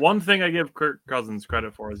 One thing I give Kirk Cousins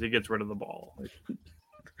credit for is he gets rid of the ball.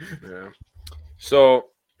 Yeah. So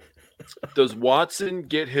does Watson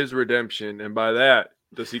get his redemption? And by that,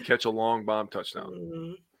 does he catch a long bomb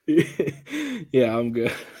touchdown? Yeah, I'm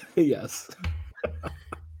good. Yes.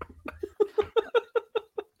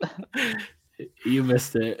 You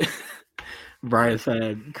missed it. Brian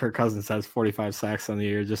said Kirk Cousins has 45 sacks on the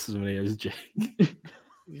year, just as many as Jake.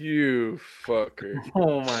 You fucker.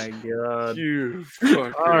 Oh my god. You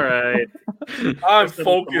fucker. All right. I'm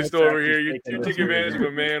focused over here. You take advantage of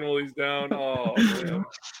a man while he's down. Oh, man.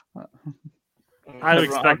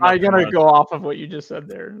 I'm going to go off of what you just said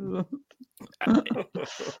there. All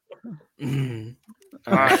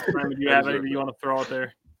right. Simon, do you have anything you want to throw out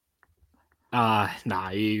there? Nah,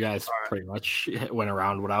 you guys pretty much went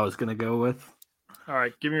around what I was gonna go with. All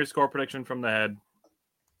right, give me your score prediction from the head.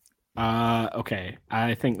 Okay.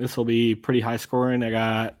 I think this will be pretty high scoring. I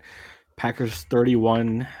got Packers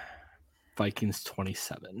 31, Vikings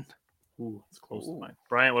 27. Ooh, it's close to mine.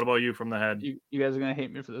 Brian, what about you from the head? You guys are gonna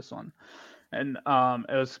hate me for this one, and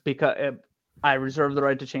it was because I reserve the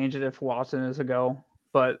right to change it if Watson is a go.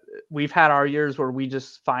 But we've had our years where we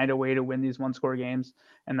just find a way to win these one-score games,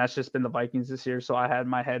 and that's just been the Vikings this year. So I had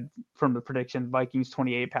my head from the prediction: Vikings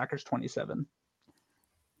 28, Packers 27.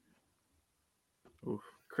 Oof.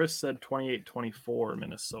 Chris said 28-24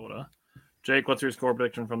 Minnesota. Jake, what's your score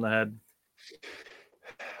prediction from the head?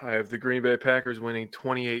 I have the Green Bay Packers winning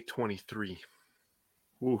 28-23.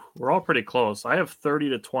 Ooh, we're all pretty close. I have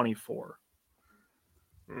 30-24. All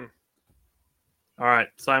right,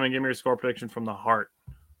 Simon, give me your score prediction from the heart.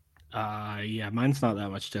 Yeah, mine's not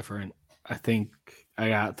that much different. I think I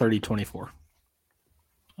got 30-24.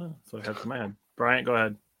 Oh, so I have to my head. Bryant, go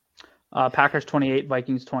ahead. Packers 28,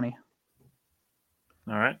 Vikings 20.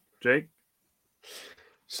 All right, Jake.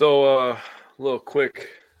 So, a little quick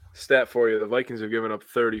stat for you. The Vikings have given up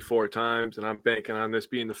 34 times, and I'm banking on this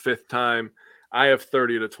being the 5th time. I have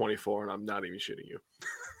 30-24, and I'm not even shitting you.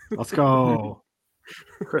 Let's go.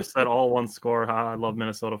 Chris said all one score. I love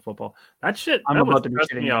Minnesota football. That shit, I'm that about was to be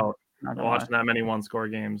stressing shitting me out you. watching that many one-score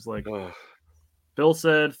games. Like, Bill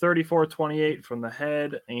said 34-28 from the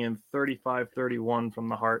head and 35-31 from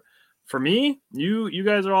the heart. For me, you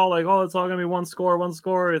guys are all like, oh, it's all going to be one score. I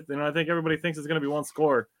think everybody thinks it's going to be one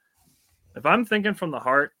score. If I'm thinking from the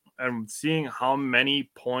heart and seeing how many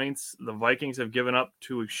points the Vikings have given up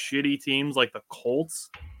to shitty teams like the Colts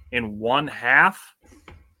in one half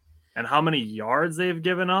and how many yards they've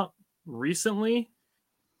given up recently,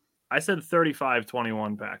 I said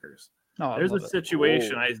 35-21 Packers. Oh, there's a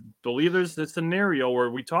situation. I believe there's a scenario where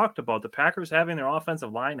we talked about the Packers having their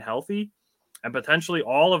offensive line healthy and potentially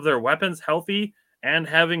all of their weapons healthy and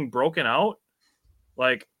having broken out.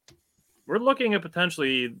 Like, we're looking at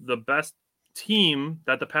potentially the best team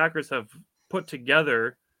that the Packers have put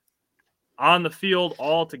together on the field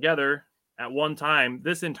all together at one time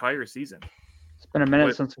this entire season. It's been a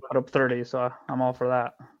minute since we put up 30, so I'm all for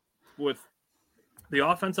that. With the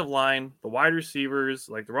offensive line, the wide receivers,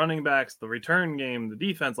 like the running backs, the return game, the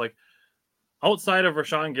defense, like outside of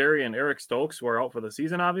Rashawn Gary and Eric Stokes, who are out for the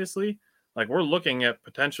season, obviously, like we're looking at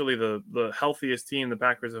potentially the healthiest team the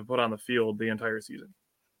Packers have put on the field the entire season.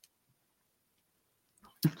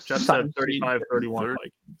 Jeff said 35-31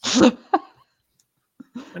 Vikings.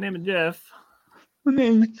 My name is Jeff.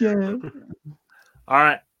 All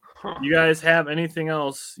right. You guys have anything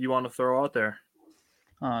else you want to throw out there?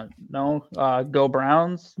 No. Go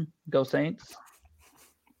Browns. Go Saints.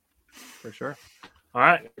 For sure. All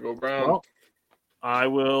right. Go Browns. Well, I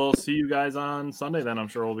will see you guys on Sunday then. I'm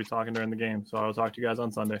sure we'll be talking during the game. So I'll talk to you guys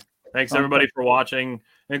on Sunday. Thanks, everybody, for watching,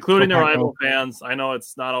 including the rival fans. I know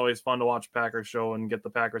it's not always fun to watch Packers show and get the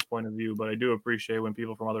Packers point of view, but I do appreciate when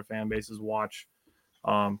people from other fan bases watch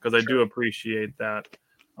because I do appreciate that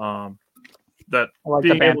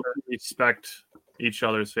being able to respect each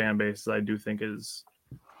other's fan bases, I do think is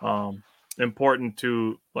important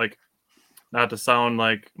to, like, not to sound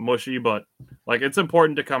like mushy, but like it's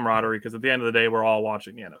important to camaraderie because at the end of the day, we're all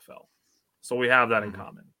watching the NFL. So we have that in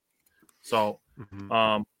common. So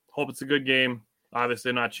hope it's a good game.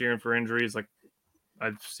 Obviously not cheering for injuries like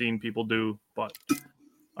I've seen people do, but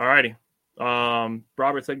all righty.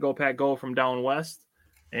 Robert said go Pack Go from down west,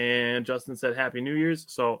 and Justin said Happy New Year's.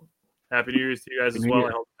 So Happy New Year's to you guys as well.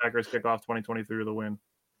 I hope the Packers kick off 2023 with a win.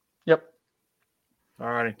 Yep.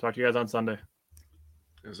 All righty. Talk to you guys on Sunday.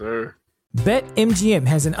 Yes, sir. BetMGM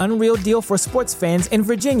has an unreal deal for sports fans in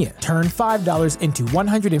Virginia. Turn $5 into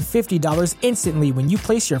 $150 instantly when you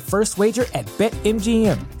place your first wager at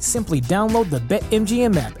BetMGM. Simply download the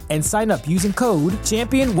BetMGM app and sign up using code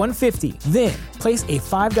Champion150. Then Place a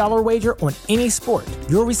 $5 wager on any sport.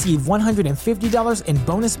 You'll receive $150 in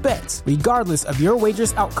bonus bets, regardless of your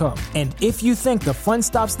wager's outcome. And if you think the fun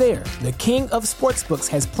stops there, the King of Sportsbooks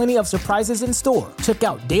has plenty of surprises in store. Check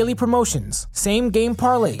out daily promotions, same-game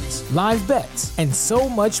parlays, live bets, and so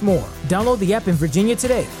much more. Download the app in Virginia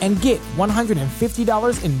today and get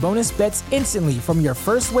 $150 in bonus bets instantly from your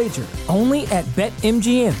first wager. Only at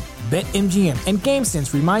BetMGM. BetMGM and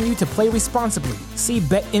GameSense remind you to play responsibly. See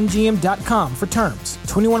BetMGM.com for terms.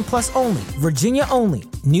 21 plus only. Virginia only.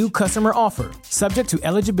 New customer offer. Subject to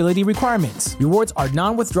eligibility requirements. Rewards are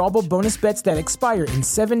non-withdrawable bonus bets that expire in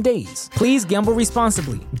 7 days. Please gamble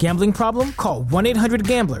responsibly. Gambling problem? Call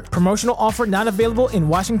 1-800-GAMBLER. Promotional offer not available in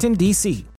Washington, D.C.